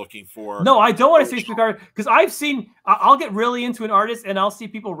that you're looking for. No, I don't want to say specific artists because I'll get really into an artist and I'll see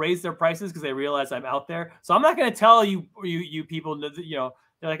people raise their prices because they realize I'm out there. So I'm not going to tell you people, you know,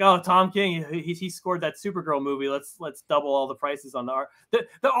 They're like, oh, Tom King, he scored that Supergirl movie. Let's double all the prices on the art.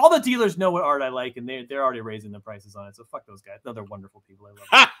 All the dealers know what art I like, and they're already raising the prices on it. So fuck those guys. No, they're wonderful people. I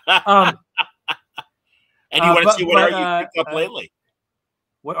love them. And you want to see what art you picked up lately?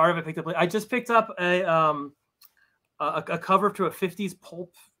 What art have I picked up lately? I just picked up a cover to a 50s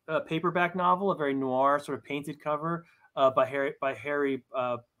pulp paperback novel, a very noir sort of painted cover by Harry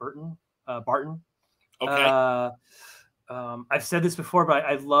Barton. Okay. I've said this before, but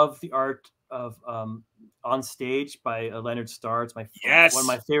I love the art of On Stage by Leonard Starr. It's one of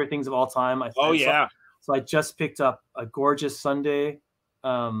my favorite things of all time. So I just picked up A Gorgeous Sunday.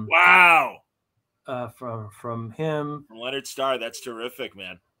 Wow. From him. From Leonard Starr. That's terrific,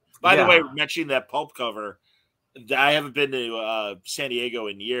 man. By the way, mentioning that pulp cover, I haven't been to San Diego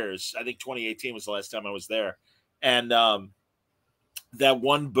in years. I think 2018 was the last time I was there. And that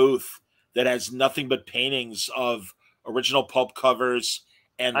one booth that has nothing but paintings of original pulp covers.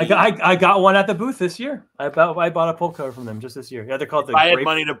 And I got one at the booth this year. I bought a pulp cover from them just this year. Yeah, they're called the. If I had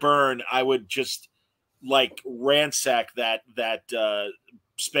money to burn, I would just like ransack that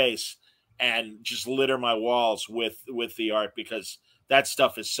space and just litter my walls with the art, because that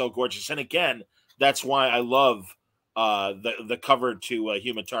stuff is so gorgeous. And again, that's why I love the cover to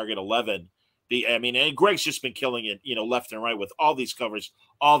Human Target 11. And Greg's just been killing it, left and right with all these covers,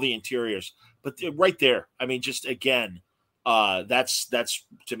 all the interiors. But right there, just again, that's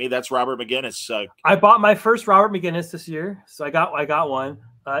to me, that's Robert McGinnis. I bought my first Robert McGinnis this year, so I got one.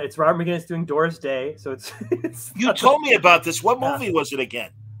 It's Robert McGinnis doing Doris Day, so it's. You told me about this. What movie was it again?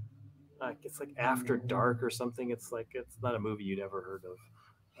 It's like After Dark or something. It's not a movie you'd ever heard of.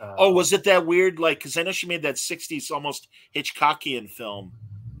 Was it that weird? Because I know she made that 60s almost Hitchcockian film.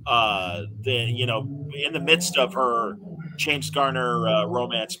 In the midst of her James Garner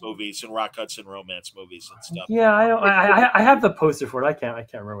romance movies and Rock Hudson romance movies and stuff. Yeah, I have the poster for it. I can't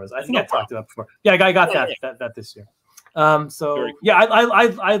remember what it was. I think I talked about it before. Yeah, I got that this year. I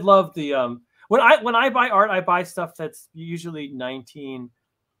love the when I buy art, I buy stuff that's usually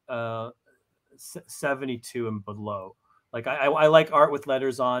 1972 and below. Like I like art with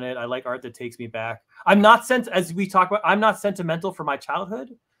letters on it. I like art that takes me back. I'm not as we talk about. I'm not sentimental for my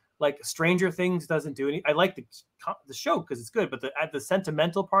childhood. Like Stranger Things doesn't do any. I like the show because it's good, but the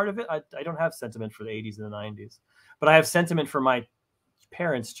sentimental part of it, I don't have sentiment for the 80s and the 90s. But I have sentiment for my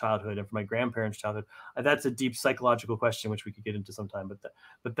parents' childhood and for my grandparents' childhood. That's a deep psychological question, which we could get into sometime.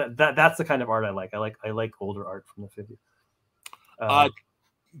 But that's the kind of art I like. I like older art from the 50s.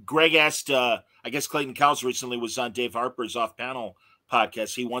 Greg asked, I guess Clayton Cowles recently was on Dave Harper's Off Panel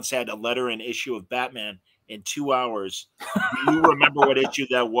podcast. He once had a letter and issue of Batman in 2 hours. Do you remember what issue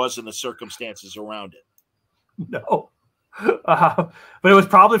that was and the circumstances around it? No. But it was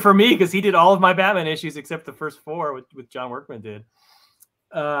probably for me because he did all of my Batman issues except the first 4, which John Workman did.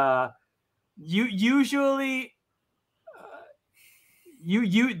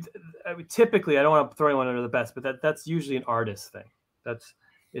 Typically, I don't want to throw anyone under the bus, but that's usually an artist thing.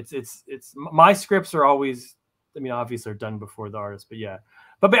 It's my scripts are always, obviously they're done before the artist, but yeah.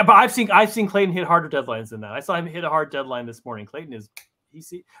 But I've seen Clayton hit harder deadlines than that. I saw him hit a hard deadline this morning. Clayton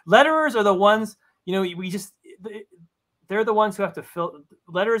letterers are the ones, they're the ones who have to fill.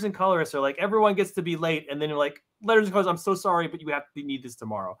 Letterers and colorists are like, everyone gets to be late, and then you're like, letters and colors, I'm so sorry, but we need this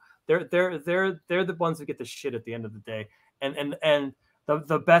tomorrow. They're the ones who get the shit at the end of the day, and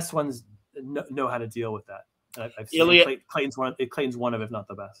the best ones know how to deal with that. I've seen Clayton's one of, if not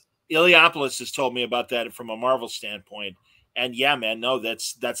the best. Iliopolis has told me about that from a Marvel standpoint. And yeah, man, no,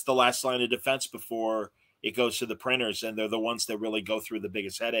 that's the last line of defense before it goes to the printers. And they're the ones that really go through the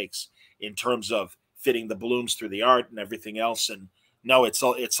biggest headaches in terms of fitting the blooms through the art and everything else. And no, it's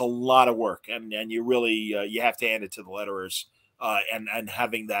a lot of work. And you really, you have to hand it to the letterers and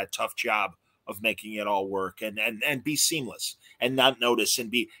having that tough job of making it all work and be seamless and not notice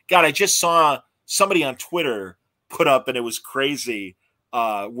and be, God, I just saw somebody on Twitter put up, and it was crazy,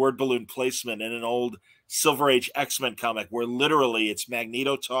 word balloon placement in an old Silver Age X-Men comic where literally it's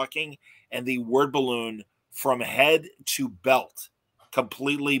Magneto talking and the word balloon from head to belt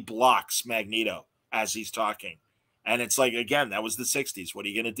completely blocks Magneto as he's talking. And it's like, again, that was the 60s. What are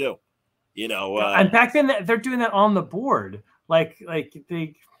you going to do? And back then they're doing that on the board. Like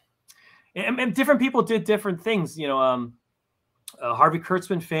and different people did different things. Harvey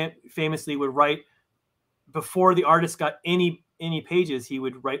Kurtzman famously would write before the artist got any pages. He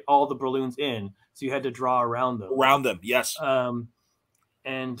would write all the balloons in, so you had to draw around them. Yes. I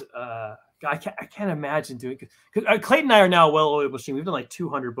can't imagine doing it because Clayton and I are now a well-oiled machine. We've done like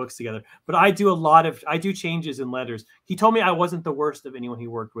 200 books together, but I do changes in letters. He told me I wasn't the worst of anyone he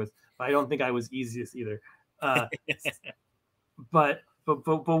worked with, but I don't think I was easiest either. But but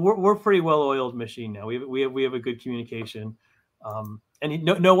we're pretty well oiled machine now. We have a good communication. And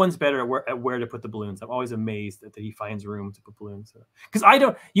no one's better at where to put the balloons. I'm always amazed that he finds room to put balloons. Because I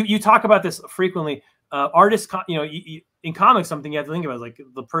don't. You talk about this frequently. Artists, in comics, something you have to think about is like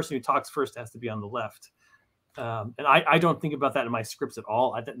the person who talks first has to be on the left. And I don't think about that in my scripts at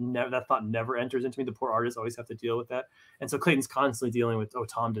all. That thought never enters into me. The poor artists always have to deal with that. And so Clayton's constantly dealing with, oh,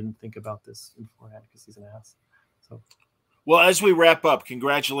 Tom didn't think about this beforehand because he's an ass. So, well, as we wrap up,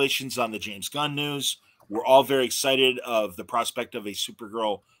 congratulations on the James Gunn news. We're all very excited of the prospect of a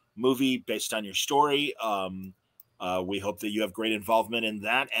Supergirl movie based on your story. We hope that you have great involvement in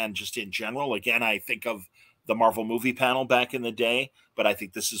that and just in general. Again, I think of the Marvel movie panel back in the day, but I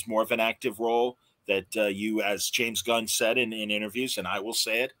think this is more of an active role that you, as James Gunn said in interviews, and I will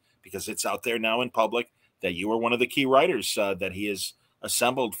say it because it's out there now in public, that you are one of the key writers that he has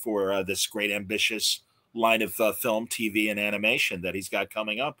assembled for this great, ambitious line of film, TV, and animation that he's got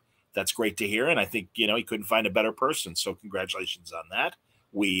coming up. That's great to hear, and I think he couldn't find a better person. So congratulations on that.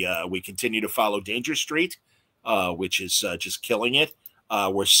 We continue to follow Danger Street, which is just killing it.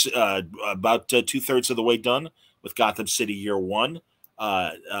 We're about 2/3 of the way done with Gotham City Year One.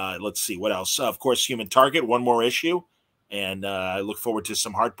 Let's see what else. Of course, Human Target, one more issue, and I look forward to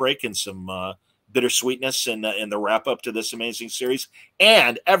some heartbreak and some bittersweetness in the wrap up to this amazing series.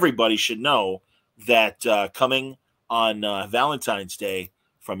 And everybody should know that coming on Valentine's Day,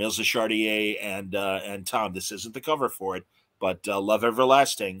 from Ilse Chartier and Tom. This isn't the cover for it, but Love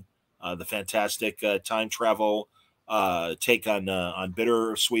Everlasting, the fantastic time travel take on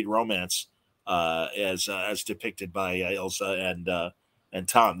bittersweet romance, as depicted by Ilse and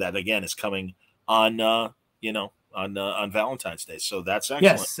Tom. That again is coming on on Valentine's Day. So that's excellent.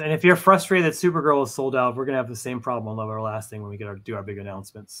 Yes, and if you're frustrated that Supergirl is sold out, we're gonna have the same problem on Love Everlasting when we do our big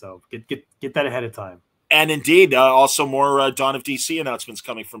announcements. So get that ahead of time. And indeed, also more Dawn of DC announcements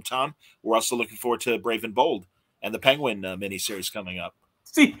coming from Tom. We're also looking forward to Brave and Bold and the Penguin miniseries coming up.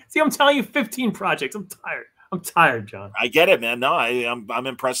 See, I'm telling you, 15 projects. I'm tired, John. I get it, man. No, I'm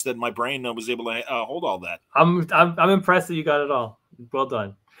impressed that my brain was able to hold all that. I'm impressed that you got it all. Well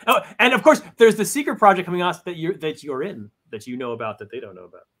done. Oh, and of course, there's the secret project coming out that you're in, that you know about, that they don't know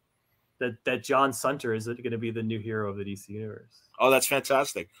about. That John Sunter is going to be the new hero of the DC universe. Oh, that's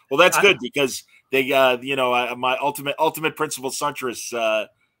fantastic. Well, that's good because they, my ultimate principal Suntress,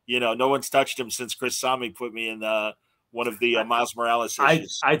 no one's touched him since Chris Sammy put me in one of the Miles Morales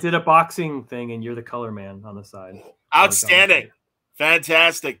issues. I did a boxing thing, and you're the color man on the side. Outstanding,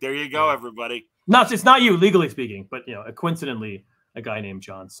 fantastic. There you go, everybody. No, it's not you, legally speaking, but coincidentally, a guy named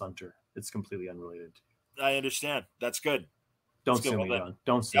John Sunter. It's completely unrelated. I understand. That's good. Don't sue me, John.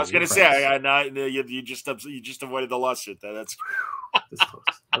 Don't sue me. I was going to say, you just avoided the lawsuit. That's this close.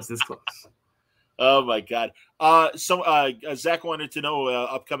 That's this close. Oh my God. Zach wanted to know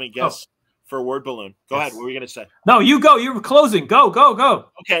upcoming guests for Word Balloon. Go ahead. What were you going to say? No, you go. You're closing. Go.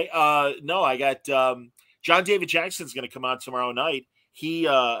 Okay. No, I got John David Jackson's going to come out tomorrow night. He,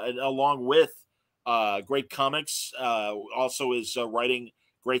 along with great comics, also is writing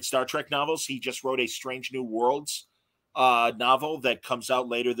great Star Trek novels. He just wrote a Strange New Worlds novel that comes out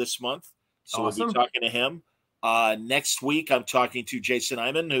later this month. So We'll be talking to him. Next week, I'm talking to Jason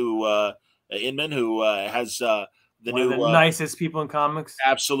Inman, who has the One of the nicest people in comics.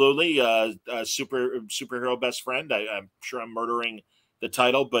 Absolutely. Superhero best friend. I'm sure I'm murdering the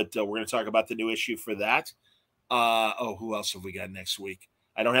title, but we're going to talk about the new issue for that. Who else have we got next week?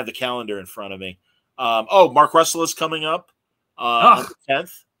 I don't have the calendar in front of me. Mark Russell is coming up on the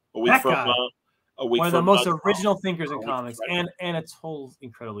 10th. One of the most original thinkers in comics, and a total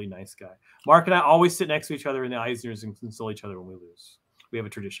incredibly nice guy. Mark and I always sit next to each other in the Eisners and console each other when we lose. We have a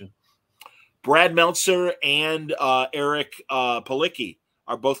tradition. Brad Meltzer and Eric Palicki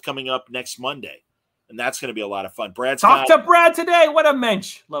are both coming up next Monday, and that's going to be a lot of fun. Talk to Brad today. What a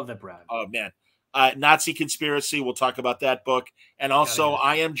mensch. Love that, Brad. Oh, man. Nazi Conspiracy. We'll talk about that book. And also,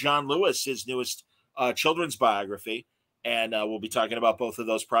 I Am John Lewis, his newest children's biography. And we'll be talking about both of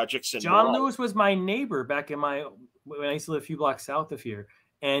those projects. And John Lewis was my neighbor back when I used to live a few blocks south of here,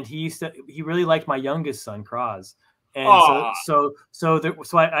 and he really liked my youngest son, Kraz. And I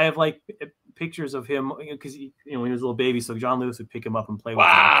have like pictures of him because when he was a little baby, so John Lewis would pick him up and play with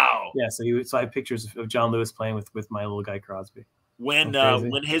him. Wow. Yeah, so I have pictures of John Lewis playing with my little guy Crosby. When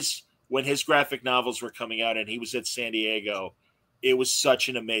his graphic novels were coming out and he was at San Diego, it was such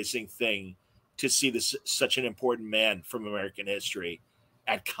an amazing thing to see such an important man from American history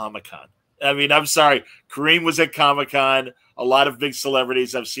at Comic-Con. I mean, I'm sorry. Kareem was at Comic-Con. A lot of big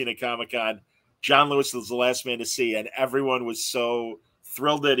celebrities I've seen at Comic-Con. John Lewis was the last man to see, and everyone was so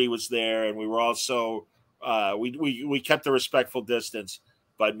thrilled that he was there, and we were all so We kept the respectful distance,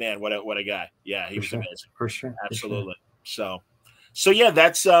 but man, what a guy! Yeah, he was amazing for sure, absolutely. For sure. So yeah,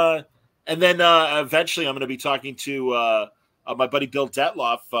 that's and then eventually I'm going to be talking to my buddy Bill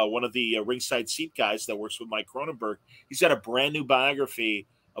Detloff, one of the ringside seat guys that works with Mike Cronenberg. He's got a brand new biography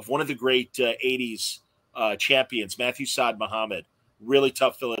of one of the great '80s champions, Matthew Saad Muhammad. Really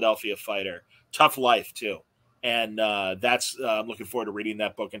tough Philadelphia fighter, tough life too, and that's I'm looking forward to reading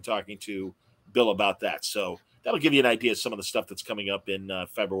that book and talking to Bill about that. So that'll give you an idea of some of the stuff that's coming up in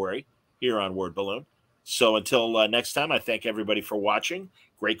February here on Word Balloon. So until next time, I thank everybody for watching.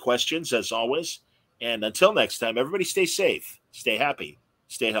 Great questions as always. And until next time, everybody stay safe, stay happy,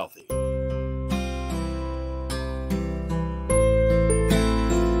 stay healthy.